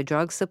permeating the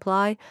drug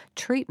supply,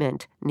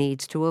 treatment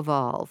needs to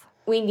evolve.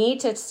 We need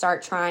to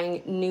start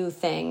trying new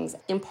things,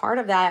 and part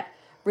of that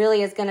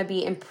really is going to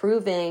be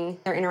improving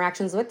their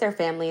interactions with their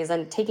families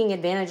and taking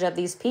advantage of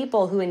these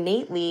people who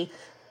innately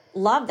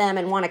love them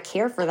and want to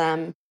care for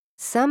them.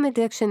 Some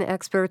addiction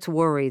experts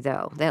worry,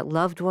 though, that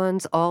loved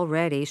ones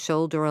already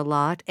shoulder a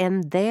lot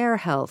and their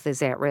health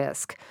is at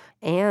risk.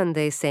 And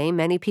they say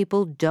many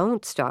people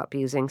don't stop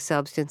using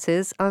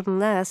substances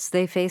unless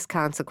they face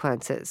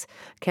consequences.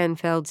 Ken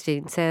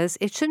Feldstein says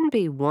it shouldn't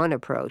be one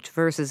approach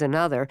versus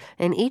another,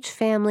 and each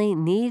family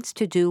needs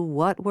to do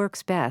what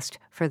works best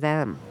for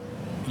them.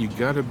 You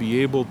got to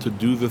be able to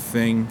do the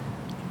thing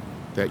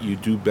that you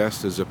do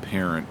best as a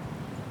parent,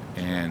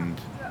 and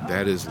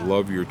that is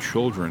love your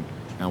children.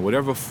 Now,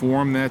 whatever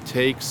form that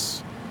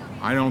takes,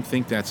 I don't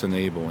think that's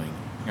enabling.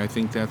 I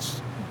think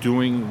that's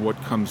doing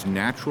what comes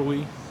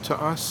naturally to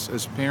us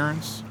as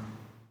parents.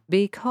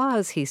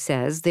 Because, he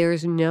says,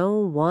 there's no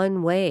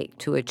one way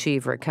to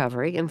achieve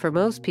recovery, and for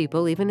most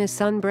people, even his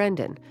son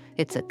Brendan,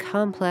 it's a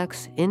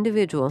complex,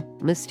 individual,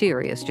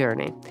 mysterious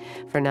journey.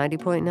 For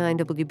 90.9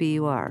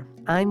 WBUR,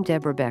 I'm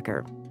Deborah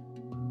Becker.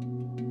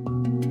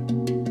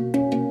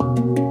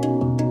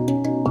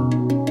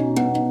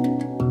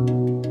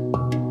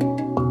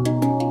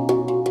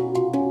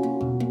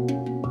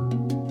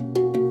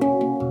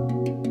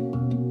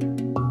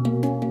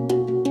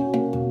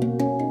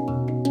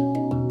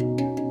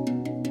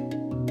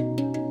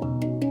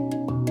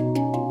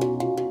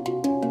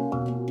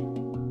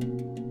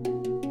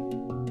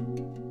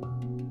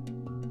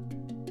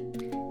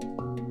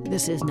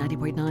 This is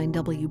 90.9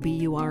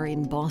 WBUR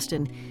in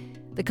Boston.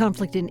 The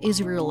conflict in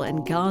Israel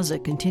and Gaza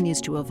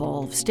continues to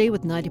evolve. Stay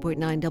with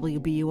 90.9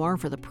 WBUR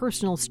for the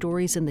personal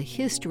stories and the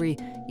history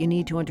you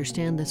need to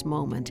understand this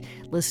moment.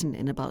 Listen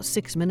in about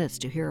 6 minutes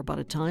to hear about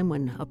a time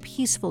when a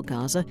peaceful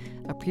Gaza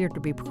appeared to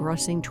be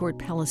progressing toward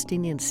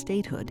Palestinian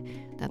statehood.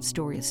 That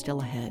story is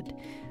still ahead.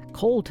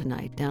 Cold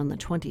tonight, down the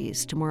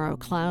 20s. Tomorrow,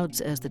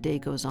 clouds as the day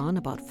goes on,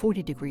 about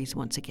 40 degrees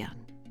once again.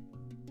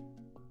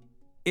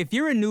 If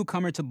you're a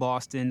newcomer to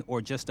Boston or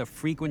just a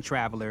frequent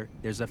traveler,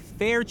 there's a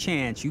fair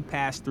chance you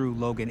pass through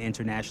Logan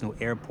International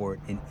Airport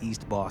in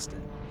East Boston.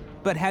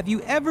 But have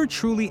you ever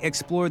truly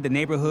explored the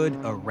neighborhood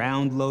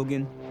around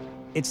Logan?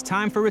 It's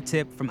time for a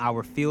tip from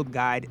our field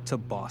guide to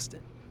Boston.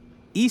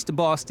 East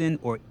Boston,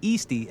 or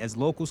Eastie as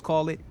locals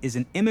call it, is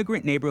an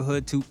immigrant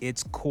neighborhood to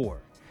its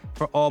core.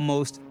 For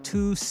almost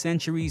 2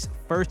 centuries,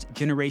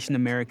 first-generation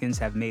Americans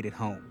have made it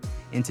home.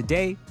 And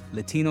today,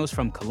 Latinos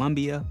from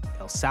Colombia,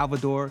 El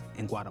Salvador,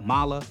 and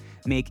Guatemala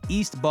make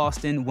East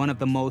Boston one of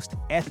the most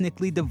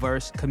ethnically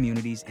diverse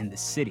communities in the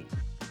city.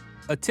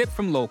 A tip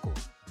from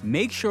locals: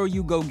 make sure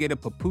you go get a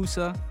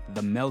pupusa, the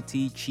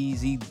melty,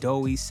 cheesy,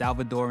 doughy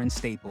Salvadoran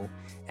staple,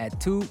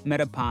 at 2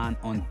 Metapan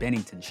on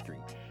Bennington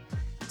Street.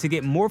 To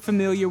get more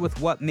familiar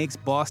with what makes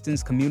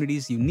Boston's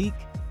communities unique,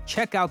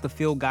 check out the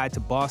Field Guide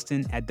to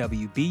Boston at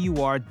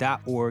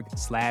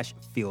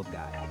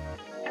wbur.org/fieldguide.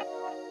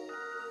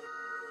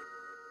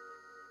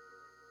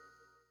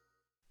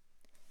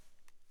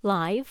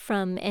 Live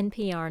from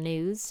NPR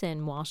News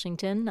in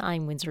Washington,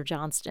 I'm Windsor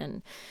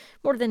Johnston.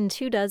 More than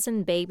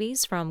 24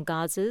 babies from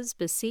Gaza's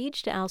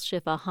besieged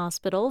Al-Shifa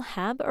hospital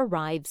have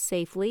arrived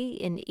safely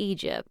in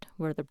Egypt,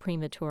 where the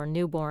premature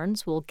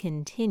newborns will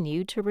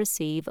continue to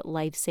receive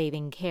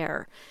life-saving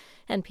care.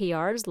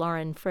 NPR's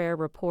Lauren Frere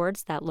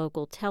reports that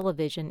local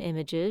television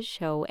images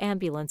show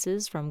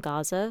ambulances from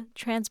Gaza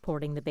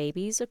transporting the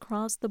babies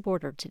across the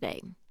border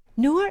today.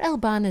 Noor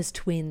Elbana's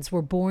twins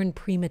were born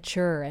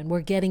premature and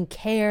were getting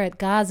care at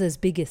Gaza's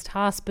biggest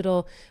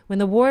hospital when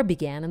the war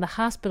began and the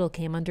hospital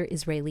came under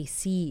Israeli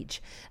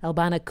siege.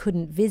 Elbana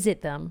couldn't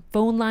visit them.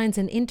 Phone lines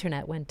and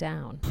internet went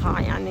down.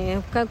 I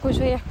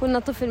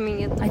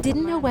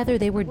didn't know whether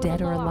they were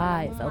dead or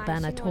alive,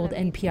 Elbana told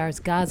NPR's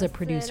Gaza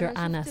producer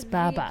Anas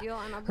Baba.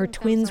 Her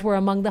twins were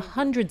among the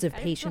hundreds of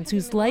patients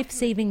whose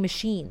life-saving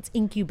machines,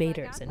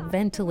 incubators and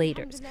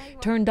ventilators,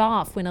 turned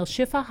off when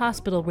Al-Shifa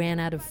hospital ran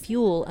out of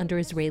fuel under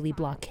Israeli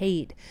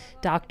blockade.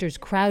 Doctors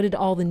crowded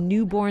all the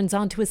newborns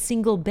onto a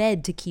single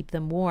bed to keep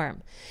them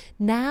warm.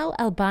 Now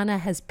Elbana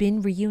has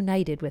been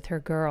reunited with her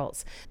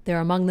girls.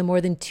 They're among the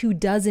more than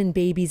 24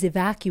 babies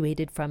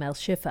evacuated from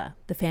Al-Shifa.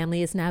 The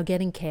family is now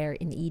getting care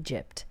in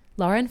Egypt.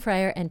 Lauren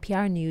Frere,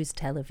 NPR News,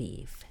 Tel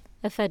Aviv.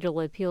 A federal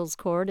appeals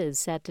court is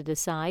set to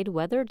decide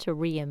whether to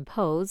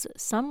reimpose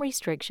some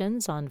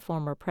restrictions on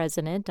former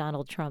President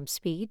Donald Trump's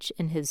speech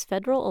in his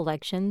federal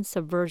election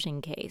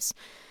subversion case.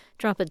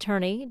 Trump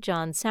attorney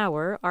John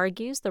Sauer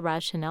argues the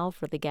rationale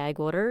for the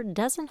gag order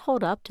doesn't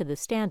hold up to the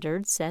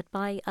standards set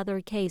by other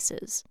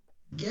cases.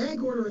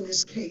 Gag order in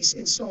this case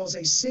installs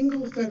a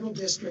single federal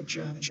district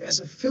judge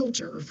as a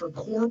filter for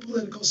core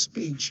political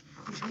speech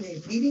between a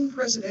leading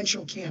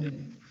presidential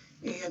candidate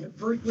and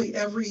virtually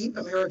every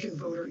American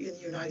voter in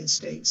the United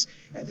States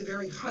at the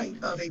very height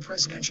of a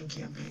presidential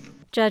campaign.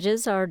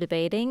 Judges are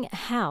debating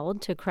how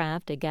to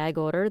craft a gag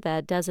order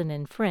that doesn't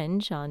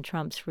infringe on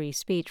Trump's free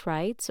speech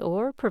rights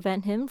or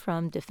prevent him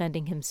from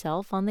defending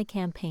himself on the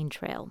campaign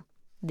trail.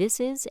 This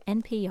is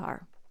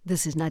NPR.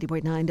 This is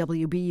 90.9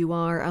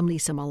 WBUR. I'm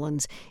Lisa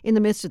Mullins. In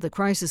the midst of the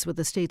crisis with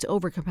the state's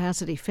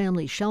overcapacity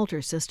family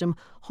shelter system,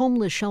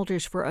 homeless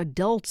shelters for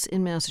adults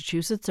in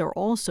Massachusetts are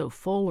also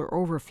full or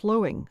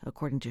overflowing,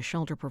 according to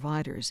shelter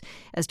providers.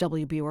 As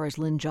WBUR's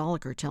Lynn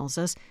Joliker tells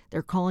us,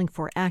 they're calling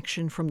for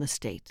action from the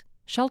state.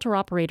 Shelter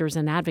operators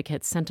and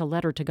advocates sent a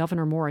letter to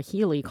Governor Maura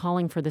Healey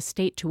calling for the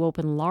state to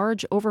open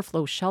large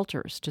overflow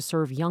shelters to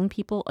serve young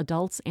people,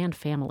 adults, and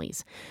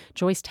families.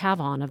 Joyce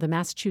Tavon of the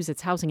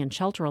Massachusetts Housing and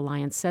Shelter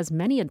Alliance says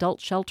many adult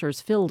shelters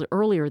filled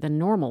earlier than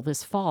normal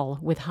this fall,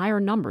 with higher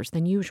numbers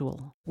than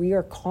usual. We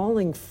are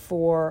calling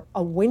for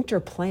a winter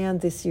plan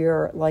this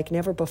year like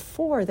never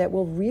before that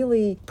will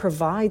really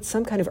provide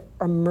some kind of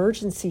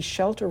emergency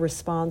shelter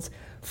response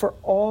for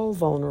all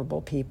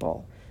vulnerable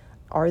people.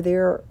 Are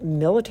there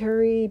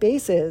military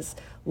bases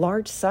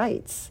large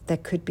sites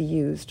that could be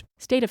used.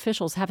 State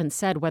officials haven't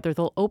said whether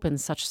they'll open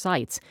such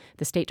sites.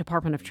 The State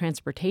Department of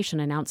Transportation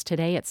announced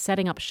today it's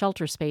setting up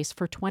shelter space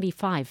for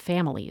 25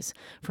 families.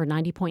 For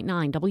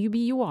 90.9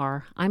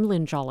 WBUR, I'm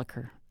Lynn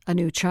Joliker. A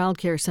new child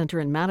care center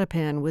in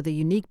Mattapan with a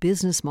unique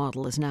business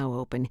model is now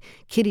open.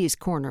 Kitty's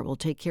Corner will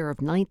take care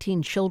of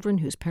 19 children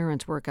whose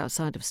parents work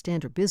outside of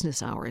standard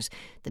business hours.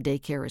 The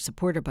daycare is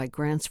supported by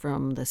grants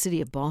from the City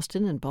of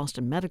Boston and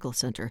Boston Medical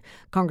Center.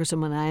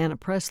 Congresswoman Ayanna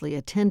Pressley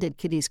attended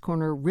Kitty's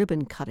Corner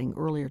ribbon cutting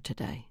earlier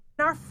today.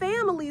 Our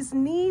families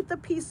need the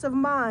peace of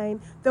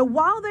mind that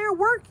while they're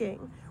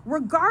working,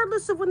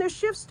 regardless of when their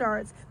shift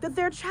starts, that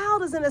their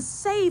child is in a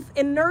safe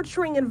and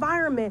nurturing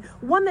environment,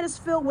 one that is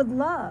filled with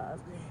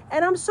love.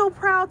 And I'm so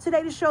proud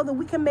today to show that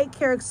we can make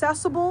care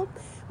accessible.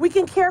 We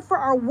can care for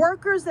our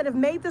workers that have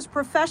made this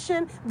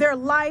profession their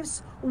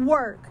life's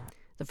work.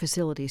 The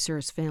facility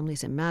serves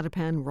families in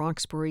Mattapan,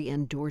 Roxbury,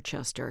 and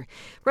Dorchester.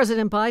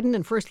 President Biden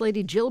and First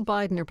Lady Jill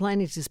Biden are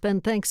planning to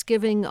spend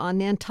Thanksgiving on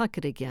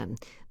Nantucket again.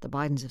 The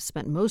Bidens have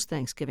spent most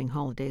Thanksgiving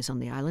holidays on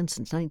the island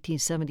since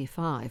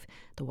 1975.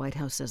 The White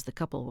House says the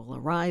couple will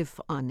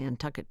arrive on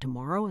Nantucket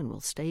tomorrow and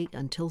will stay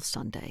until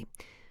Sunday.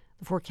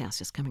 The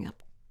forecast is coming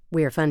up.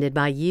 We're funded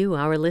by you,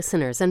 our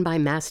listeners, and by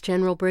Mass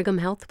General Brigham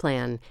Health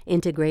Plan,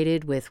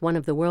 integrated with one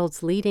of the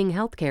world's leading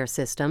healthcare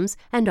systems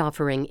and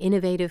offering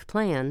innovative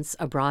plans,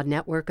 a broad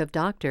network of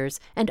doctors,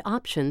 and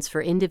options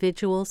for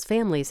individuals,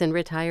 families, and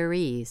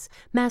retirees.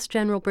 Mass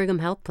General Brigham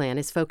Health Plan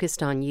is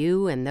focused on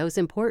you and those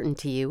important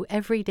to you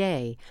every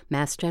day.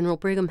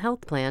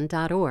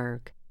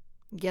 MassGeneralBrighamHealthPlan.org.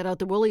 Get out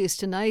the woolies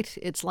tonight.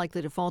 It's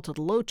likely to fall to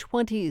the low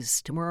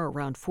 20s. Tomorrow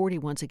around 40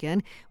 once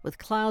again, with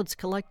clouds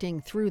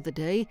collecting through the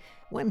day.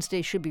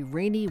 Wednesday should be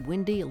rainy,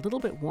 windy, a little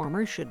bit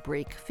warmer, should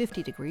break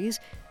 50 degrees.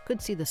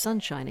 Could see the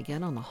sunshine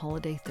again on the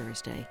holiday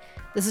Thursday.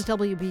 This is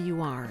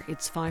WBUR.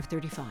 It's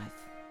 5:35.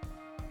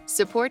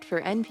 Support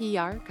for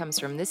NPR comes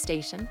from this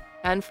station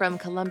and from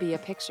Columbia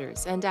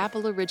Pictures and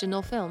Apple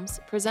Original Films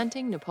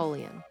presenting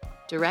Napoleon.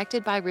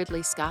 Directed by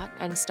Ridley Scott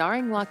and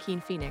starring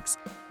Joaquin Phoenix,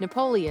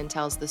 Napoleon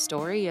tells the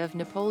story of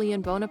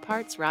Napoleon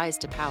Bonaparte's rise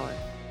to power,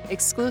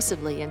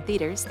 exclusively in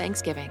theaters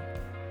Thanksgiving.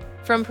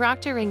 From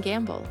Procter &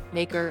 Gamble,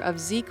 maker of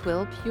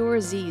ZzzQuil Pure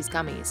Z's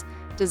gummies,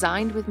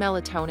 designed with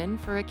melatonin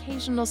for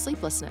occasional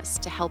sleeplessness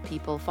to help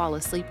people fall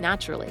asleep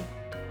naturally.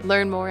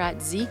 Learn more at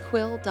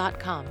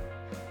ZzzQuil.com.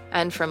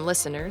 And from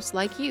listeners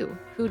like you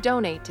who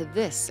donate to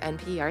this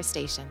NPR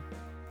station.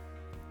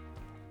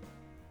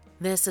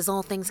 This is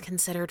All Things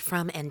Considered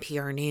from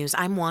NPR News.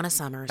 I'm Juana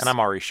Summers. And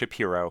I'm Ari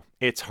Shapiro.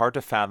 It's hard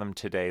to fathom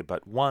today,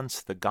 but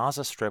once the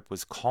Gaza Strip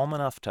was calm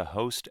enough to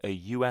host a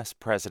U.S.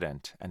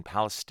 president, and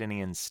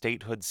Palestinian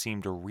statehood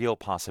seemed a real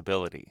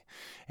possibility.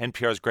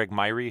 NPR's Greg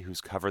Myrie,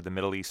 who's covered the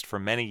Middle East for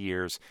many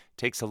years,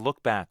 takes a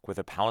look back with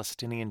a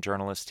Palestinian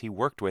journalist he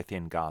worked with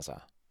in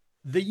Gaza.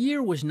 The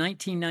year was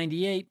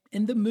 1998,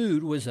 and the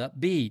mood was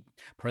upbeat.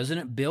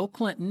 President Bill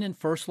Clinton and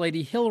First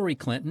Lady Hillary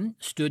Clinton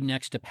stood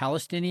next to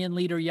Palestinian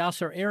leader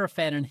Yasser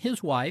Arafat and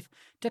his wife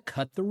to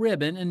cut the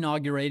ribbon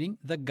inaugurating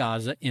the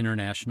Gaza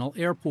International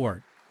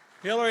Airport.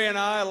 Hillary and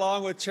I,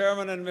 along with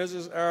Chairman and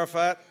Mrs.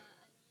 Arafat,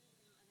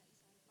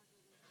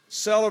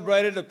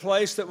 celebrated a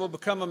place that will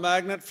become a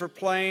magnet for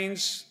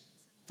planes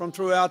from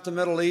throughout the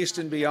Middle East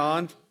and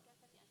beyond,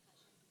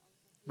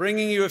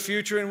 bringing you a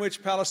future in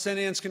which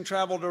Palestinians can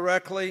travel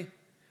directly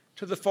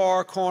to the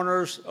far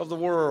corners of the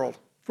world.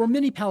 For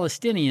many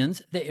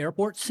Palestinians, the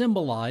airport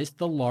symbolized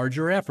the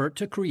larger effort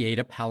to create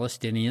a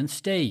Palestinian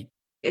state.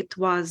 It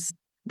was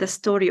the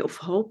story of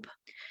hope.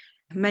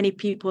 Many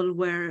people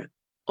were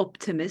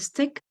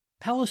optimistic.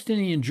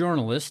 Palestinian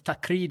journalist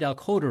Takrid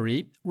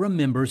Al-Khodari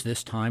remembers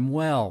this time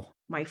well.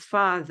 My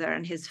father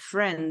and his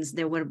friends,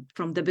 they were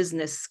from the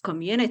business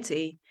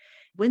community.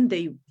 When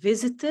they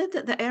visited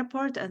the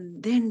airport,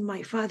 and then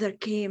my father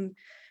came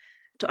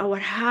to our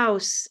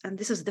house, and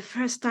this is the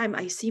first time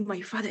I see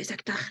my father. He's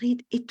like,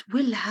 Tahrid, it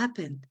will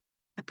happen.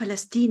 A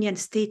Palestinian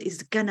state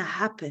is gonna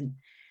happen.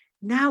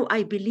 Now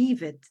I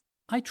believe it.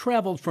 I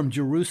traveled from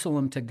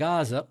Jerusalem to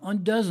Gaza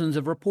on dozens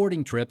of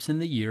reporting trips in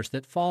the years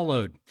that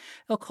followed.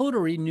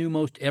 Al-Khodari knew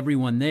most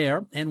everyone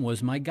there and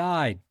was my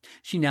guide.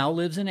 She now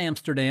lives in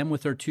Amsterdam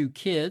with her 2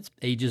 kids,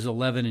 ages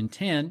 11 and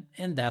 10,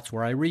 and that's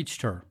where I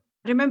reached her.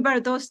 Remember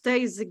those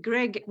days,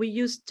 Greg, we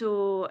used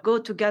to go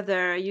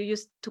together. You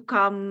used to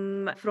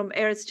come from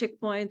Erez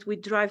checkpoint. We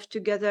drive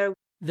together.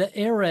 The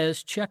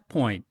Erez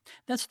checkpoint.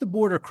 That's the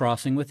border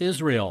crossing with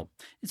Israel.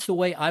 It's the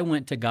way I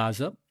went to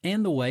Gaza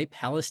and the way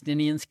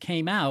Palestinians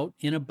came out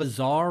in a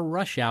bizarre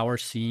rush hour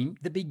scene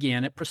that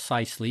began at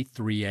precisely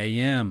 3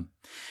 a.m.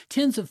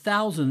 Tens of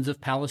thousands of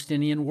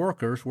Palestinian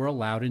workers were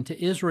allowed into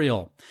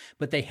Israel,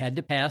 but they had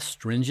to pass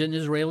stringent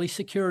Israeli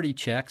security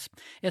checks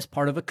as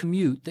part of a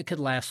commute that could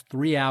last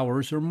 3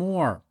 hours or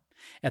more.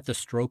 At the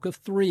stroke of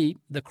 3,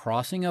 the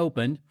crossing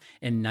opened,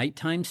 and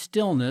nighttime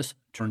stillness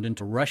turned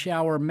into rush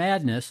hour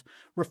madness,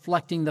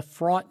 reflecting the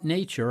fraught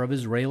nature of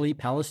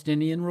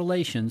Israeli-Palestinian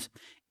relations,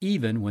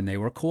 even when they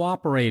were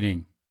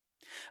cooperating.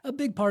 A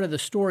big part of the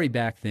story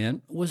back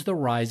then was the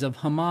rise of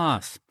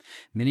Hamas.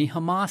 Many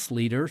Hamas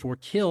leaders were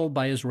killed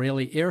by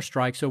Israeli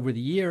airstrikes over the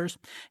years,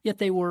 yet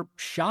they were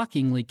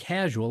shockingly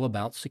casual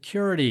about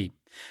security.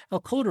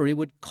 Al-Qudri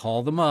would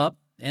call them up,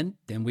 and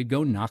then we'd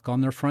go knock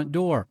on their front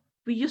door.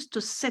 We used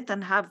to sit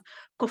and have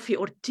coffee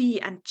or tea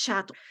and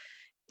chat,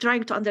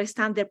 trying to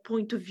understand their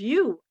point of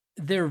view.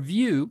 Their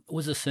view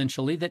was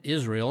essentially that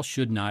Israel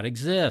should not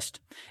exist,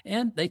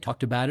 and they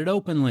talked about it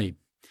openly.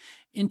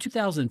 In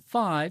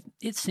 2005,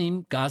 it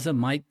seemed Gaza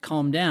might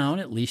calm down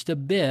at least a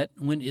bit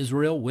when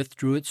Israel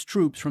withdrew its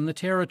troops from the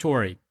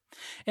territory.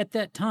 At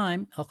that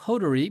time,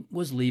 Al-Qudri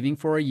was leaving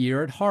for a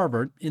year at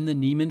Harvard in the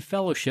Nieman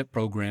Fellowship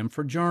Program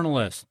for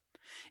Journalists.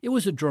 It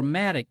was a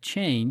dramatic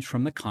change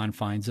from the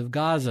confines of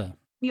Gaza.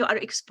 You are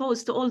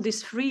exposed to all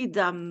this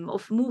freedom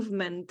of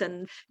movement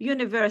and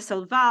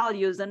universal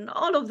values and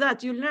all of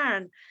that you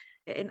learn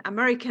in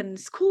American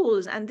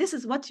schools. And this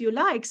is what you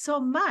like so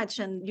much.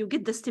 And you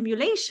get the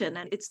stimulation,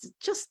 and it's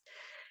just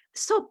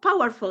so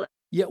powerful.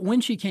 Yet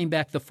when she came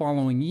back the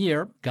following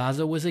year,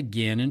 Gaza was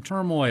again in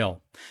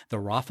turmoil. The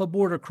Rafah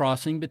border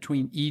crossing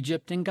between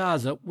Egypt and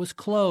Gaza was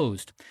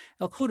closed.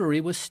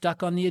 Al-Qudri was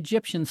stuck on the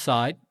Egyptian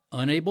side,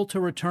 unable to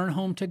return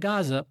home to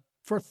Gaza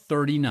for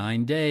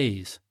 39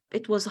 days.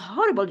 It was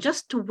horrible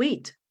just to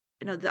wait.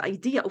 The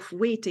idea of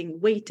waiting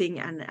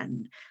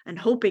and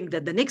hoping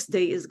that the next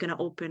day is going to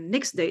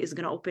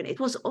open, it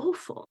was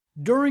awful.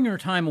 During her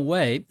time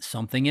away,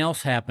 something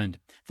else happened.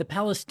 The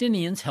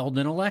Palestinians held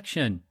an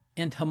election,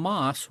 and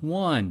Hamas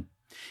won.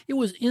 It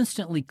was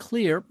instantly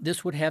clear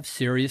this would have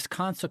serious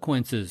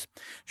consequences.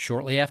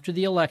 Shortly after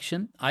the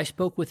election, I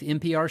spoke with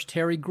NPR's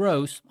Terry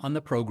Gross on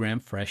the program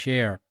Fresh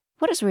Air.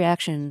 What has the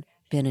reaction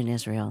been in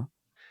Israel?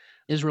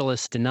 Israel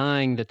is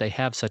denying that they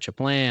have such a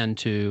plan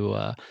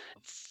to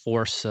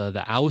force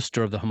the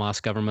ouster of the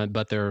Hamas government,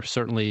 but they're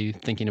certainly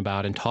thinking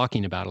about and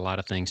talking about a lot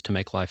of things to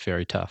make life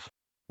very tough.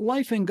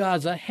 Life in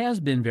Gaza has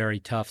been very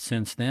tough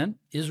since then.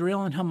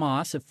 Israel and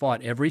Hamas have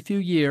fought every few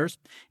years,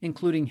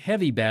 including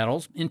heavy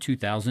battles in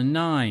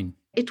 2009.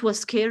 It was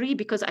scary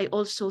because I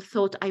also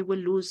thought I will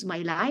lose my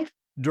life.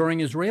 During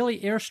Israeli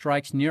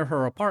airstrikes near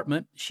her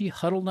apartment, she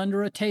huddled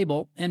under a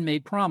table and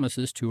made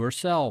promises to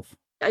herself.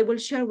 I will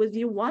share with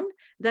you one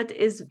that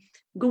is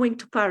going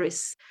to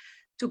Paris,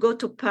 to go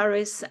to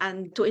Paris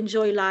and to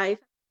enjoy life.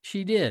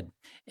 She did,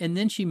 and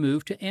then she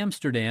moved to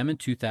Amsterdam in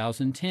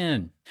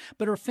 2010.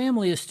 But her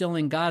family is still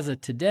in Gaza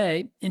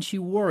today, and she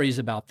worries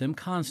about them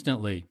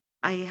constantly.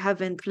 I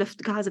haven't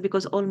left Gaza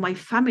because all my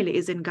family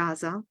is in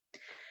Gaza,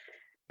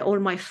 all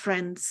my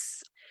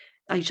friends.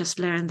 I just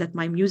learned that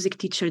my music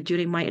teacher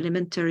during my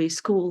elementary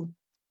school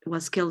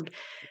was killed.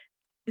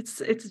 It's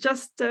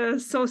just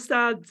so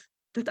sad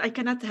that I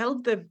cannot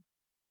help them.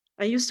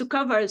 I used to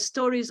cover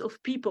stories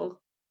of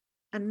people,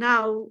 and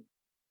now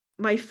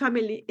my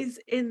family is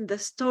in the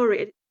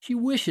story. She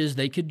wishes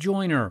they could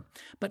join her,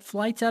 but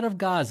flights out of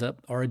Gaza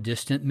are a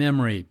distant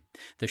memory.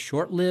 The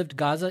short-lived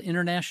Gaza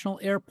International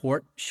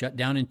Airport shut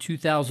down in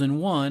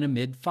 2001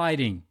 amid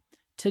fighting.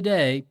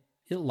 Today,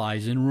 it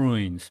lies in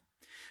ruins.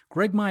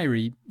 Greg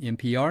Myrie,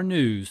 NPR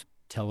News,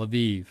 Tel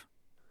Aviv.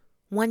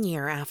 1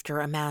 year after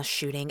a mass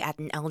shooting at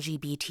an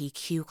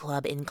LGBTQ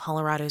club in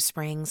Colorado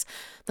Springs,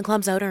 the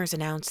club's owners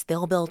announced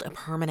they'll build a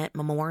permanent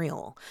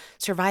memorial.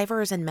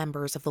 Survivors and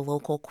members of the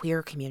local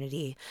queer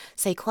community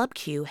say Club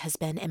Q has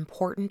been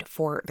important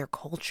for their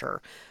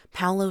culture.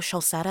 Paolo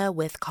Shalsetta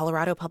with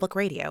Colorado Public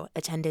Radio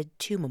attended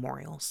 2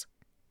 memorials.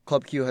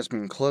 Club Q has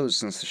been closed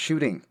since the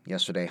shooting.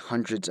 Yesterday,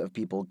 hundreds of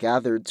people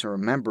gathered to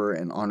remember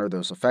and honor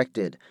those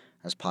affected.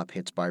 As pop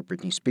hits by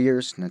Britney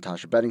Spears,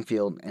 Natasha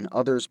Bedingfield, and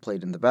others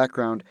played in the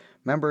background,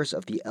 members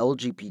of the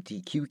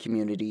LGBTQ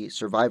community,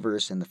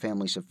 survivors, and the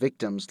families of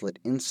victims lit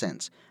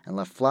incense and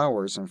left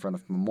flowers in front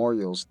of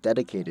memorials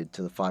dedicated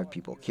to the 5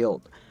 people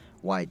killed.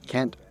 Wyatt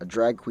Kent, a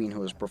drag queen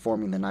who was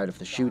performing the night of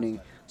the shooting,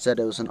 said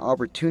it was an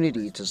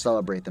opportunity to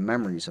celebrate the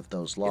memories of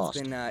those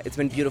lost. It's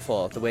been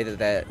beautiful, the way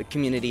that the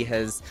community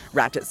has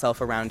wrapped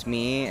itself around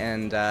me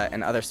and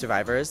other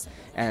survivors,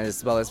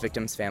 as well as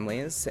victims'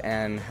 families,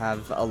 and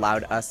have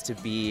allowed us to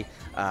be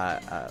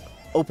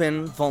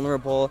open,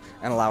 vulnerable,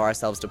 and allow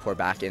ourselves to pour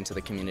back into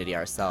the community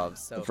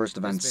ourselves. So the first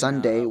event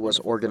Sunday was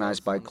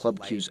organized by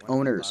Club Q's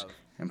owners.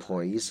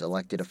 Employees,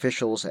 elected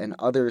officials, and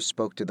others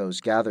spoke to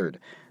those gathered.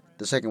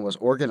 The second was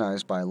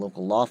organized by a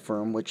local law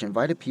firm which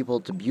invited people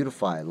to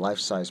beautify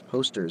life-size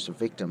posters of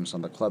victims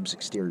on the club's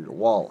exterior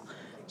wall.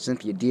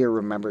 Cynthia Deere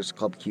remembers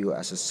Club Q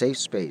as a safe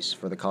space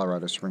for the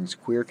Colorado Springs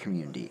queer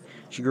community.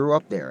 She grew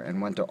up there and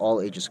went to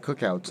all-ages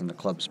cookouts in the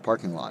club's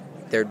parking lot.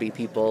 There'd be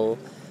people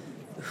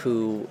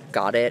who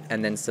got it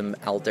and then some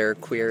elder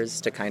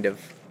queers to kind of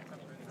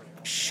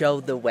show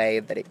the way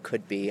that it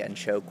could be and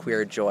show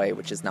queer joy,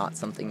 which is not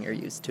something you're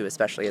used to,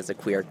 especially as a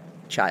queer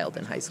child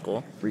in high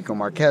school. Rico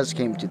Marquez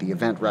came to the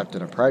event wrapped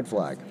in a pride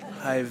flag.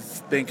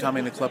 I've been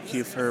coming to Club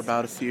Q for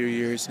about a few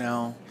years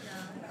now.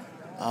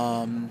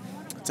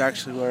 It's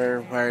actually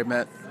where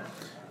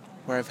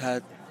I've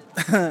had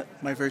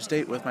my first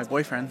date with my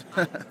boyfriend,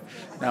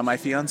 now my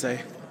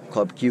fiance.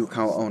 Club Q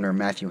co-owner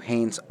Matthew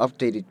Haynes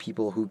updated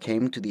people who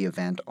came to the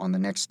event on the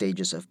next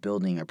stages of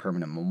building a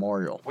permanent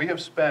memorial. We have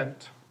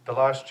spent the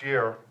last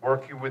year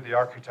working with the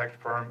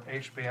architect firm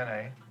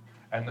HB&A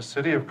and the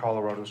City of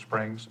Colorado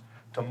Springs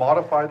to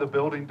modify the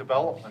building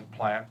development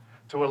plan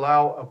to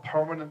allow a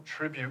permanent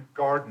tribute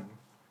garden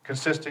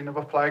consisting of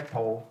a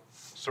flagpole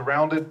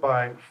surrounded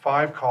by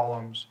 5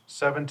 columns,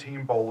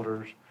 17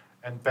 boulders,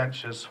 and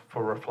benches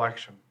for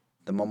reflection.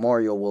 The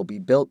memorial will be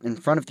built in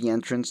front of the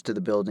entrance to the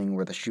building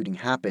where the shooting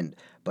happened,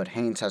 but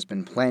Haynes has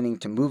been planning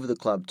to move the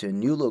club to a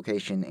new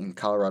location in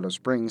Colorado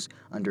Springs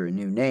under a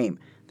new name.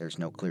 There's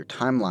no clear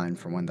timeline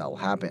for when that will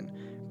happen.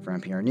 For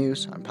NPR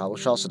News, I'm Pablo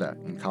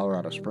Shalceda in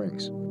Colorado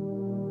Springs.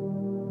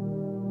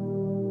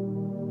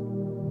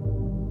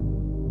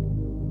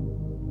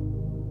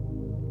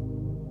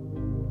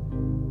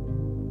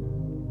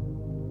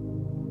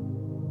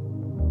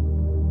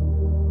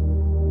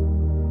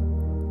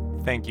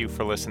 Thank you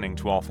for listening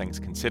to All Things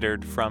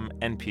Considered from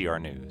NPR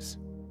News.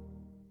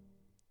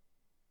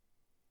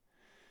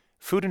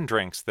 Food and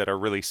drinks that are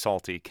really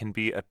salty can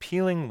be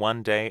appealing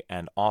one day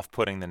and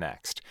off-putting the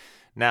next.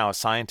 Now,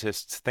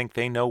 scientists think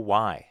they know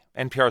why.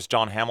 NPR's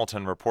John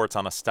Hamilton reports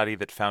on a study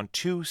that found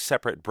 2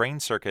 separate brain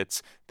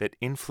circuits that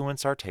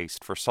influence our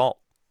taste for salt.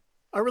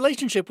 Our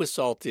relationship with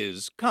salt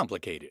is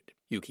complicated.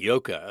 Yuki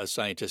Oka, a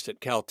scientist at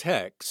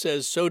Caltech,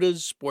 says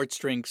sodas, sports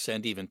drinks,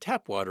 and even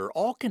tap water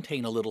all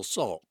contain a little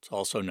salt,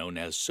 also known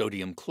as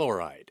sodium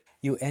chloride.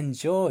 You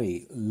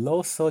enjoy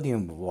low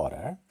sodium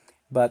water,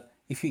 but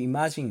if you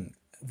imagine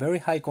very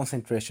high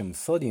concentration of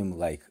sodium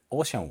like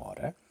ocean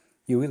water,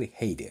 you really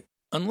hate it.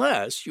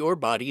 Unless your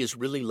body is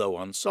really low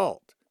on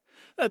salt.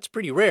 That's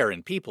pretty rare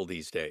in people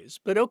these days,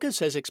 but Oka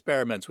says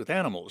experiments with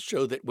animals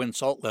show that when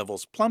salt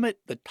levels plummet,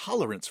 the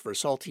tolerance for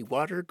salty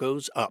water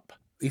goes up.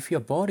 If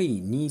your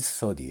body needs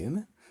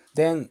sodium,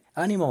 then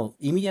animals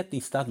immediately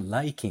start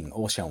liking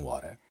ocean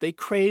water. They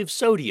crave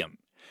sodium,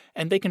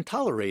 and they can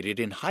tolerate it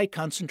in high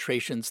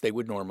concentrations they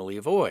would normally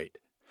avoid.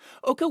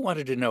 Oka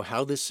wanted to know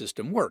how this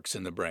system works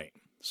in the brain,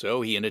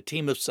 so he and a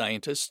team of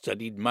scientists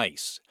studied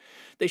mice.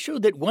 They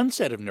showed that one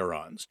set of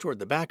neurons toward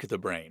the back of the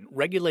brain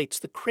regulates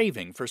the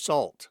craving for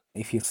salt.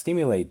 If you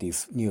stimulate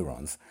these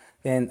neurons,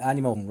 then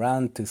animals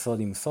run to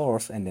sodium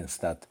source and then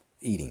start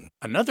eating.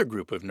 Another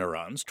group of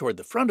neurons toward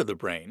the front of the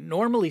brain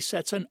normally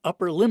sets an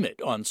upper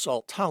limit on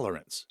salt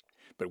tolerance.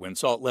 But when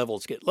salt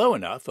levels get low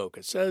enough,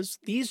 Oka says,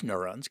 these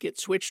neurons get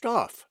switched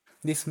off.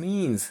 This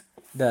means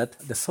that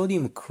the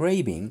sodium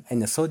craving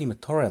and the sodium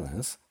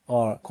tolerance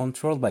are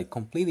controlled by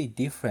completely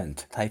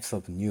different types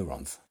of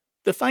neurons.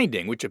 The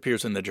finding, which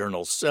appears in the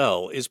journal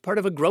Cell, is part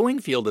of a growing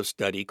field of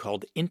study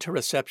called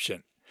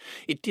interoception.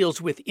 It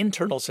deals with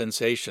internal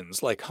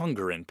sensations like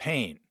hunger and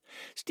pain.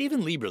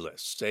 Stephen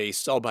Lieberlis, a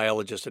cell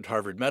biologist at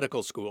Harvard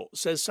Medical School,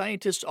 says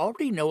scientists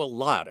already know a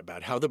lot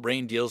about how the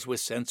brain deals with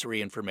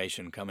sensory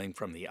information coming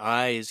from the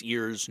eyes,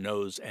 ears,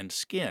 nose, and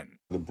skin.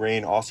 The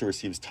brain also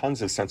receives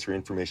tons of sensory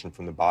information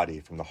from the body,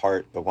 from the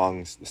heart, the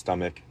lungs, the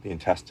stomach, the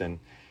intestine,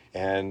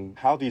 and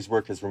how these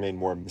work has remained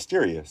more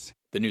mysterious.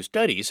 The new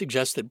study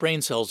suggests that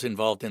brain cells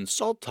involved in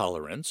salt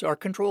tolerance are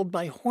controlled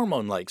by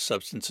hormone-like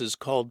substances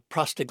called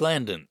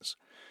prostaglandins.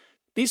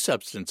 These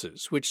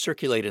substances, which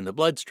circulate in the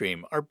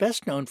bloodstream, are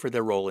best known for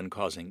their role in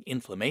causing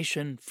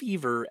inflammation,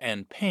 fever,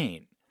 and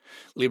pain.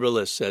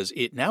 Lieberlis says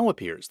it now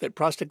appears that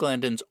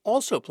prostaglandins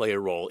also play a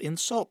role in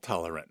salt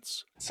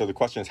tolerance. So the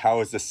question is, how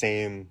is the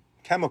same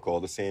chemical,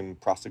 the same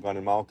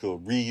prostaglandin molecule,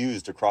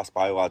 reused across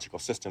biological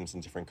systems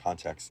in different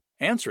contexts?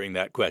 Answering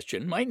that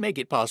question might make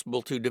it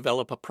possible to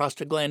develop a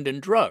prostaglandin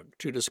drug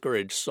to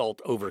discourage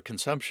salt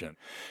overconsumption.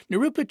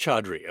 Nirupa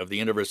Chaudhry of the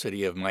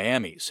University of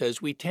Miami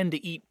says we tend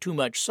to eat too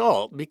much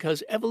salt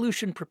because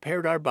evolution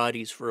prepared our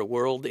bodies for a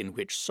world in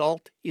which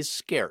salt is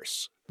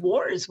scarce.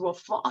 Wars were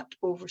fought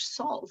over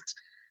salt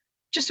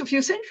just a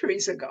few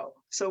centuries ago.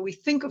 So we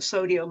think of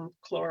sodium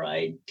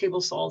chloride,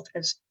 table salt,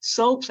 as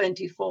so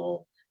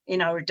plentiful in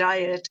our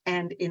diet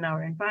and in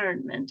our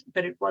environment,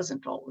 but it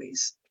wasn't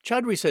always.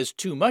 Chaudhry says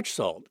too much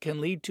salt can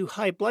lead to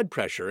high blood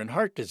pressure and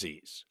heart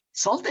disease.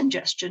 Salt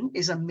ingestion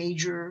is a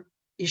major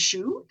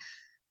issue.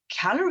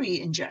 Calorie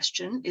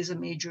ingestion is a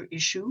major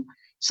issue.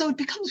 So it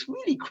becomes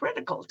really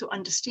critical to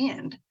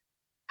understand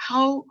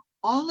how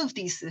all of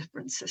these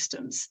different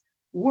systems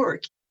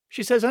work.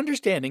 She says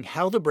understanding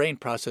how the brain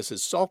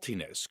processes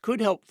saltiness could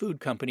help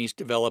food companies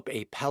develop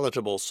a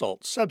palatable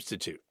salt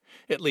substitute.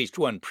 At least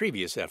one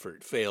previous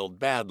effort failed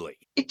badly.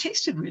 It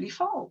tasted really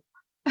foul,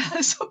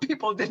 so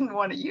people didn't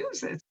want to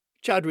use it.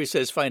 Chaudhry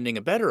says finding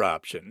a better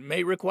option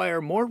may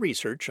require more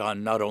research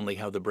on not only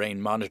how the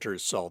brain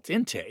monitors salt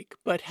intake,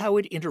 but how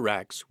it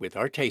interacts with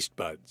our taste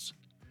buds.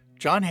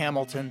 John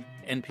Hamilton,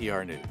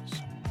 NPR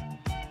News.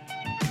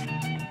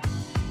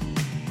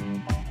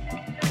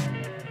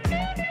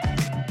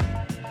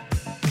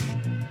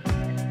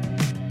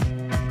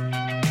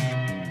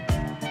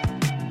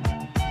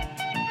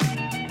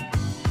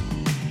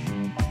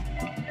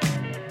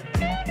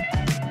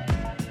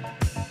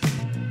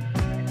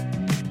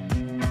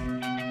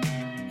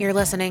 You're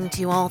listening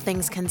to All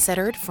Things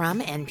Considered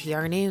from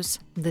NPR News.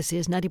 This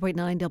is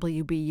 90.9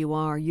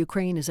 WBUR.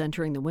 Ukraine is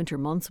entering the winter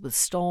months with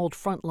stalled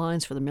front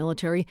lines for the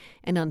military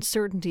and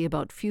uncertainty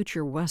about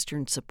future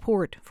Western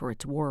support for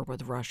its war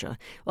with Russia.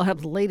 We'll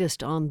have the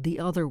latest on the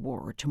other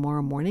war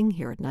tomorrow morning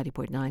here at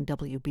 90.9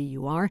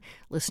 WBUR.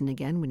 Listen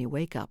again when you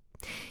wake up.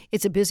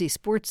 It's a busy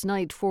sports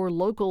night for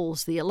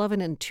locals. The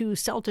 11-2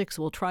 Celtics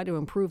will try to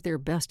improve their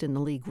best in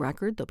the league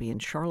record. They'll be in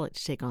Charlotte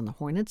to take on the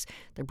Hornets.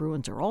 The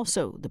Bruins are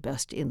also the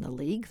best in the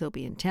league. They'll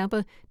be in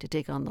Tampa to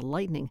take on the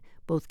Lightning.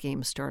 Both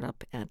games start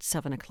up at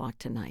 7 o'clock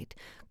tonight.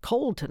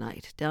 Cold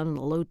tonight, down in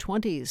the low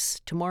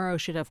 20s. Tomorrow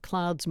should have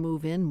clouds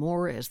move in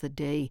more as the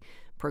day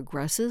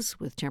progresses,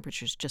 with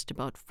temperatures just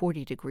about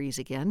 40 degrees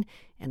again.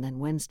 And then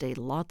Wednesday,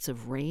 lots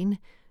of rain.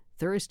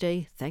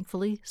 Thursday,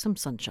 thankfully, some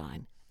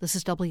sunshine. This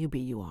is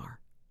WBUR.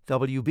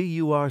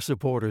 WBUR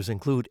supporters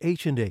include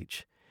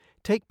H&H.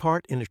 Take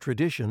part in a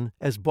tradition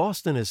as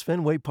Boston as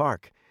Fenway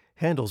Park.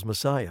 Handel's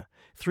Messiah.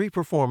 3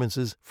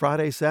 performances,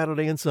 Friday,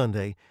 Saturday, and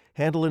Sunday.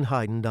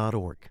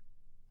 HandelandHaydn.org.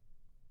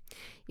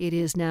 It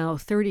is now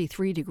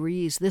 33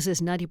 degrees. This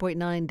is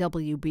 90.9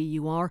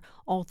 WBUR.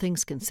 All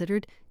Things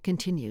Considered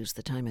continues.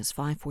 The time is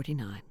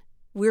 5:49.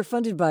 We're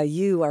funded by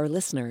you, our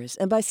listeners,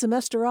 and by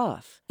Semester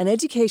Off, an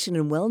education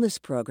and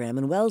wellness program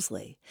in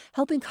Wellesley,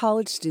 helping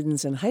college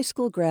students and high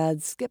school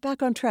grads get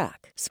back on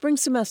track. Spring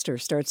semester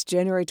starts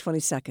January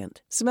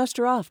 22nd.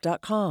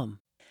 SemesterOff.com.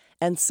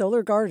 And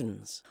Solar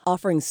Gardens,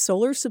 offering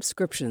solar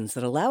subscriptions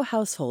that allow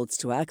households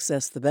to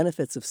access the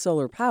benefits of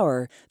solar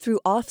power through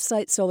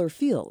off-site solar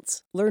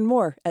fields. Learn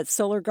more at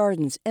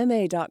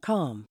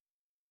solargardensma.com.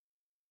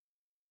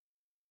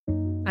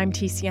 I'm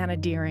Tiziana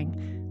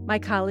Deering. My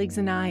colleagues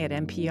and I at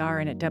NPR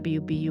and at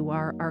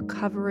WBUR are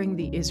covering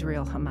the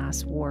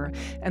Israel-Hamas war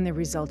and the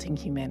resulting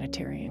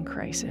humanitarian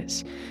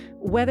crisis.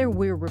 Whether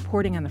we're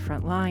reporting on the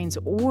front lines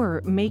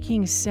or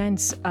making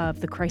sense of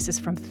the crisis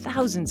from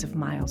thousands of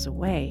miles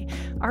away,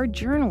 our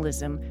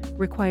journalism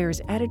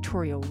requires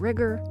editorial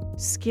rigor,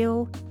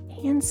 skill,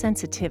 and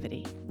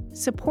sensitivity.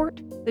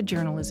 Support the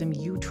journalism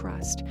you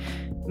trust.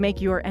 Make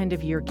your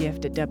end-of-year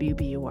gift at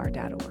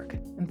WBUR.org.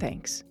 And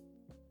thanks.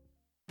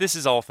 This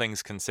is All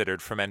Things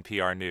Considered from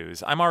NPR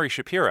News. I'm Ari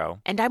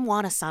Shapiro. And I'm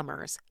Juana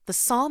Summers. The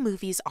Saw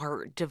movies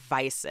are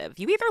divisive.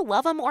 You either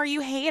love them or you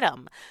hate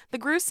them. The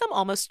gruesome,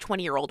 almost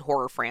 20-year-old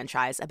horror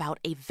franchise about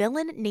a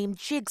villain named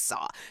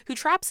Jigsaw who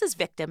traps his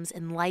victims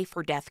in life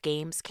or death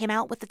games came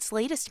out with its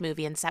latest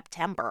movie in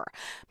September.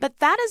 But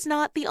that is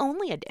not the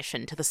only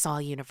addition to the Saw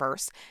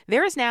universe.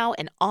 There is now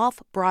an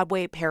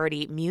off-Broadway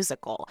parody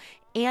musical,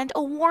 and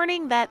a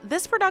warning that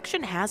this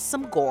production has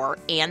some gore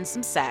and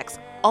some sex,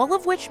 all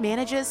of which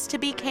manages to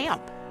be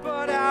camp.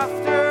 But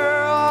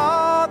after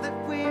all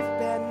that we've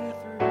been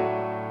through,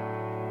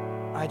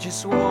 I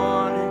just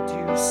want to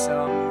do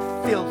some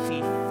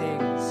filthy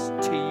things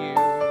to you.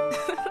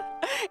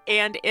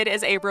 And it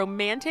is a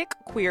romantic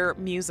queer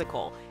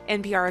musical.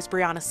 NPR's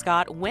Brianna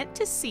Scott went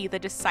to see the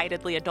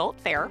decidedly adult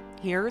fare.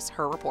 Here's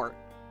her report.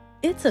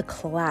 It's a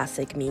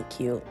classic meet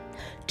cute.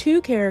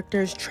 2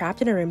 characters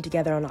trapped in a room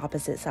together on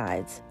opposite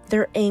sides,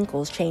 their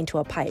ankles chained to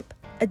a pipe,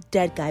 a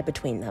dead guy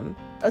between them.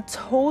 A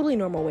totally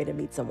normal way to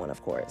meet someone,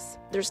 of course.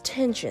 There's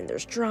tension,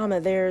 there's drama,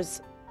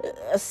 there's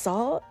a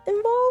saw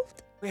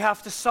involved? We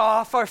have to saw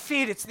off our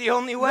feet. It's the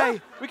only way.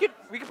 No, we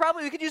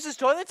could use this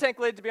toilet tank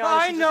lid, to be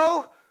honest. I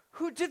know.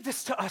 Who did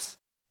this to us?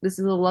 This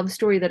is a love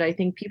story that I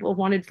think people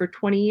wanted for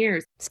 20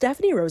 years.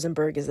 Stephanie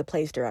Rosenberg is the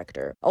play's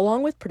director.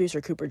 Along with producer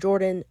Cooper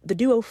Jordan, the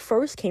duo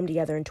first came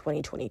together in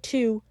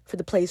 2022 for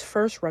the play's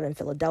first run in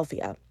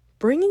Philadelphia.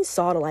 Bringing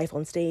Saw to life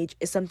on stage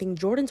is something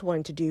Jordan's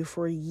wanted to do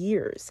for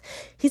years.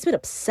 He's been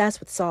obsessed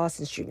with Saw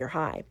since junior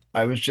high.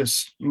 I was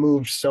just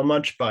moved so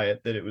much by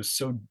it that it was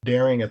so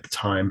daring at the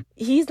time.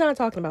 He's not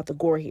talking about the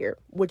gore here,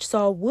 which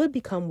Saw would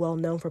become well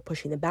known for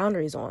pushing the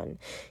boundaries on.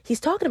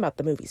 He's talking about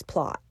the movie's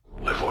plot.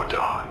 Live or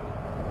die.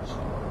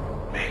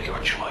 Make your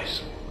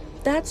choice.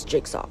 That's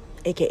Jigsaw,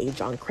 aka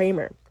John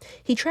Kramer.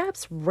 He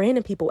traps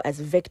random people as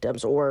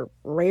victims or,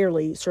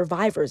 rarely,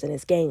 survivors in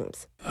his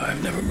games.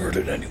 I've never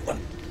murdered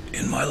anyone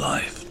in my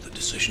life. The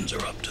decisions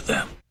are up to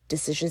them.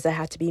 Decisions that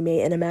have to be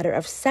made in a matter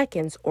of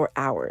seconds or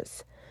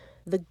hours.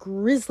 The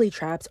grisly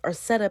traps are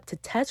set up to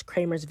test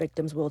Kramer's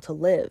victims' will to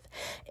live,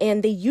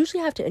 and they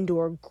usually have to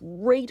endure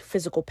great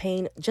physical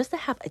pain just to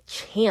have a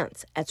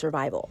chance at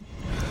survival.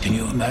 Can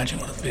you imagine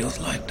what it feels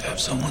like to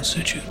have someone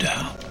sit you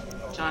down?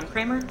 John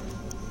Kramer?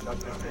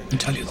 And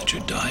tell you that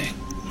you're dying.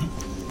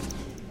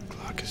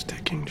 Clock is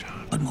ticking,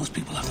 John. But most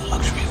people have the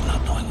luxury of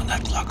not knowing when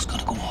that clock's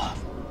gonna go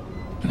off.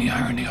 And the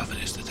irony of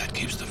it is that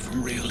keeps them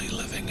from really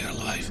living their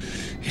life.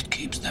 It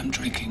keeps them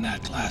drinking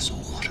that glass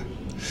of water,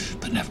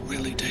 but never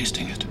really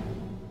tasting it.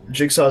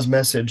 Jigsaw's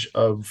message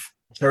of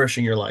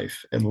cherishing your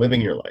life and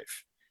living your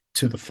life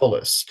to the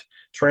fullest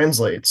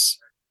translates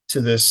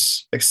to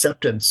this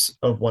acceptance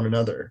of one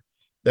another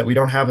that we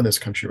don't have in this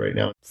country right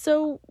now.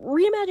 So,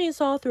 reimagining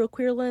Saw through a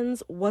queer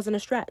lens wasn't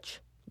a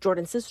stretch.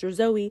 Jordan's sister,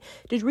 Zoe,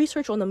 did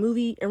research on the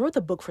movie and wrote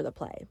the book for the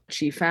play.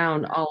 She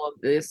found all of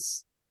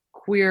this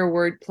queer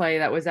wordplay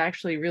that was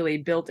actually really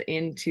built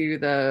into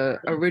the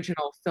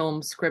original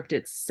film script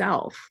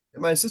itself.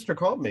 My sister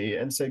called me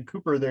and said,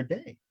 Cooper, they're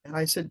gay. And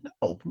I said,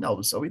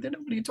 no, Zoe, they know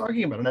what are you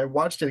talking about? And I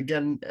watched it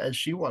again as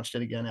she watched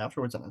it again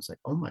afterwards. And I was like,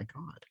 oh my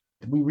God,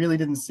 we really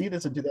didn't see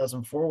this in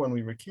 2004 when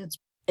we were kids.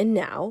 And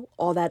now,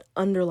 all that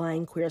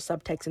underlying queer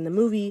subtext in the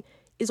movie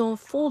is on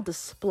full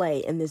display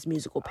in this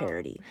musical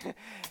parody.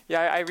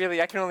 Yeah, I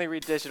can only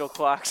read digital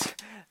clocks,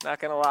 not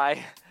gonna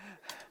lie.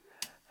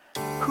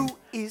 Who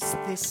is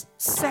this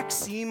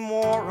sexy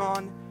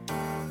moron?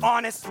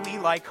 Honestly,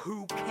 like,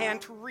 who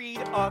can't read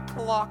a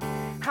clock?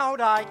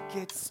 How'd I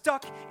get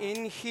stuck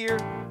in here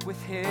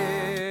with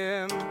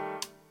him?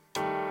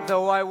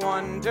 Though I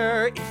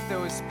wonder if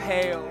those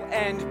pale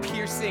and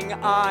piercing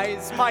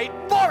eyes might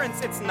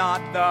Lawrence, it's not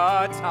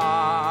the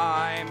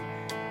time.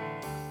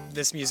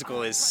 This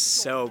musical is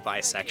so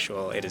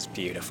bisexual, it is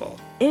beautiful.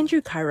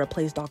 Andrew Kyra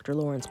plays Dr.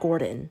 Lawrence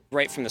Gordon.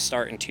 Right from the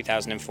start in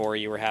 2004,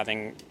 you were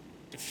having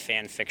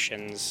fan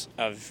fictions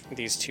of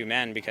these two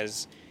men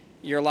because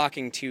you're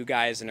locking two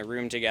guys in a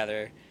room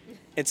together.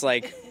 It's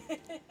like,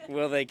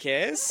 will they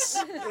kiss?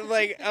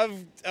 Like,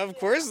 of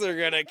course they're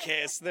gonna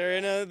kiss. They're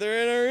in a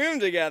room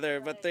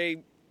together, but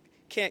they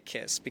can't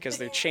kiss because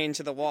they're chained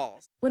to the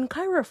walls. When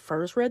Kyra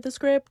first read the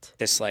script,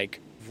 this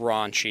like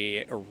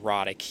raunchy,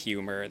 erotic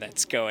humor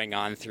that's going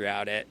on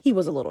throughout it, he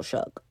was a little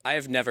shook. I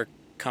have never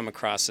come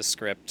across a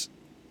script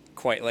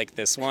quite like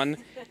this one,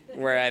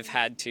 where I've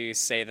had to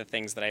say the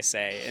things that I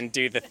say and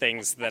do the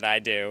things that I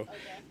do.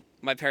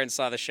 My parents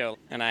saw the show,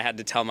 and I had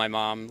to tell my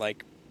mom,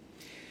 like,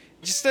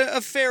 just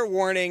a fair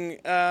warning,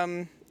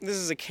 this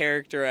is a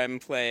character I'm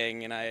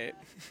playing, and I...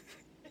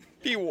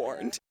 be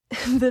warned.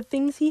 The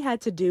things he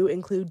had to do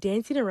include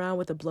dancing around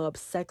with a blow-up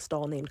sex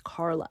doll named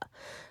Carla.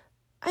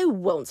 I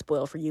won't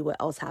spoil for you what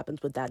else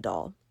happens with that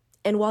doll.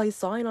 And while he's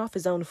sawing off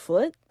his own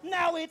foot...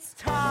 Now it's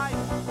time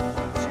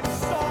to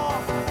saw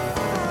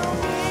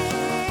through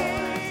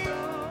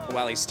me.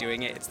 While he's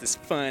doing it, it's this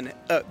fun,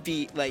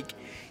 upbeat, like,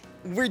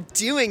 we're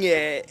doing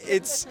it.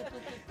 It's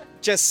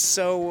just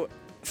so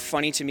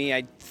funny to me.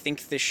 I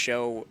think this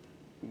show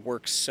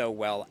works so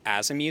well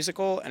as a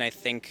musical, and I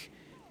think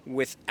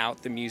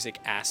without the music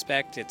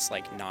aspect, it's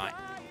like not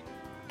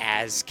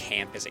as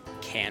camp as it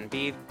can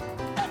be.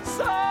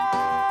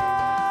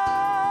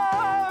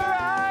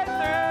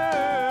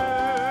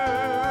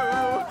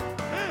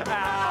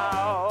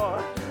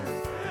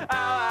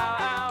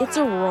 It's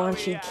a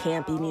raunchy,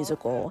 campy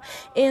musical,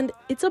 and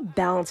it's a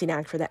balancing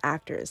act for the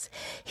actors,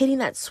 hitting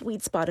that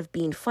sweet spot of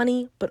being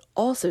funny, but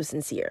also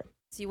sincere.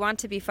 You want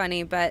to be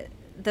funny, but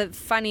the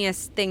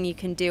funniest thing you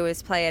can do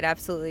is play it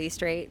absolutely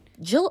straight.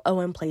 Jill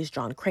Owen plays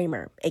John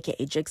Kramer,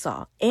 aka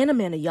Jigsaw, and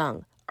Amanda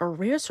Young, a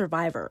rare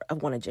survivor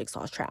of one of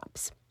Jigsaw's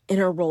traps. In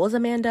her role as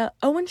Amanda,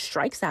 Owen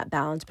strikes that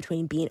balance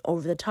between being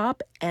over the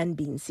top and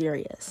being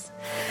serious.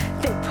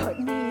 They put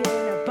me in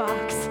a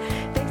box.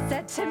 They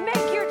said to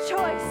make your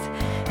choice.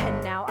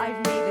 And now I've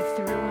made it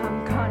through.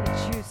 I'm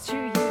gonna choose to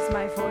use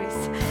my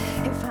voice.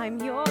 If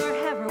I'm your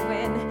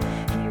heroine,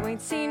 you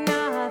ain't seen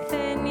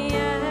nothing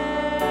yet.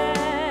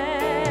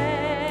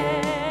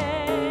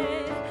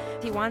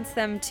 He wants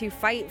them to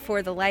fight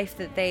for the life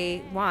that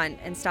they want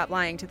and stop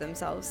lying to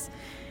themselves.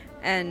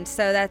 And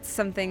so that's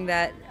something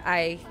that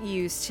I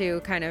use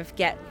to kind of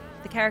get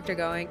the character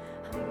going.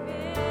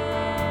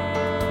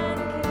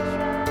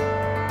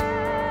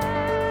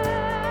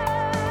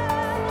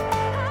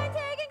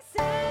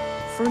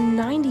 For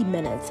 90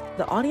 minutes,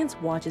 the audience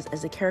watches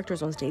as the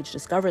characters on stage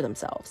discover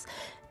themselves,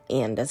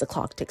 and as the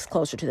clock ticks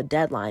closer to the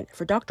deadline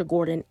for Dr.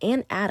 Gordon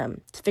and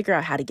Adam to figure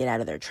out how to get out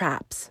of their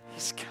traps.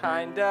 He's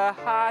kinda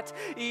hot,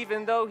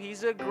 even though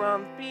he's a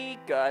grumpy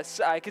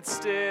Gus. I could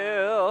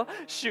still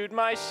shoot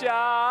my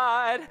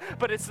shot,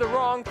 but it's the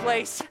wrong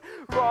place,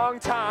 wrong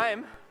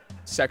time.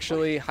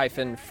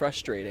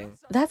 Sexually-frustrating.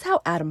 That's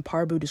how Adam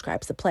Parbu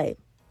describes the play.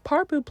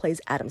 Parbu plays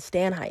Adam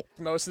Stanheight.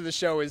 Most of the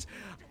show is,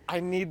 I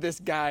need this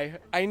guy.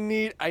 I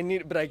need,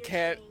 but I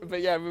can't.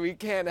 But yeah, we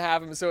can't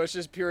have him. So it's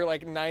just pure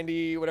like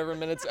 90 whatever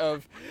minutes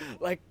of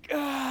like,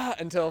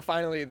 until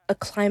finally. A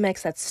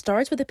climax that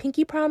starts with a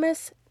pinky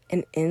promise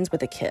and ends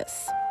with a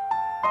kiss.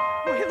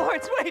 Wait,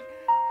 Lawrence, wait.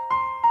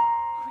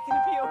 Are we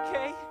gonna be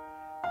okay?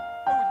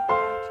 I wouldn't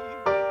lie to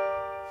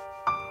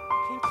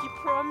you. Pinky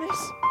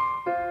promise?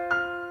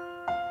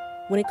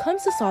 When it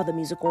comes to Saw the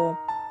Musical,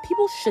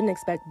 people shouldn't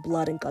expect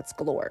blood and guts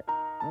galore.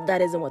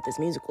 That isn't what this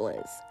musical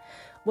is.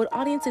 What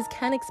audiences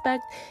can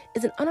expect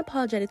is an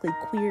unapologetically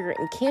queer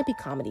and campy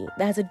comedy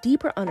that has a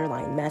deeper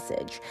underlying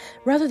message,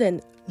 rather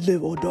than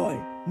live or die,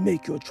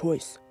 make your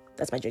choice.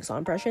 That's my Jigsaw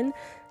impression.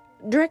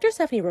 Director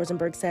Stephanie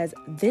Rosenberg says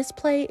this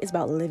play is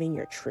about living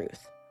your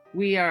truth.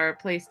 We are a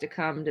place to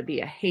come to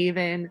be a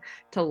haven,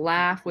 to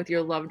laugh with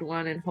your loved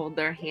one and hold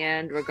their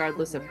hand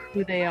regardless of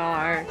who they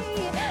are.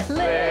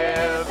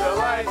 Live the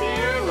life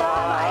you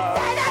love. I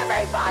said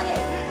everybody!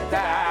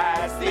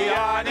 That's the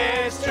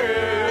honest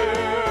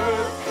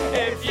truth.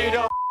 If you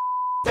don't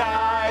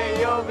die,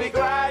 you'll be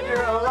glad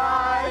you're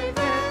alive.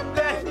 And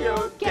then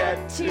you'll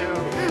get to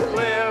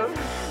live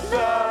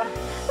the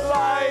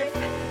life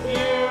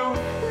you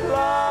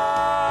love.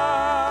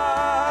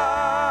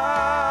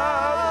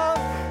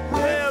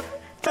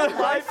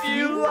 life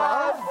you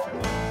love.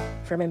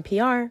 From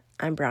NPR,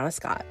 I'm Brianna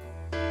Scott.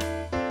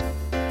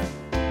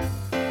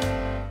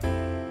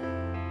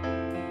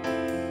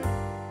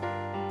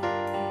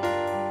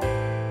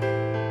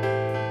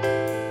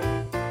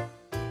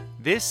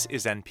 This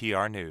is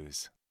NPR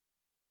News.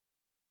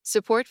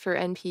 Support for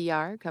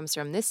NPR comes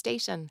from this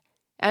station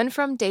and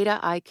from Data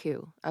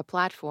IQ, a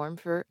platform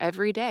for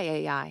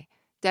everyday AI,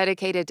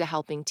 dedicated to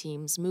helping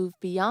teams move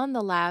beyond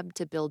the lab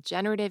to build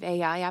generative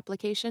AI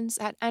applications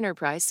at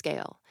enterprise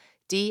scale.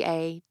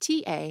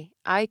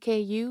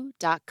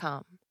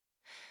 DATAIKU.com.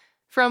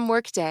 From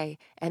Workday,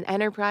 an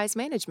enterprise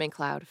management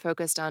cloud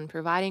focused on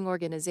providing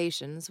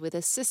organizations with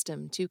a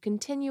system to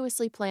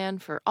continuously plan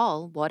for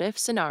all what-if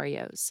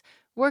scenarios.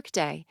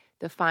 Workday,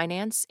 the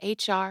finance,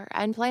 HR,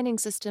 and planning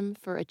system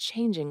for a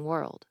changing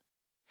world.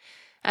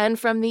 And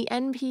from the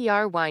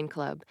NPR Wine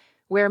Club,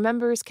 where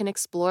members can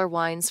explore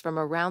wines from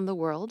around the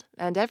world,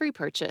 and every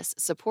purchase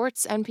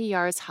supports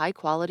NPR's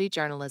high-quality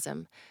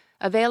journalism.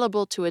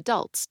 Available to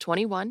adults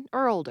 21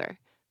 or older.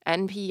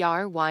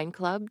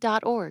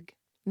 nprwineclub.org.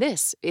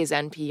 This is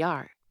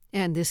NPR.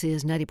 And this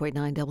is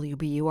 90.9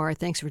 WBUR.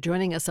 Thanks for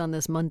joining us on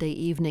this Monday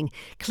evening.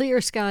 Clear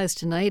skies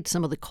tonight,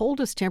 some of the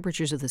coldest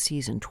temperatures of the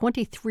season,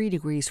 23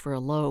 degrees for a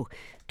low.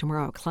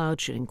 Tomorrow,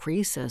 clouds should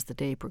increase as the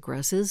day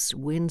progresses.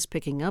 Winds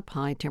picking up,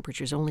 high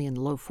temperatures only in the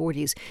low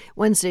 40s.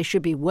 Wednesday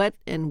should be wet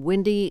and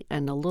windy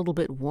and a little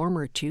bit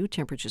warmer, too.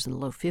 Temperatures in the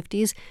low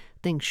 50s.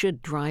 Things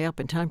should dry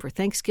up in time for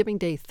Thanksgiving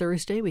Day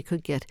Thursday. We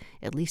could get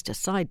at least a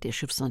side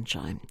dish of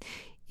sunshine.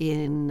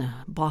 In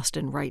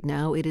Boston right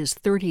now, it is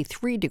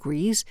 33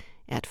 degrees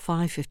at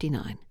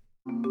 5:59.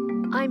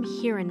 I'm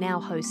Here and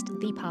Now host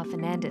Deepa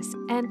Fernandes,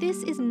 and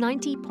this is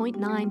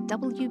 90.9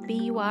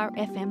 WBUR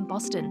FM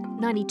Boston,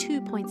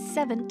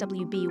 92.7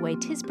 WBUA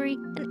Tisbury,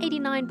 and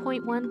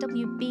 89.1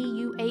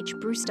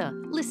 WBUH Brewster.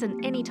 Listen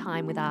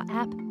anytime with our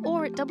app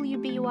or at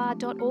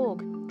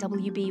WBUR.org.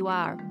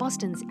 WBUR,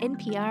 Boston's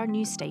NPR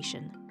news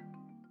station.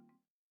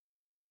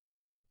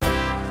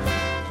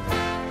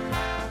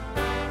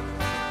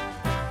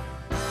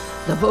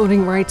 The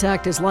Voting Rights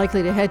Act is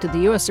likely to head to the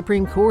U.S.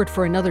 Supreme Court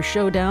for another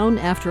showdown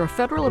after a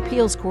federal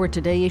appeals court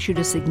today issued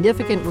a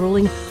significant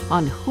ruling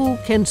on who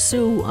can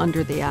sue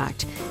under the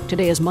act.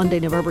 Today is Monday,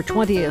 November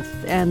 20th,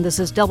 and this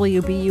is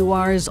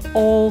WBUR's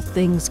All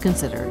Things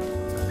Considered.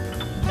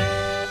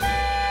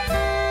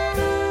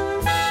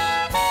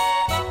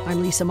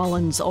 I'm Lisa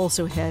Mullins.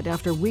 Also ahead,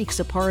 after weeks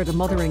apart, a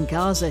mother in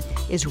Gaza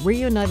is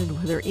reunited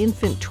with her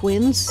infant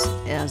twins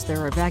as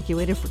they're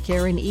evacuated for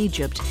care in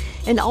Egypt.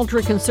 An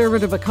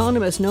ultra-conservative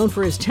economist known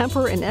for his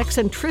temper and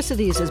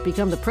eccentricities has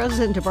become the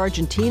president of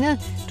Argentina,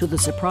 to the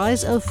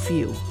surprise of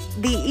few.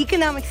 The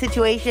economic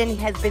situation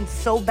has been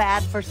so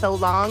bad for so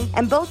long,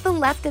 and both the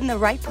left and the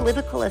right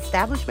political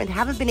establishment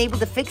haven't been able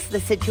to fix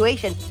the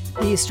situation.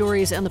 These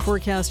stories and the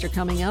forecast are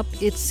coming up.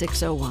 It's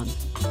 6:01.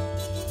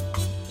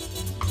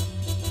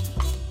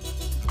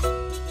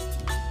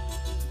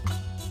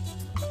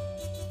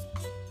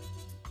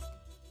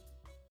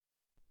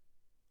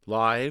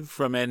 Live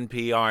from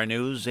NPR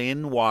News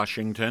in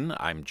Washington,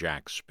 I'm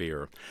Jack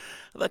Speer.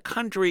 The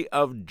country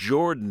of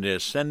Jordan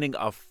is sending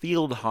a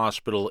field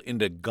hospital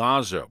into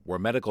Gaza, where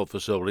medical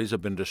facilities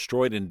have been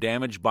destroyed and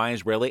damaged by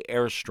Israeli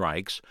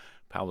airstrikes.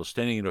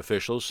 Palestinian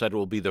officials said it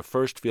will be the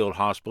first field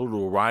hospital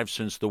to arrive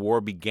since the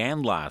war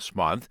began last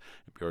month.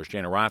 NPR's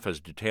Jana Raff has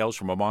details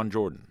from Amman,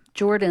 Jordan.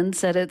 Jordan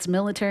said its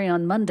military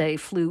on Monday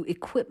flew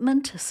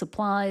equipment,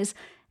 supplies,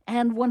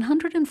 and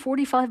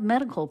 145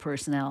 medical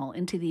personnel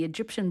into the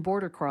Egyptian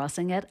border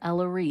crossing at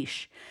El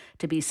Arish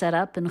to be set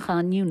up in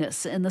Khan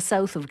Yunis in the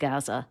south of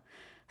Gaza.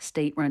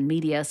 State-run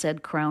media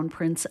said Crown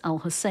Prince Al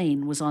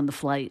Hussein was on the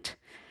flight.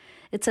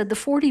 It said the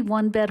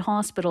 41-bed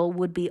hospital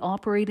would be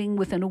operating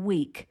within a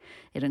week.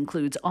 It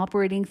includes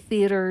operating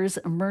theaters,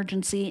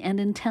 emergency and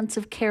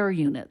intensive care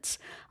units,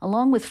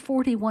 along with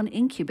 41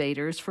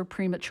 incubators for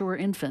premature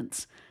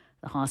infants.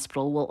 The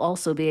hospital will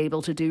also be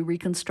able to do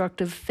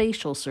reconstructive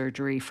facial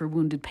surgery for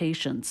wounded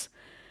patients.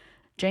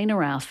 Jana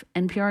Raff,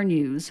 NPR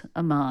News,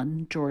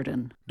 Amman,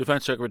 Jordan.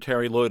 Defense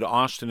Secretary Lloyd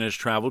Austin has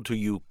traveled to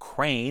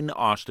Ukraine.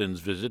 Austin's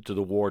visit to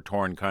the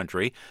war-torn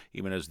country,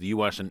 even as the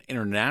U.S. and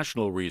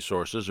international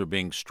resources are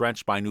being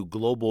stretched by new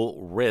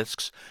global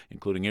risks,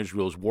 including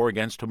Israel's war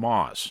against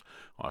Hamas.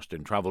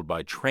 Austin traveled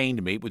by train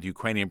to meet with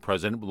Ukrainian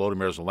President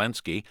Volodymyr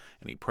Zelensky,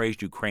 and he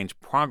praised Ukraine's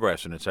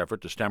progress in its effort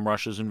to stem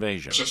Russia's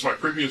invasion. Since my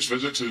previous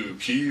visit to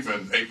Kyiv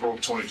in April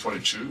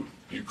 2022,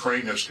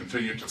 Ukraine has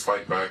continued to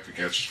fight back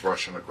against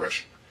Russian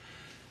aggression.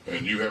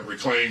 And you have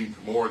reclaimed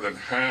more than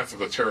half of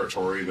the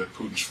territory that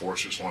Putin's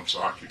forces once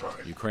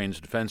occupied. Ukraine's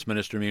defense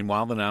minister,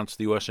 meanwhile, announced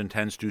the U.S.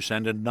 intends to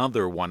send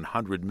another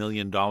 $100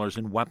 million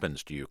in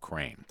weapons to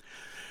Ukraine.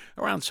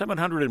 Around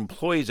 700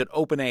 employees at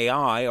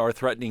OpenAI are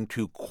threatening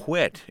to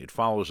quit. It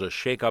follows a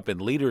shakeup in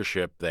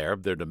leadership there.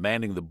 They're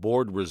demanding the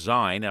board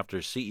resign after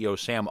CEO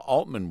Sam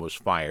Altman was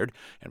fired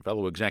and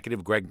fellow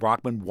executive Greg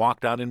Brockman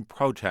walked out in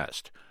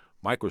protest.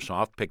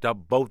 Microsoft picked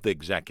up both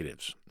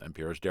executives.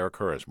 NPR's Derek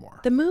Kerr has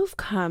more. The move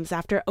comes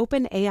after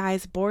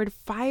OpenAI's board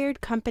fired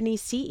company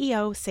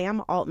CEO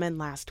Sam Altman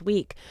last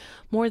week.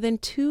 More than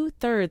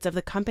 2/3 of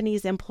the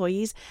company's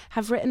employees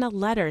have written a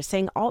letter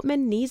saying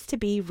Altman needs to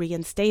be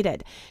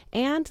reinstated,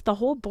 and the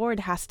whole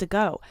board has to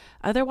go.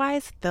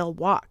 Otherwise, they'll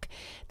walk.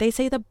 They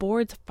say the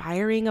board's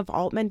firing of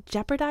Altman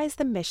jeopardized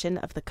the mission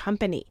of the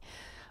company.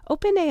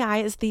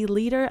 OpenAI is the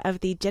leader of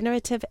the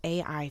generative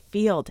AI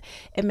field.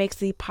 It makes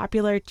the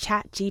popular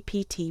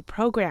ChatGPT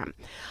program.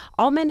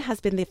 Altman has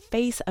been the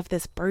face of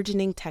this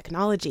burgeoning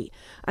technology.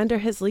 Under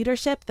his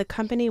leadership, the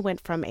company went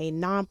from a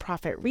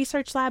nonprofit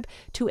research lab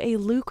to a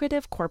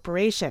lucrative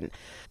corporation.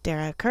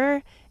 Derek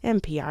Kerr,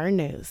 NPR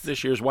News.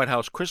 This year's White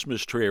House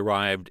Christmas tree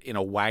arrived in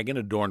a wagon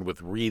adorned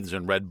with wreaths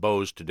and red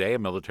bows today. A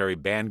military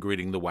band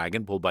greeting the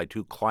wagon pulled by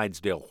 2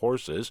 Clydesdale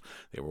horses.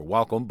 They were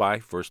welcomed by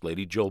First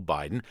Lady Jill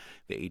Biden.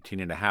 The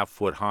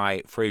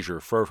 18.5-foot-high Fraser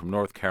fir from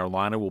North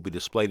Carolina will be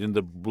displayed in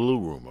the Blue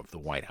Room of the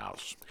White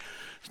House.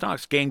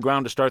 Stocks gained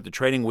ground to start the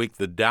trading week.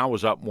 The Dow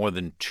was up more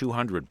than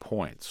 200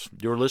 points.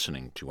 You're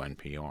listening to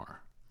NPR.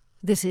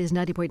 This is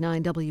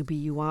 90.9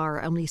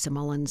 WBUR. I'm Lisa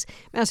Mullins.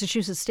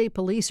 Massachusetts State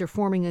Police are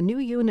forming a new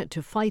unit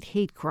to fight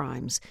hate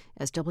crimes.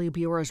 As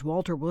WBUR's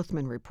Walter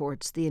Wuthman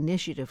reports, the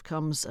initiative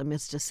comes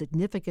amidst a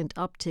significant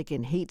uptick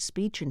in hate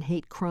speech and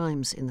hate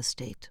crimes in the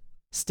state.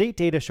 State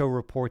data show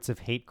reports of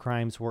hate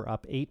crimes were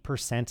up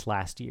 8%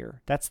 last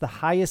year. That's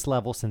the highest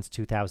level since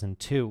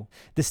 2002.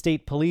 The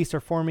state police are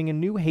forming a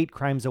new hate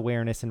crimes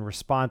awareness and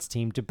response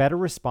team to better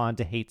respond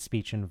to hate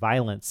speech and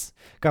violence.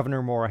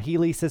 Governor Maura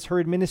Healey says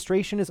her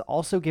administration is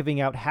also giving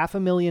out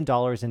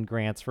 $500,000 in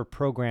grants for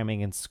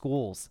programming in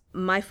schools.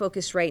 My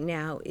focus right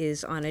now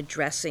is on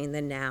addressing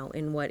the now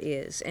in what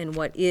is, and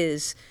what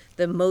is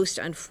the most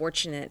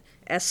unfortunate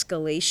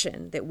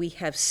escalation that we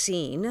have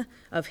seen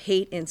of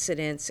hate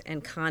incidents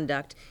and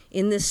conduct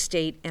in this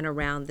state and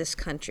around this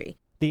country.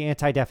 The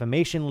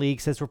Anti-Defamation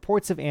League says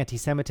reports of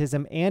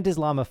anti-Semitism and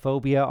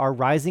Islamophobia are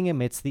rising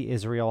amidst the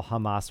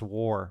Israel-Hamas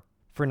war.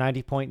 For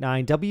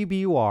 90.9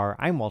 WBUR,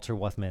 I'm Walter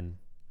Wuthman.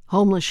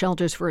 Homeless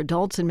shelters for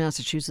adults in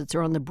Massachusetts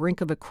are on the brink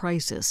of a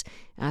crisis.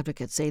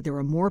 Advocates say there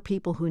are more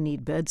people who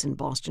need beds in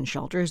Boston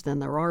shelters than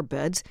there are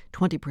beds,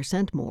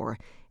 20% more.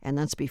 And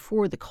that's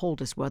before the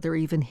coldest weather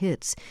even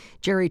hits.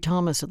 Jerry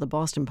Thomas of the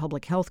Boston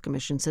Public Health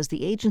Commission says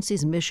the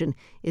agency's mission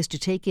is to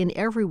take in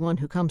everyone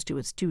who comes to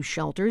its 2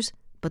 shelters,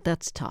 but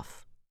that's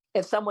tough.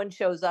 If someone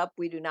shows up,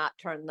 we do not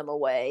turn them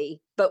away.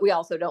 But we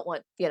also don't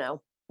want,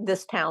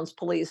 this town's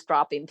police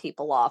dropping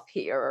people off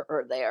here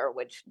or there,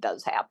 which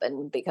does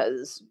happen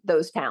because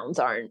those towns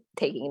aren't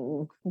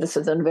taking, this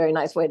isn't a very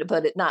nice way to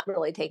put it, not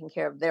really taking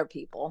care of their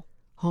people.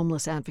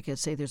 Homeless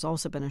advocates say there's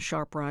also been a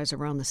sharp rise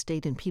around the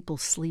state in people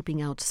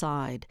sleeping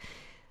outside.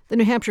 The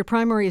New Hampshire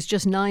primary is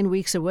just 9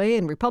 weeks away,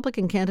 and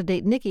Republican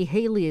candidate Nikki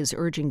Haley is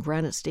urging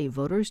Granite State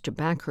voters to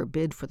back her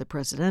bid for the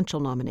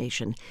presidential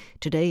nomination.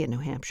 Today in New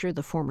Hampshire,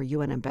 the former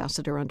UN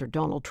ambassador under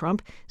Donald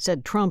Trump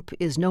said Trump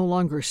is no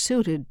longer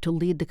suited to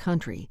lead the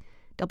country.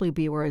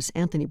 WBUR's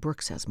Anthony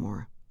Brooks has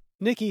more.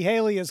 Nikki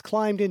Haley has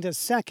climbed into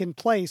second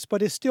place,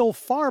 but is still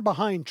far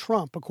behind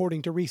Trump,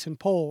 according to recent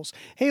polls.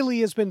 Haley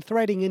has been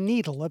threading a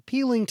needle,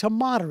 appealing to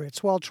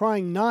moderates while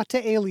trying not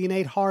to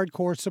alienate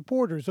hardcore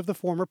supporters of the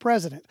former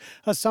president,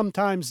 a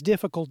sometimes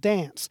difficult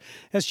dance.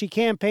 As she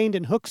campaigned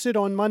in Hooksett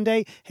on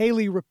Monday,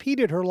 Haley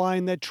repeated her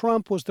line that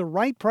Trump was the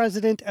right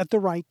president at the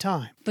right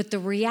time. But the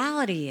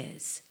reality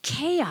is,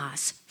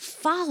 chaos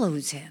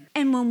follows him.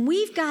 And when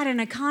we've got an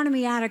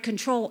economy out of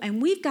control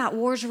and we've got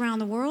wars around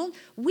the world,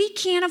 we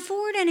can't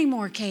afford any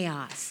more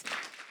chaos.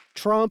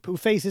 Trump, who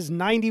faces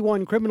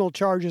 91 criminal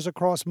charges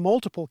across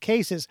multiple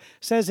cases,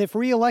 says if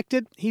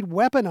reelected, he'd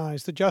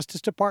weaponize the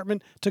Justice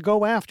Department to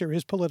go after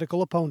his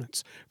political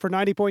opponents. For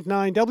 90.9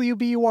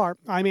 WBUR,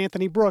 I'm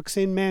Anthony Brooks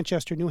in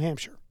Manchester, New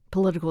Hampshire.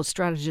 Political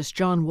strategist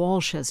John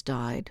Walsh has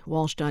died.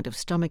 Walsh died of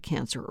stomach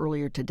cancer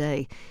earlier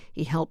today.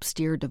 He helped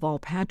steer Deval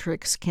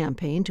Patrick's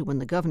campaign to win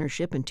the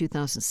governorship in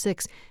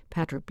 2006.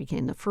 Patrick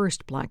became the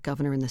first black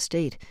governor in the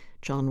state.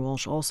 John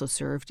Walsh also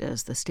served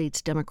as the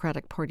state's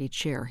Democratic Party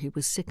chair. He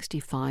was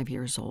 65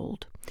 years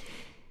old.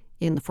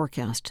 In the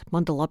forecast,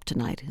 Mundell up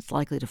tonight. It's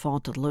likely to fall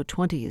to the low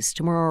 20s.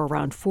 Tomorrow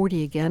around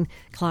 40 again.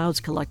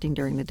 Clouds collecting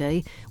during the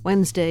day.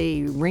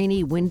 Wednesday,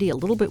 rainy, windy, a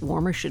little bit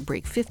warmer, should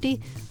break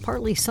 50.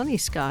 Partly sunny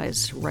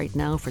skies right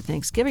now for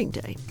Thanksgiving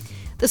Day.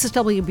 This is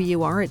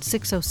WBUR at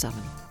 6:07.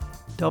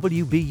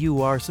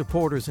 WBUR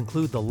supporters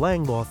include the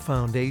Langloth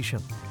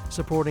Foundation,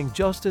 supporting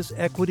justice,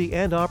 equity,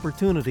 and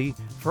opportunity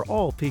for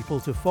all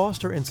people to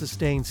foster and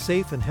sustain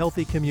safe and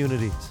healthy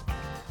communities.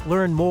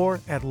 Learn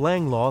more at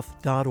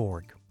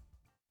langloth.org.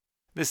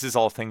 This is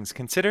All Things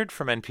Considered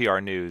from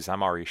NPR News.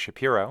 I'm Ari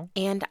Shapiro.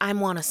 And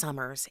I'm Juana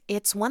Summers.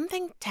 It's one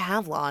thing to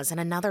have laws and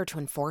another to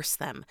enforce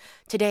them.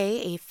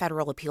 Today, a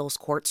federal appeals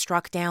court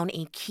struck down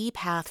a key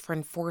path for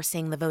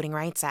enforcing the Voting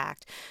Rights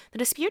Act. The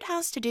dispute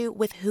has to do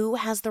with who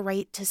has the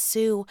right to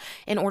sue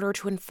in order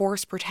to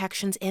enforce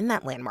protections in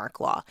that landmark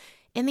law.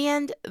 In the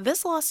end,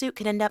 this lawsuit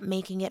could end up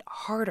making it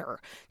harder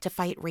to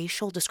fight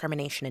racial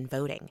discrimination in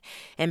voting.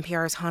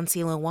 NPR's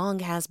Hansila Wang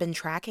has been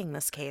tracking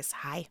this case.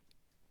 Hi.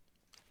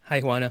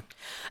 Hi, Juana.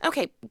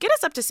 Okay, get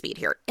us up to speed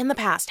here. In the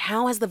past,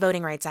 how has the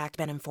Voting Rights Act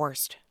been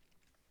enforced?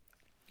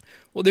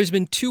 Well, there's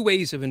been two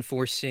ways of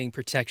enforcing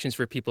protections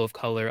for people of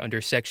color under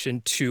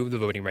Section 2 of the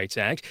Voting Rights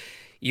Act.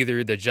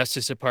 Either the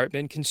Justice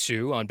Department can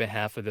sue on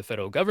behalf of the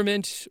federal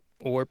government,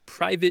 or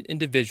private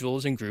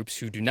individuals and groups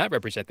who do not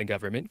represent the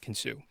government can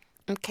sue.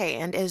 Okay,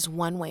 and is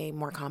one way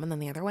more common than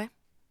the other way?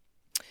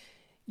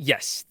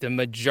 Yes, the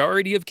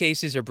majority of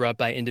cases are brought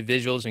by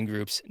individuals and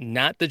groups,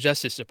 not the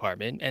Justice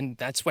Department. And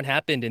that's what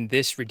happened in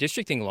this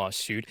redistricting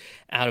lawsuit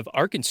out of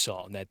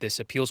Arkansas that this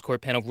appeals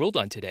court panel ruled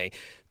on today.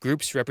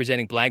 Groups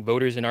representing black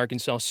voters in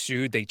Arkansas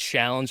sued. They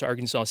challenged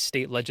Arkansas'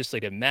 state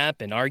legislative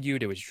map and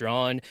argued it was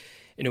drawn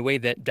in a way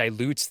that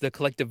dilutes the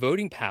collective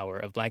voting power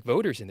of black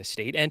voters in the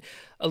state. And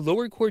a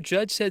lower court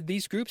judge said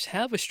these groups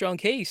have a strong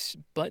case,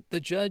 but the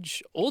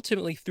judge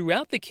ultimately threw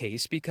out the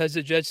case because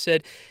the judge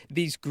said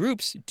these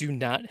groups do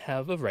not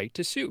have a right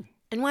to sue.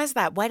 And why is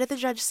that? Why did the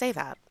judge say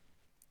that?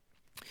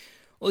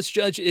 Well, this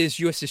judge is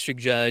U.S. District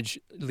Judge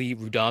Lee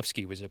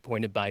Rudofsky, was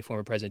appointed by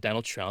former President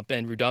Donald Trump.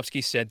 And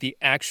Rudofsky said the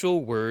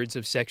actual words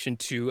of Section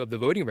 2 of the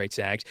Voting Rights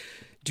Act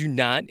do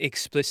not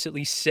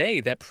explicitly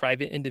say that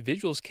private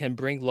individuals can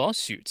bring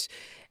lawsuits,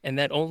 and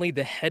that only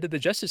the head of the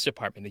Justice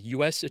Department, the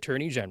U.S.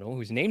 Attorney General,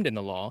 who's named in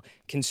the law,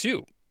 can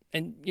sue.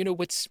 And,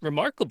 what's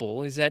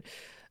remarkable is that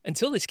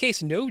until this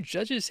case, no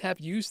judges have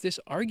used this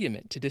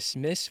argument to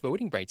dismiss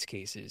voting rights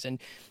cases.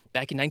 And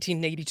back in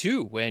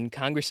 1982, when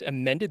Congress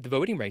amended the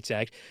Voting Rights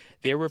Act,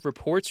 there were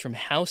reports from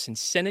House and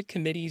Senate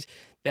committees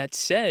that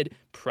said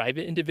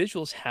private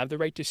individuals have the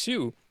right to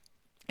sue.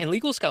 And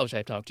legal scholars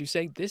I've talked to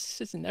say this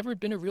has never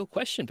been a real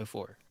question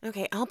before.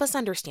 Okay, help us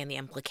understand the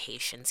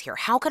implications here.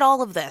 How could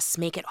all of this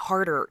make it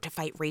harder to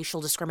fight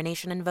racial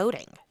discrimination in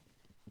voting?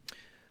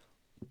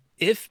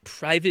 If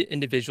private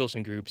individuals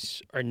and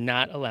groups are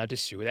not allowed to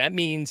sue, that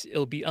means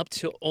it'll be up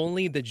to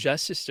only the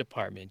Justice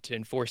Department to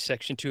enforce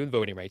Section 2 of the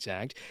Voting Rights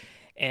Act.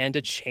 And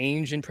a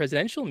change in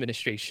presidential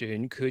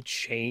administration could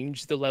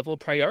change the level of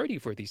priority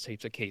for these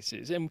types of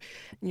cases. And,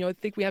 I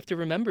think we have to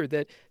remember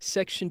that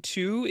Section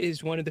 2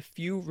 is one of the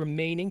few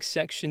remaining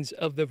sections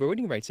of the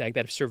Voting Rights Act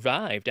that have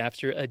survived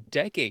after a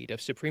decade of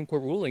Supreme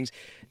Court rulings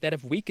that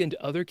have weakened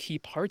other key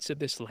parts of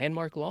this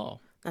landmark law.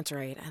 That's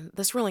right. And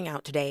this ruling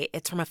out today,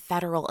 it's from a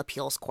federal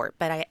appeals court.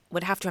 But I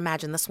would have to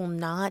imagine this will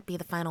not be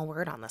the final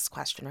word on this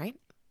question, right?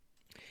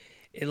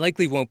 It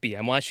likely won't be.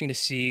 I'm watching to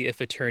see if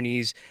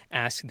attorneys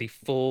ask the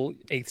full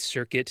Eighth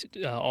Circuit,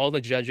 all the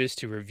judges,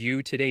 to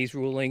review today's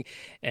ruling.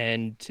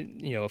 And,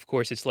 of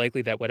course, it's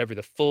likely that whatever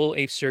the full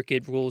Eighth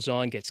Circuit rules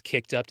on gets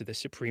kicked up to the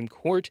Supreme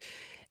Court.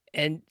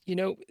 And,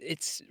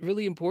 it's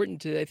really important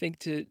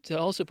to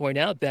also point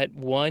out that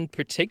one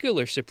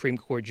particular Supreme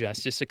Court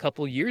justice a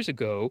couple years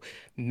ago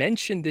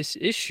mentioned this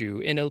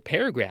issue in a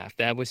paragraph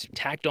that was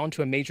tacked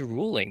onto a major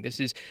ruling. This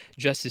is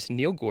Justice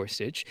Neil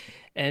Gorsuch.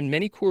 And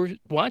many court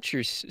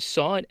watchers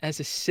saw it as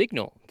a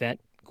signal that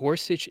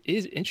Gorsuch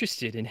is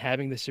interested in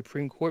having the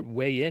Supreme Court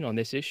weigh in on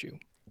this issue.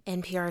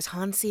 NPR's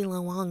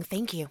Hansila Wang,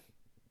 thank you.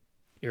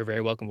 You're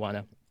very welcome,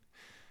 Juana.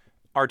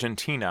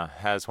 Argentina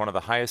has one of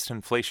the highest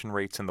inflation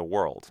rates in the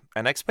world,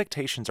 and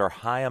expectations are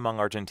high among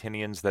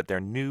Argentinians that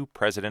their new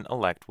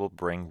president-elect will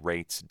bring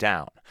rates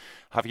down.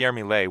 Javier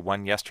Milei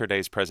won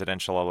yesterday's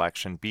presidential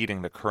election,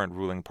 beating the current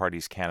ruling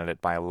party's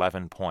candidate by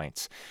 11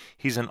 points.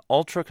 He's an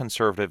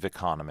ultra-conservative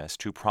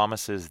economist who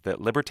promises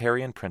that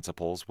libertarian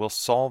principles will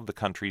solve the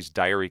country's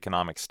dire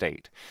economic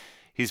state.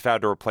 He's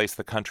vowed to replace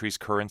the country's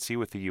currency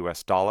with the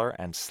U.S. dollar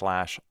and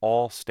slash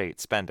all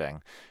state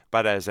spending.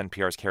 But as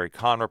NPR's Carrie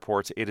Kahn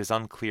reports, it is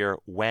unclear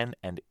when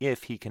and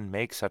if he can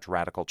make such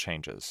radical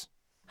changes.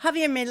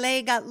 Javier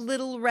Milei got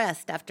little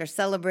rest after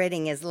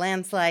celebrating his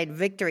landslide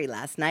victory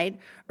last night.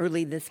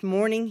 Early this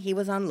morning, he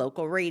was on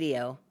local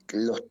radio.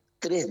 Los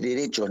tres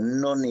derechos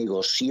no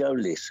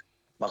negociables,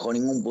 bajo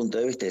ningún punto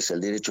de vista, es el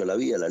derecho a la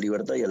vida, a la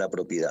libertad y a la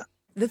propiedad.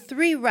 The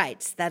three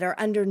rights that are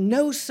under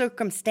no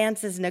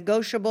circumstances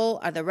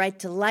negotiable are the right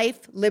to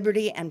life,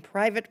 liberty, and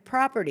private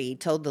property,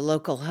 told the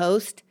local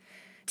host.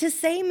 To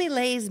say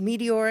Milei's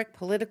meteoric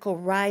political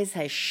rise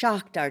has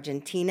shocked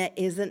Argentina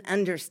is an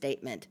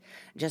understatement.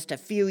 Just a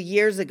few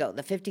years ago,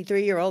 the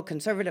 53-year-old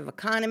conservative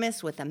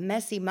economist with a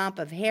messy mop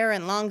of hair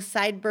and long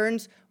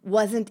sideburns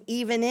wasn't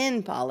even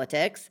in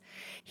politics.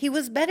 He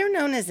was better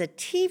known as a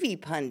TV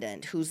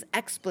pundit whose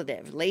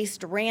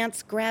expletive-laced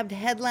rants grabbed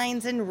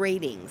headlines and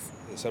ratings.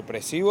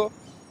 Sorpresivo.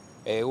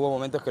 Hubo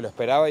momentos que lo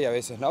esperaba y a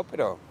veces no,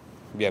 pero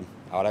bien,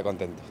 ahora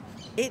contento.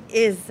 It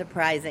is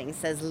surprising,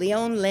 says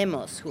Leon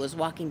Lemos, who was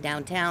walking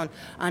downtown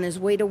on his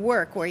way to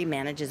work where he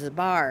manages a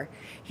bar.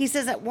 He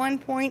says at one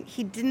point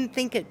he didn't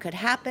think it could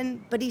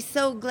happen, but he's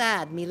so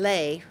glad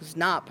Milei, who's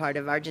not part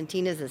of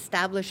Argentina's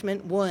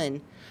establishment,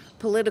 won.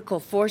 Political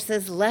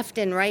forces left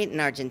and right in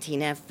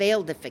Argentina have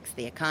failed to fix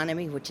the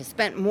economy, which has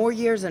spent more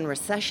years in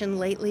recession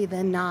lately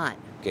than not.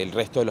 Que el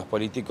resto de los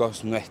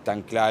políticos no es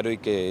tan claro y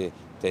que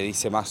te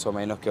dice más o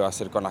menos qué va a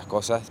hacer con las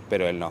cosas,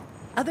 pero él no.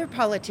 Other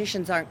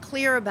politicians aren't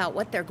clear about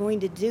what they're going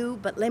to do,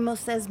 but Lemos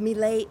says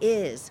Milei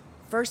is.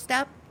 First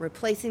up,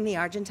 replacing the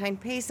Argentine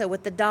peso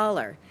with the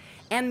dollar.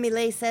 And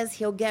Milei says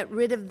he'll get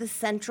rid of the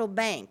central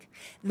bank,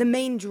 the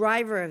main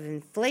driver of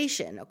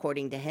inflation,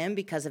 according to him,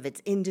 because of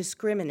its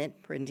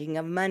indiscriminate printing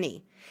of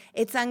money.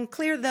 It's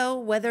unclear, though,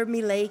 whether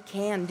Milei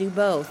can do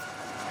both.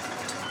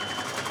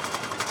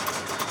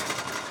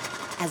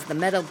 As the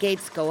metal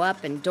gates go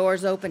up and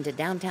doors open to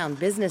downtown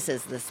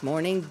businesses this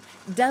morning,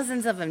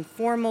 dozens of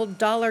informal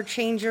dollar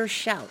changers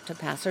shout to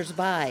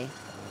passersby.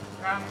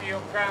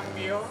 Cambio,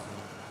 cambio.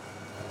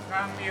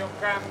 Cambio,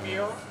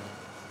 cambio.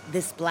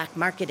 This black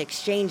market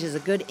exchange is a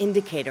good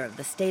indicator of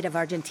the state of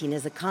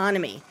Argentina's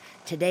economy.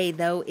 Today,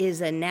 though,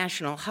 is a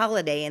national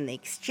holiday, and the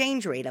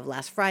exchange rate of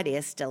last Friday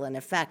is still in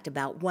effect,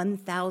 about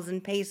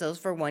 1,000 pesos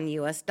for $1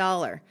 US.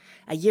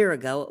 A year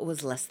ago, it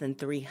was less than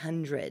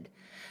 300.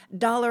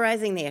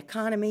 Dollarizing the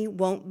economy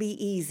won't be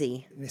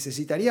easy.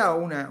 Necesitaría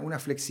una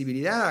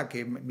flexibilidad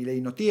que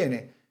Milei no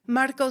tiene.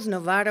 Marcos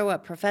Navarro, a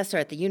professor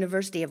at the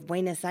University of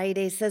Buenos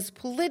Aires, says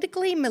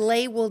politically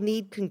Milei will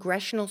need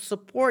congressional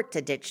support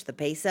to ditch the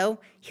peso.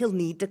 He'll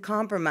need to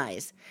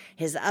compromise.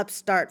 His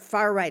upstart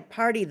far-right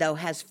party, though,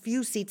 has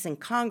few seats in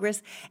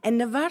Congress, and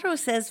Navarro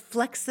says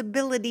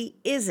flexibility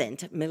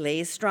isn't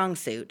Milei's strong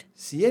suit.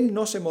 Si él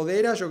no se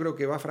modera, yo creo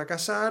que va a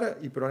fracasar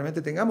y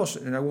probablemente tengamos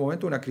en algún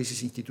momento una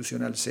crisis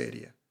institucional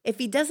seria. If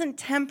he doesn't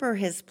temper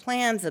his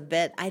plans a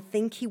bit, I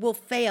think he will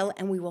fail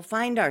and we will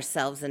find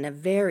ourselves in a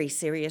very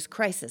serious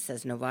crisis,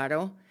 says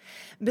Navarro.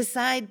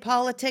 Beside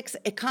politics,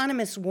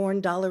 economists warn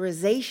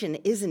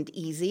dollarization isn't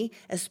easy,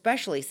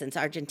 especially since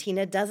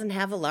Argentina doesn't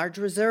have a large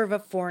reserve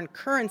of foreign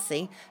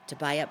currency to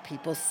buy up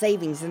people's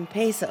savings in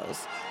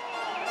pesos.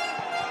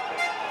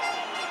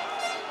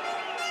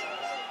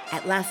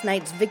 At last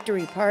night's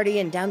victory party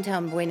in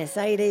downtown Buenos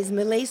Aires,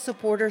 Milei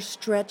supporters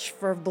stretched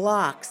for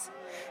blocks.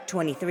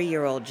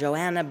 23-year-old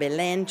Joana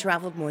Belén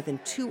traveled more than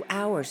 2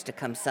 hours to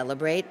come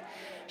celebrate.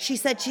 She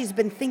said she's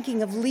been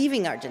thinking of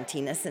leaving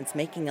Argentina since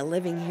making a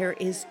living here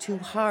is too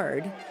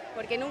hard.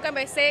 Porque nunca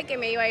pensé que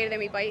me iba a ir de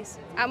mi país.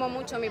 Amo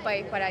mucho mi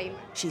país para irme.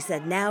 She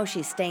said now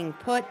she's staying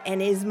put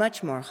and is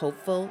much more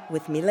hopeful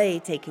with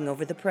Milei taking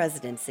over the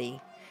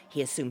presidency.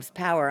 He assumes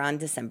power on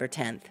December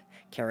 10th.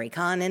 Carrie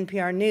Kahn,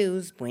 NPR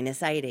News,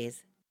 Buenos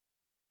Aires.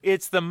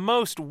 It's the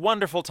most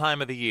wonderful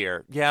time of the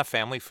year. Yeah,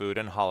 family, food,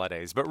 and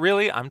holidays. But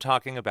really, I'm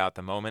talking about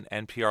the moment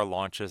NPR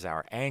launches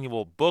our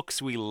annual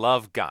Books We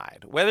Love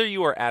guide. Whether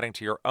you are adding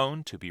to your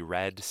own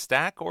to-be-read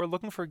stack or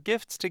looking for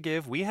gifts to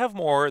give, we have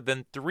more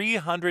than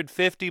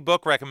 350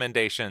 book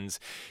recommendations.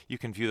 You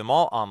can view them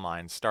all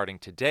online starting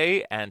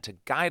today. And to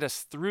guide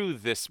us through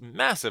this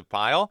massive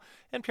pile,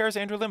 NPR's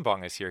Andrew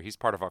Limbong is here. He's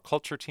part of our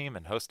culture team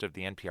and host of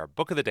the NPR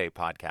Book of the Day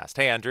podcast.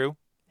 Hey, Andrew.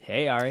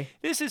 Hey, Ari.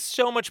 This is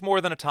so much more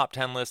than a top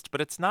 10 list,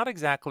 but it's not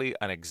exactly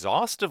an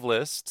exhaustive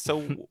list.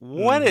 So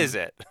what is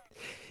it?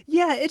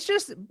 Yeah, it's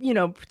just,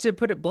 to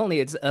put it bluntly,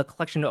 it's a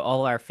collection of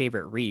all our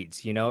favorite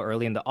reads.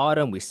 Early in the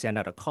autumn, we send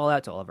out a call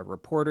out to all of our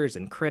reporters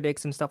and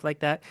critics and stuff like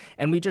that.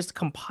 And we just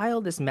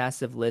compile this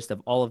massive list of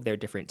all of their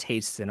different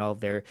tastes and all of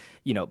their,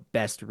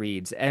 best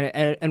reads.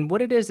 And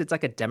what it is, it's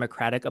like a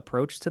democratic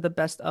approach to the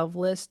best of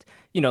list.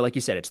 Like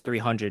you said, it's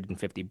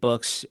 350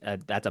 books.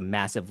 That's a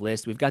massive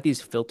list. We've got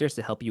these filters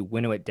to help you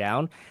winnow it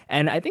down.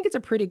 And I think it's a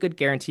pretty good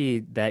guarantee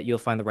that you'll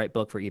find the right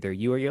book for either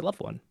you or your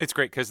loved one. It's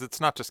great because it's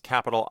not just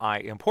capital I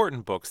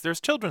important books.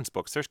 There's children's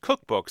books, there's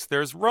cookbooks,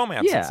 there's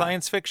romance and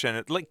science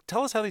fiction.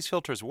 Tell us how these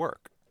filters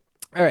work.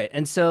 All right.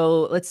 And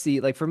so let's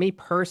see, for me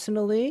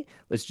personally,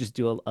 let's just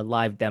do a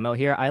live demo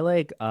here. I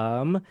like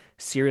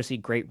seriously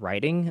great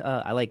writing.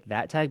 I like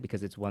that tag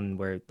because it's one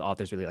where the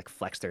authors really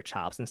flex their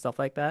chops and stuff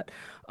like that.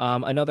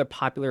 Another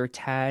popular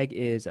tag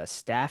is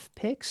staff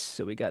picks.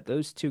 So we got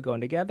those two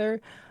going together.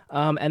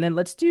 And then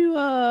let's do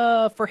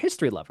for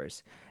history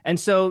lovers. And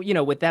so,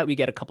 with that, we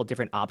get a couple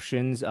different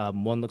options.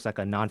 One looks like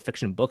a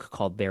nonfiction book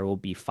called There Will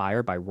Be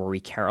Fire by Rory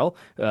Carroll,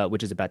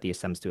 which is about the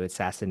attempts to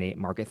assassinate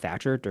Margaret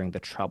Thatcher during the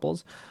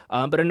Troubles.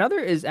 But another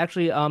is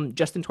actually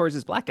Justin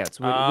Torres' Blackouts,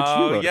 which you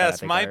wrote about,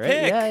 yes, my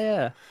pick.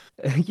 Yeah.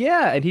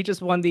 Yeah, and he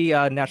just won the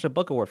National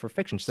Book Award for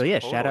fiction. So, yeah,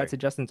 Totally. Shout out to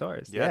Justin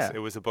Torres. Yes, Yeah. it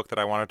was a book that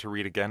I wanted to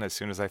read again as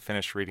soon as I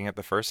finished reading it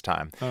the first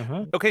time.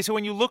 Uh-huh. Okay, so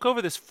when you look over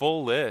this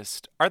full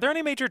list, are there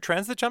any major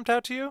trends that jumped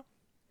out to you?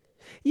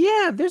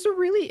 Yeah, there's some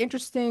really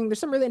interesting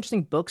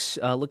books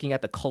looking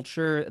at the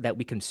culture that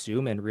we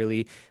consume and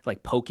really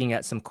poking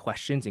at some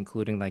questions,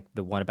 including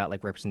the one about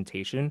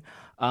representation.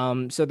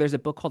 So there's a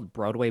book called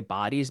Broadway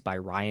Bodies by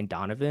Ryan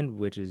Donovan,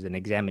 which is an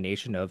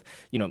examination of,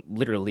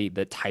 literally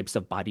the types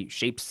of body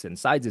shapes and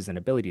sizes and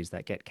abilities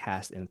that get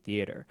cast in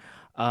theater.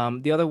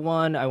 The other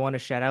one I want to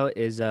shout out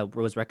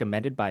was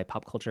recommended by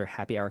Pop Culture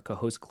Happy Hour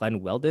co-host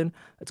Glenn Weldon.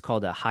 It's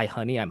called Hi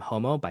Honey, I'm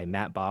Homo by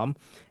Matt Baum.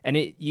 And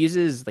it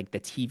uses the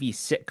TV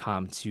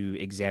sitcom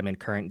to examine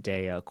current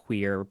day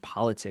queer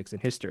politics and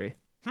history.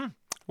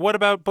 What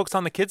about books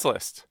on the kids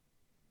list?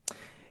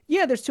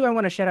 Yeah, there's two I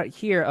want to shout out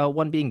here.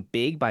 One being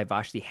Big by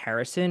Vashti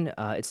Harrison.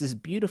 It's this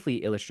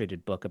beautifully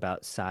illustrated book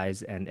about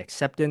size and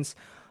acceptance.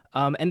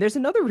 And there's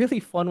another really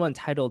fun one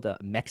titled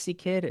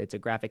Mexikid. It's a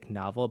graphic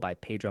novel by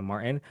Pedro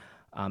Martin.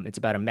 It's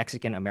about a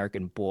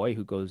Mexican-American boy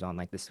who goes on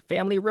like this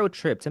family road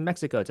trip to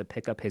Mexico to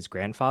pick up his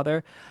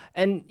grandfather.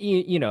 And,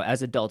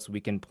 as adults, we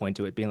can point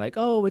to it being like,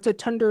 oh, it's a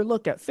tender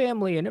look at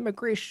family and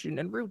immigration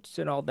and roots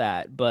and all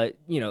that. But,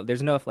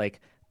 there's enough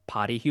like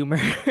potty humor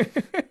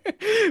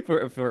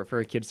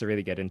for kids to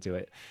really get into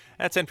it.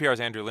 That's NPR's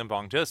Andrew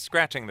Limbong, just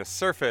scratching the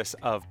surface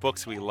of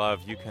books we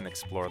love. You can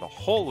explore the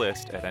whole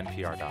list at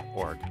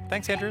npr.org.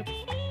 Thanks, Andrew.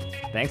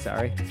 Thanks,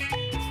 Ari.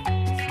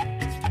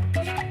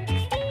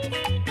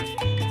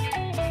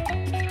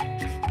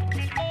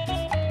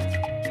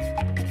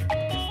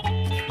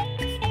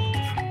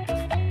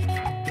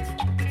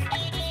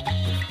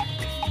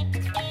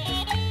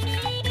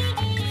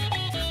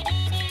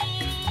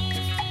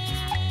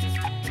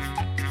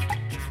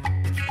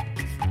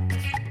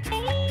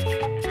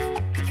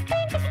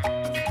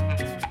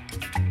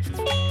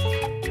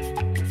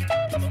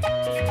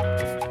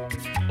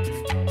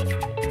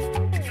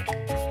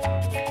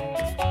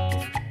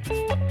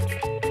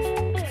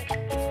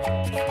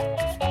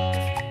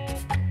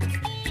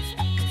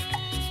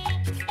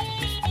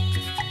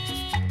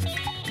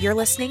 You're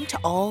listening to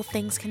All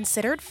Things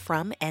Considered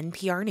from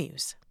NPR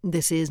News.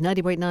 This is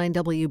 90.9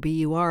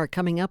 WBUR.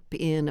 Coming up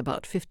in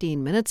about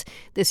 15 minutes.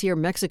 This year,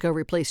 Mexico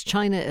replaced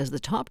China as the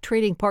top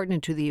trading partner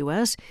to the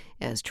U.S.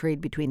 As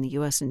trade between the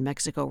U.S. and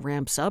Mexico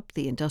ramps up,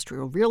 the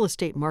industrial real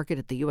estate market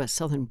at the U.S.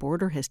 southern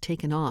border has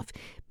taken off.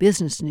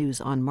 Business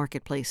News on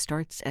Marketplace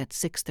starts at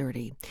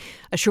 6:30.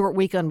 A short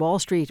week on Wall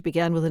Street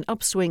began with an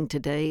upswing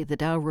today. The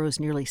Dow rose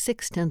nearly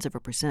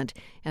 0.6%.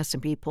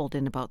 S&P pulled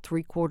in about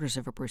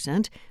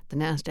 0.75%. The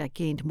Nasdaq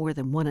gained more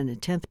than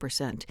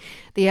 1.1%.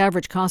 The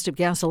average cost of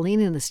gasoline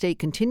in the state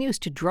continues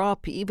to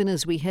drop even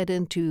as we head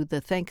into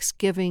the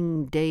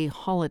Thanksgiving Day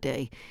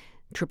holiday.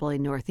 AAA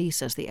Northeast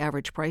says the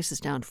average price is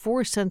down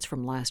 4 cents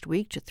from last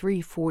week to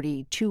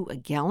 $3.42 a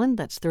gallon.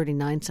 That's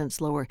 39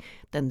 cents lower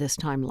than this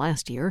time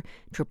last year.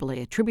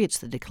 AAA attributes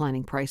the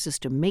declining prices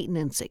to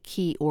maintenance at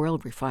key oil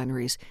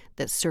refineries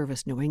that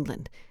service New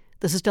England.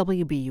 This is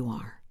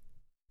WBUR.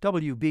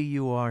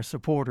 WBUR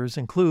supporters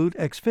include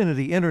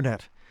Xfinity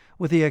Internet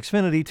with the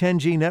Xfinity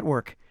 10G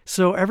network,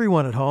 so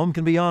everyone at home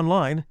can be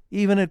online,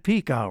 even at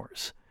peak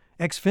hours.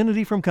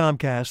 Xfinity from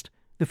Comcast.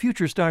 The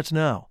future starts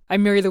now.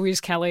 I'm Mary Louise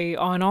Kelly.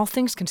 On All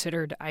Things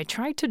Considered, I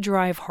try to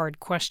drive hard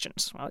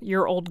questions. Well,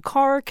 your old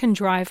car can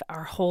drive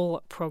our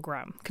whole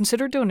program.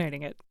 Consider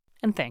donating it.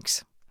 And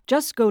thanks.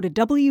 Just go to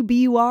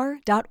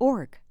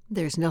WBUR.org.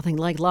 There's nothing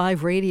like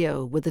live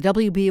radio. With the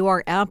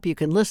WBUR app, you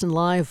can listen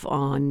live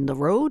on the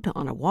road,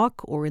 on a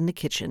walk, or in the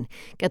kitchen.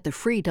 Get the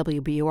free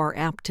WBUR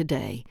app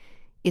today.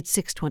 It's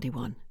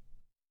 6:21.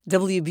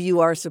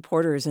 WBUR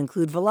supporters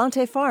include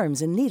Volante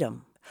Farms in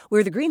Needham,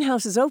 where the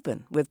greenhouse is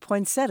open with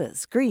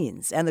poinsettias,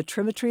 greens, and the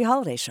Trim-a-Tree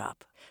Holiday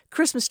Shop.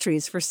 Christmas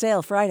trees for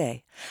sale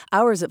Friday.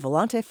 Hours at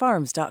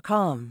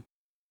volantefarms.com.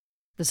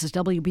 This is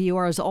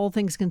WBUR's All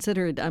Things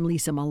Considered. I'm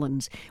Lisa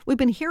Mullins. We've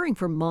been hearing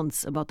for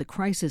months about the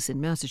crisis in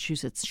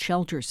Massachusetts'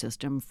 shelter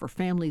system for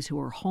families who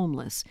are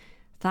homeless.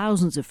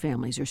 Thousands of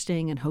families are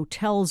staying in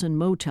hotels and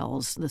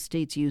motels the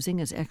state's using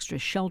as extra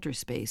shelter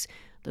space.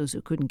 Those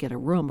who couldn't get a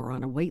room are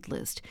on a wait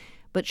list.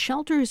 But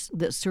shelters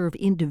that serve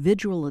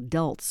individual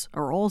adults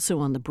are also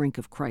on the brink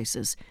of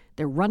crisis.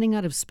 They're running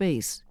out of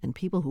space, and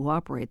people who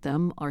operate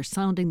them are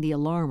sounding the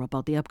alarm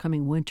about the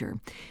upcoming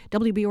winter.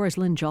 WBUR's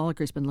Lynn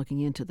Joliker has been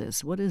looking into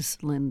this. What is,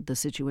 Lynn, the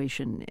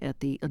situation at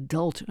the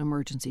adult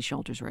emergency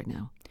shelters right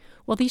now?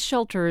 Well, these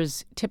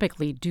shelters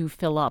typically do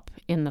fill up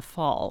in the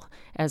fall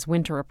as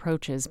winter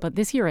approaches, but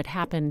this year it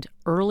happened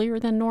earlier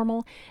than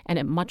normal and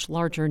at much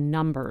larger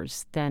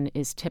numbers than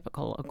is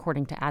typical,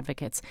 according to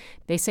advocates.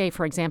 They say,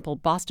 for example,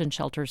 Boston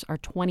shelters are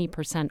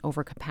 20%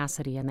 over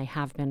capacity, and they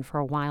have been for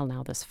a while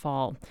now this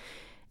fall.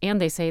 And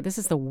they say this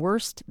is the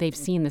worst they've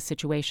seen the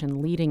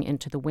situation leading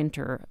into the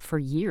winter for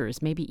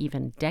years, maybe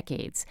even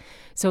decades.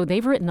 So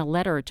they've written a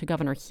letter to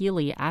Governor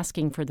Healy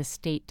asking for the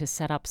state to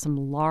set up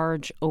some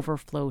large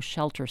overflow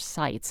shelter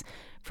sites,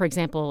 for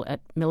example, at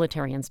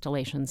military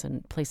installations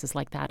and places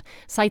like that,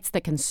 sites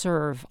that can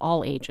serve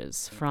all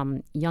ages,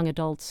 from young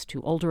adults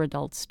to older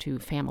adults to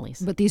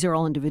families. But these are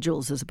all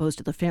individuals as opposed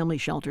to the family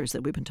shelters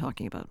that we've been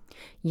talking about.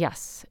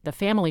 Yes, the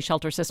family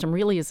shelter system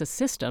really is a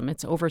system.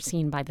 It's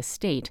overseen by the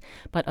state,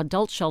 but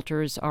adult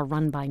shelters are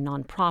run by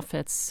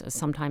nonprofits,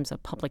 sometimes a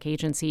public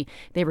agency.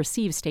 They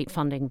receive state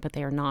funding, but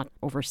they are not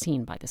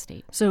overseen by the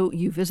state. So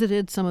you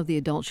visited some of the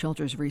adult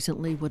shelters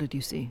recently. What did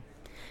you see?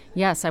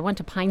 Yes, I went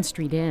to Pine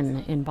Street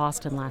Inn in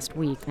Boston last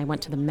week. I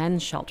went to the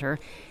men's shelter.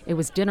 It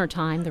was dinner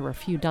time. There were a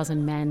few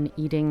dozen men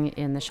eating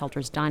in the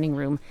shelter's dining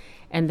room.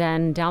 And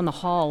then down the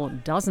hall,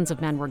 dozens of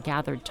men were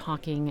gathered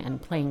talking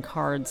and playing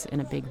cards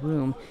in a big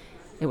room.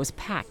 It was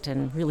packed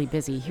and really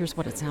busy. Here's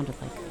what it sounded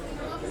like.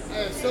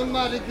 Hey,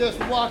 somebody just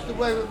walked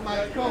away with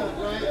my coat,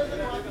 right?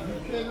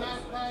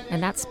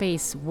 And that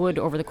space would,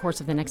 over the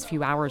course of the next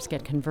few hours,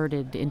 get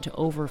converted into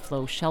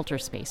overflow shelter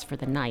space for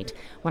the night.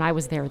 When I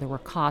was there were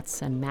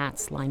cots and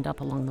mats lined up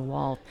along the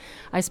wall.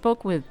 I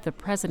spoke with the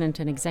president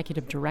and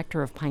executive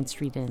director of Pine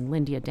Street Inn,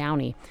 Lydia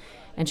Downey,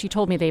 and she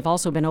told me they've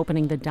also been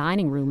opening the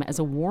dining room as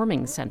a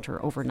warming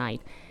center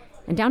overnight.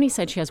 And Downey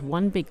said she has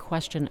one big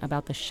question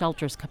about the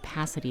shelter's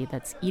capacity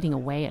that's eating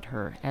away at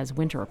her as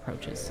winter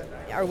approaches.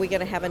 Are we going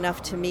to have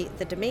enough to meet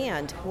the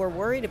demand? We're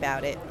worried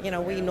about it. You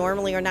know, we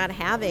normally are not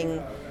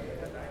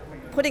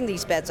putting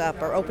these beds up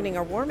or opening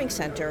our warming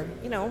center.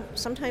 You know,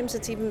 sometimes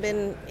it's even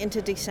been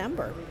into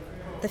December.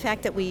 The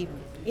fact that we,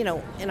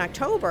 in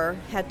October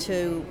had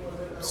to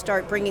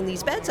start bringing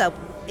these beds up,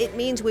 it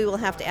means we will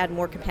have to add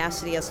more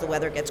capacity as the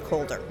weather gets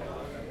colder.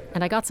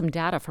 And I got some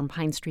data from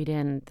Pine Street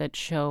Inn that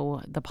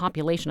show the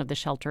population of the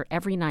shelter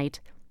every night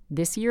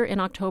this year in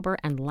October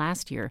and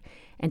last year.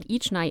 And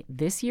each night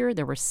this year,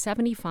 there were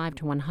 75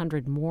 to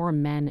 100 more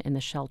men in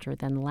the shelter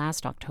than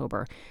last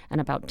October,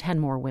 and about 10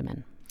 more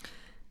women.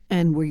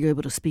 And were you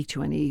able to speak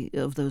to any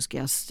of those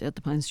guests at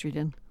the Pine Street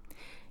Inn?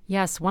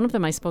 Yes, one of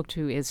them I spoke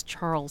to is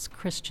Charles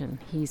Christian.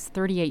 He's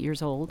 38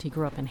 years old. He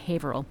grew up in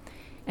Haverhill,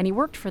 and he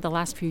worked for the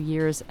last few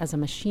years as a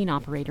machine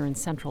operator in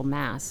Central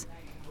Mass.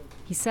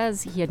 He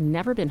says he had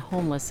never been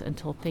homeless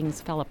until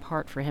things fell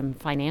apart for him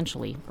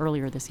financially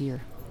earlier this year.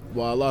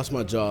 Well, I lost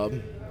my job,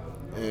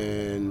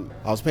 and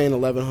I was paying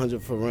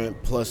 $1,100 for rent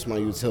plus my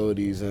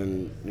utilities,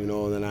 and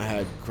then I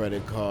had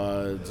credit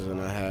cards and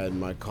I had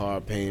my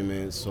car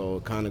payments, so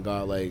it kind of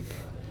got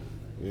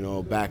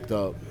backed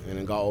up, and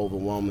it got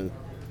overwhelming.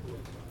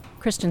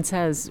 Christian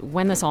says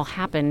when this all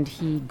happened,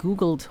 he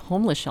Googled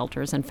homeless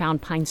shelters and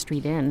found Pine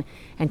Street Inn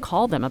and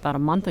called them about a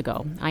month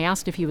ago. I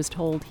asked if he was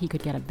told he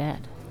could get a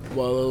bed.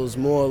 Well, it was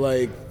more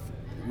like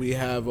we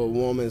have a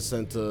warming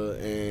center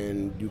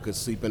and you could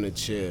sleep in a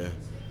chair.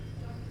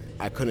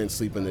 I couldn't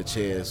sleep in the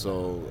chair,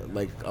 so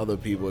like other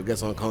people, it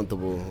gets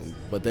uncomfortable,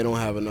 but they don't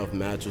have enough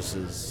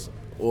mattresses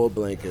or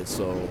blankets,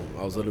 so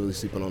I was literally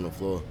sleeping on the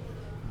floor.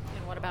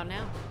 And what about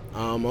now?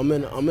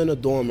 I'm in a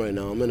dorm right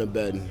now. I'm in a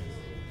bed.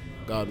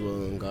 God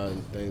willing, God,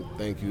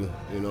 thank you,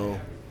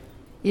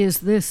 Is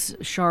this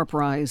sharp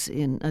rise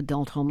in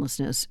adult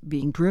homelessness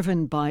being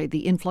driven by the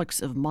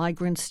influx of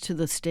migrants to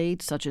the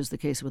state, such as the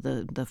case with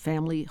the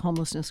family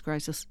homelessness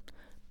crisis?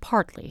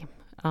 Partly.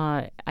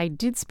 I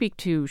did speak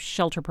to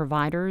shelter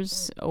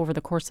providers over the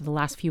course of the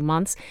last few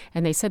months,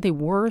 and they said they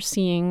were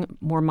seeing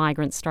more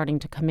migrants starting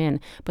to come in,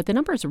 but the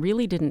numbers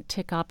really didn't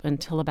tick up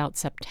until about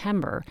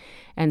September.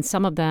 And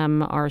some of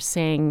them are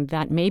saying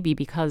that may be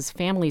because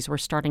families were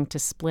starting to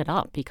split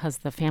up because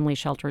the family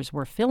shelters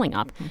were filling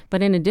up.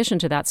 But in addition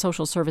to that,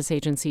 social service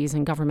agencies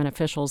and government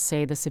officials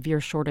say the severe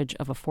shortage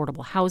of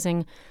affordable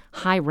housing,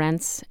 high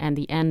rents, and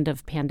the end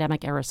of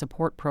pandemic-era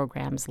support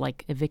programs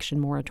like eviction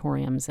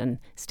moratoriums and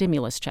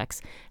stimulus checks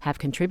have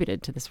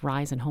contributed to this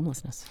rise in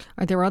homelessness.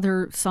 Are there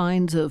other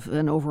signs of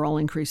an overall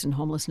increase in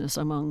homelessness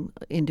among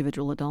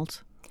individual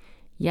adults?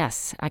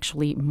 Yes,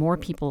 actually, more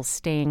people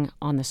staying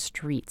on the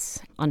streets,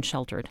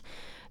 unsheltered.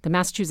 The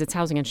Massachusetts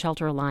Housing and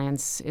Shelter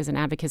Alliance is an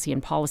advocacy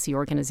and policy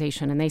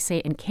organization, and they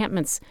say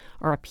encampments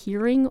are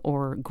appearing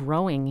or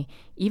growing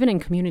even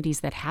in communities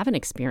that haven't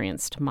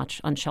experienced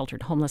much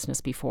unsheltered homelessness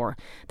before.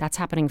 That's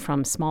happening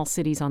from small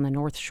cities on the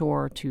North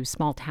Shore to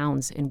small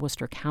towns in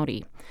Worcester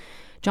County.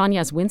 John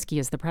Yazwinski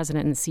is the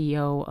president and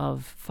CEO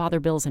of Father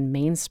Bill's in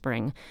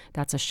Mainspring.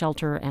 That's a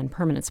shelter and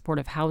permanent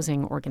supportive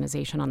housing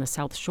organization on the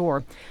South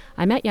Shore.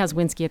 I met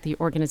Yazwinski at the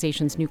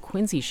organization's new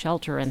Quincy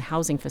shelter and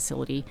housing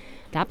facility.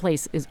 That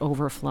place is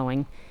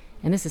overflowing,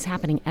 and this is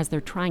happening as they're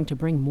trying to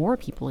bring more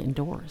people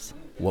indoors.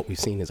 What we've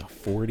seen is a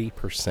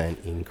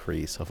 40%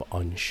 increase of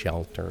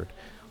unsheltered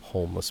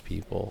homeless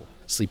people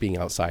sleeping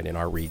outside in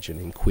our region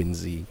in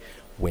Quincy,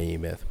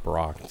 Weymouth,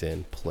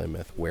 Brockton,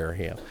 Plymouth,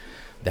 Wareham.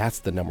 That's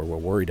the number we're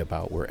worried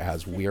about,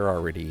 whereas we're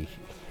already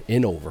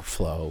in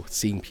overflow,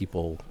 seeing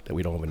people that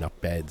we don't have enough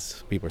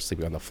beds, people are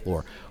sleeping on the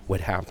floor.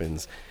 What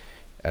happens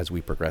as we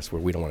progress where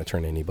we don't want to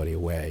turn anybody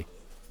away?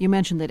 You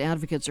mentioned that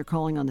advocates are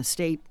calling on the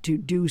state to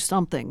do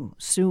something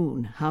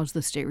soon. How's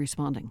the state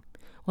responding?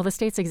 Well, the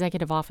state's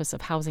Executive Office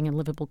of Housing and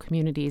Livable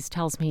Communities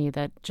tells me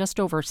that just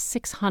over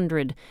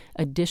 600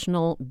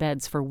 additional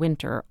beds for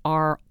winter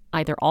are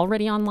either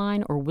already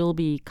online or will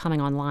be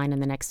coming online in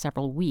the next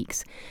several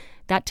weeks.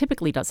 That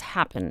typically does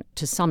happen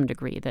to some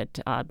degree, that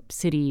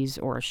cities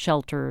or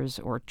shelters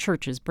or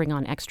churches bring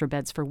on extra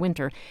beds for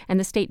winter, and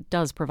the state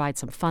does provide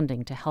some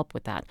funding to help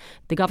with that.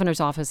 The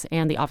governor's office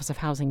and the Office of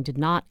Housing did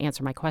not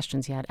answer my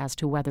questions yet as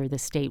to whether the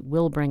state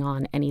will bring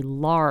on any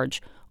large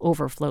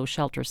overflow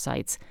shelter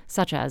sites,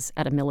 such as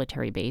at a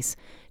military base,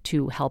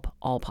 to help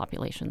all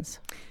populations.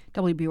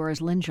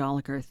 WBUR's Lynn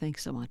Joliker,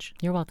 thanks so much.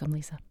 You're welcome,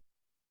 Lisa.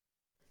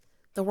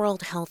 The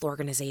World Health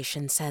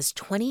Organization says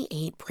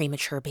 28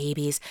 premature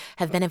babies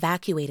have been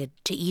evacuated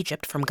to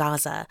Egypt from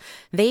Gaza.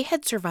 They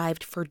had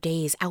survived for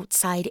days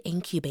outside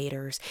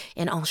incubators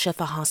in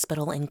Al-Shifa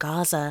Hospital in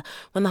Gaza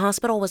when the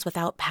hospital was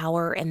without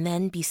power and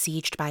then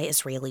besieged by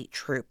Israeli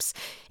troops.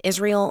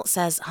 Israel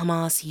says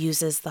Hamas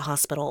uses the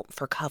hospital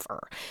for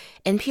cover.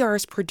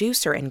 NPR's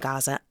producer in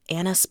Gaza,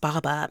 Anas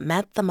Baba,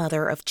 met the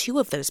mother of two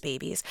of those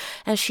babies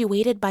as she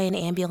waited by an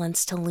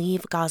ambulance to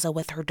leave Gaza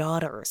with her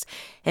daughters.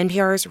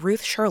 NPR's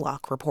Ruth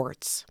Sherlock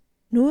reports.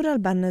 Noor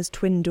al-Banna's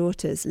twin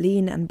daughters,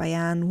 Leen and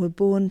Bayan, were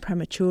born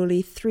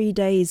prematurely 3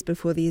 days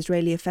before the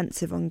Israeli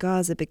offensive on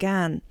Gaza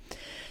began.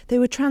 They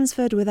were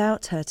transferred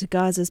without her to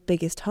Gaza's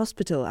biggest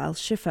hospital,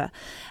 Al-Shifa,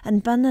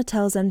 and Banna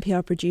tells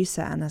NPR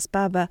producer Anas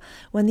Baba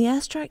when the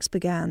airstrikes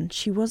began,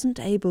 she wasn't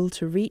able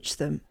to reach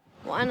them.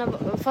 By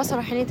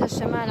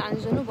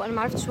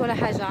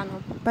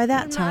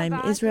that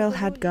time, Israel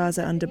had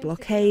Gaza under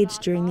blockade.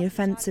 During the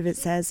offensive, it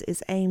says,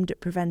 is aimed at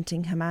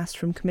preventing Hamas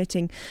from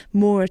committing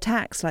more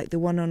attacks like the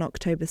one on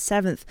October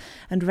 7th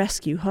and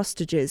rescue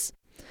hostages.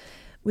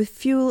 With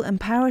fuel and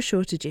power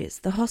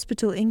shortages, the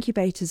hospital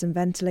incubators and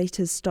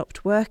ventilators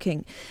stopped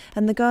working,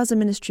 and the Gaza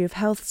Ministry of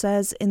Health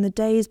says in the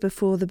days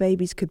before the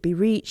babies could be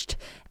reached,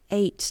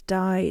 8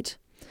 died.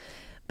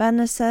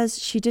 Banna says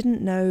she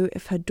didn't know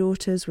if her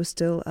daughters were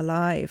still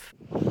alive.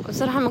 But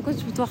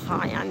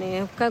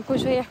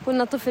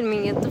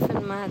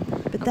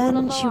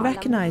then she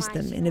recognised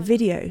them in a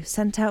video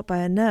sent out by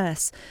a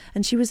nurse,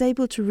 and she was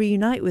able to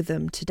reunite with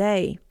them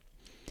today.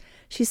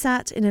 She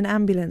sat in an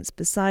ambulance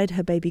beside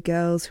her baby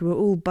girls, who were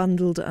all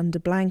bundled under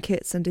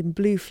blankets and in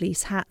blue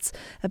fleece hats,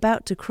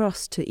 about to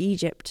cross to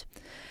Egypt.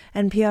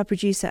 NPR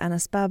producer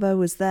Anas Baba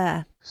was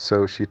there.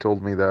 So she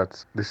told me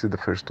that this is the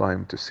first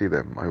time to see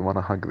them. I want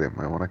to hug them.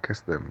 I want to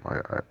kiss them.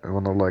 I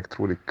want to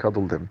truly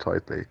cuddle them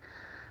tightly.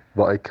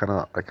 But I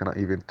cannot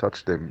even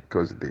touch them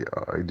because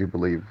I do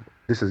believe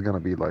this is going to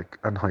be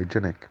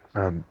unhygienic,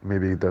 and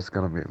maybe that's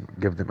going to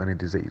give them any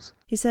disease.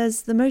 He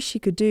says the most she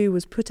could do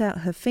was put out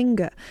her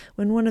finger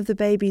when one of the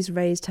babies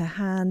raised her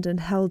hand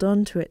and held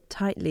onto it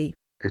tightly.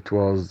 It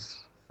was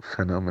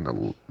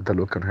phenomenal, the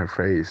look on her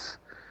face.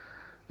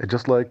 It's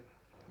just like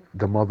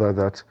the mother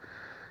that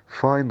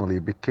finally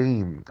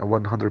became a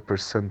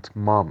 100%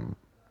 mom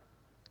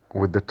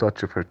with the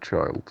touch of her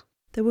child.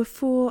 There were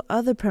 4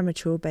 other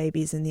premature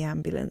babies in the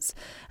ambulance,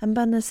 and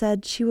Banna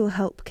said she will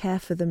help care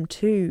for them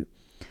too.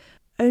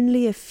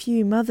 Only a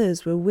few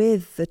mothers were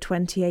with the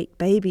 28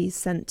 babies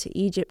sent to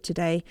Egypt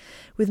today,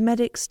 with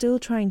medics still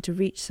trying to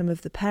reach some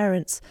of the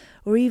parents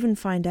or even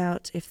find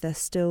out if they're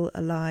still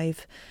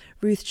alive.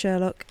 Ruth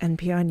Sherlock,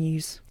 NPR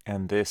News.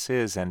 And this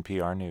is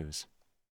NPR News.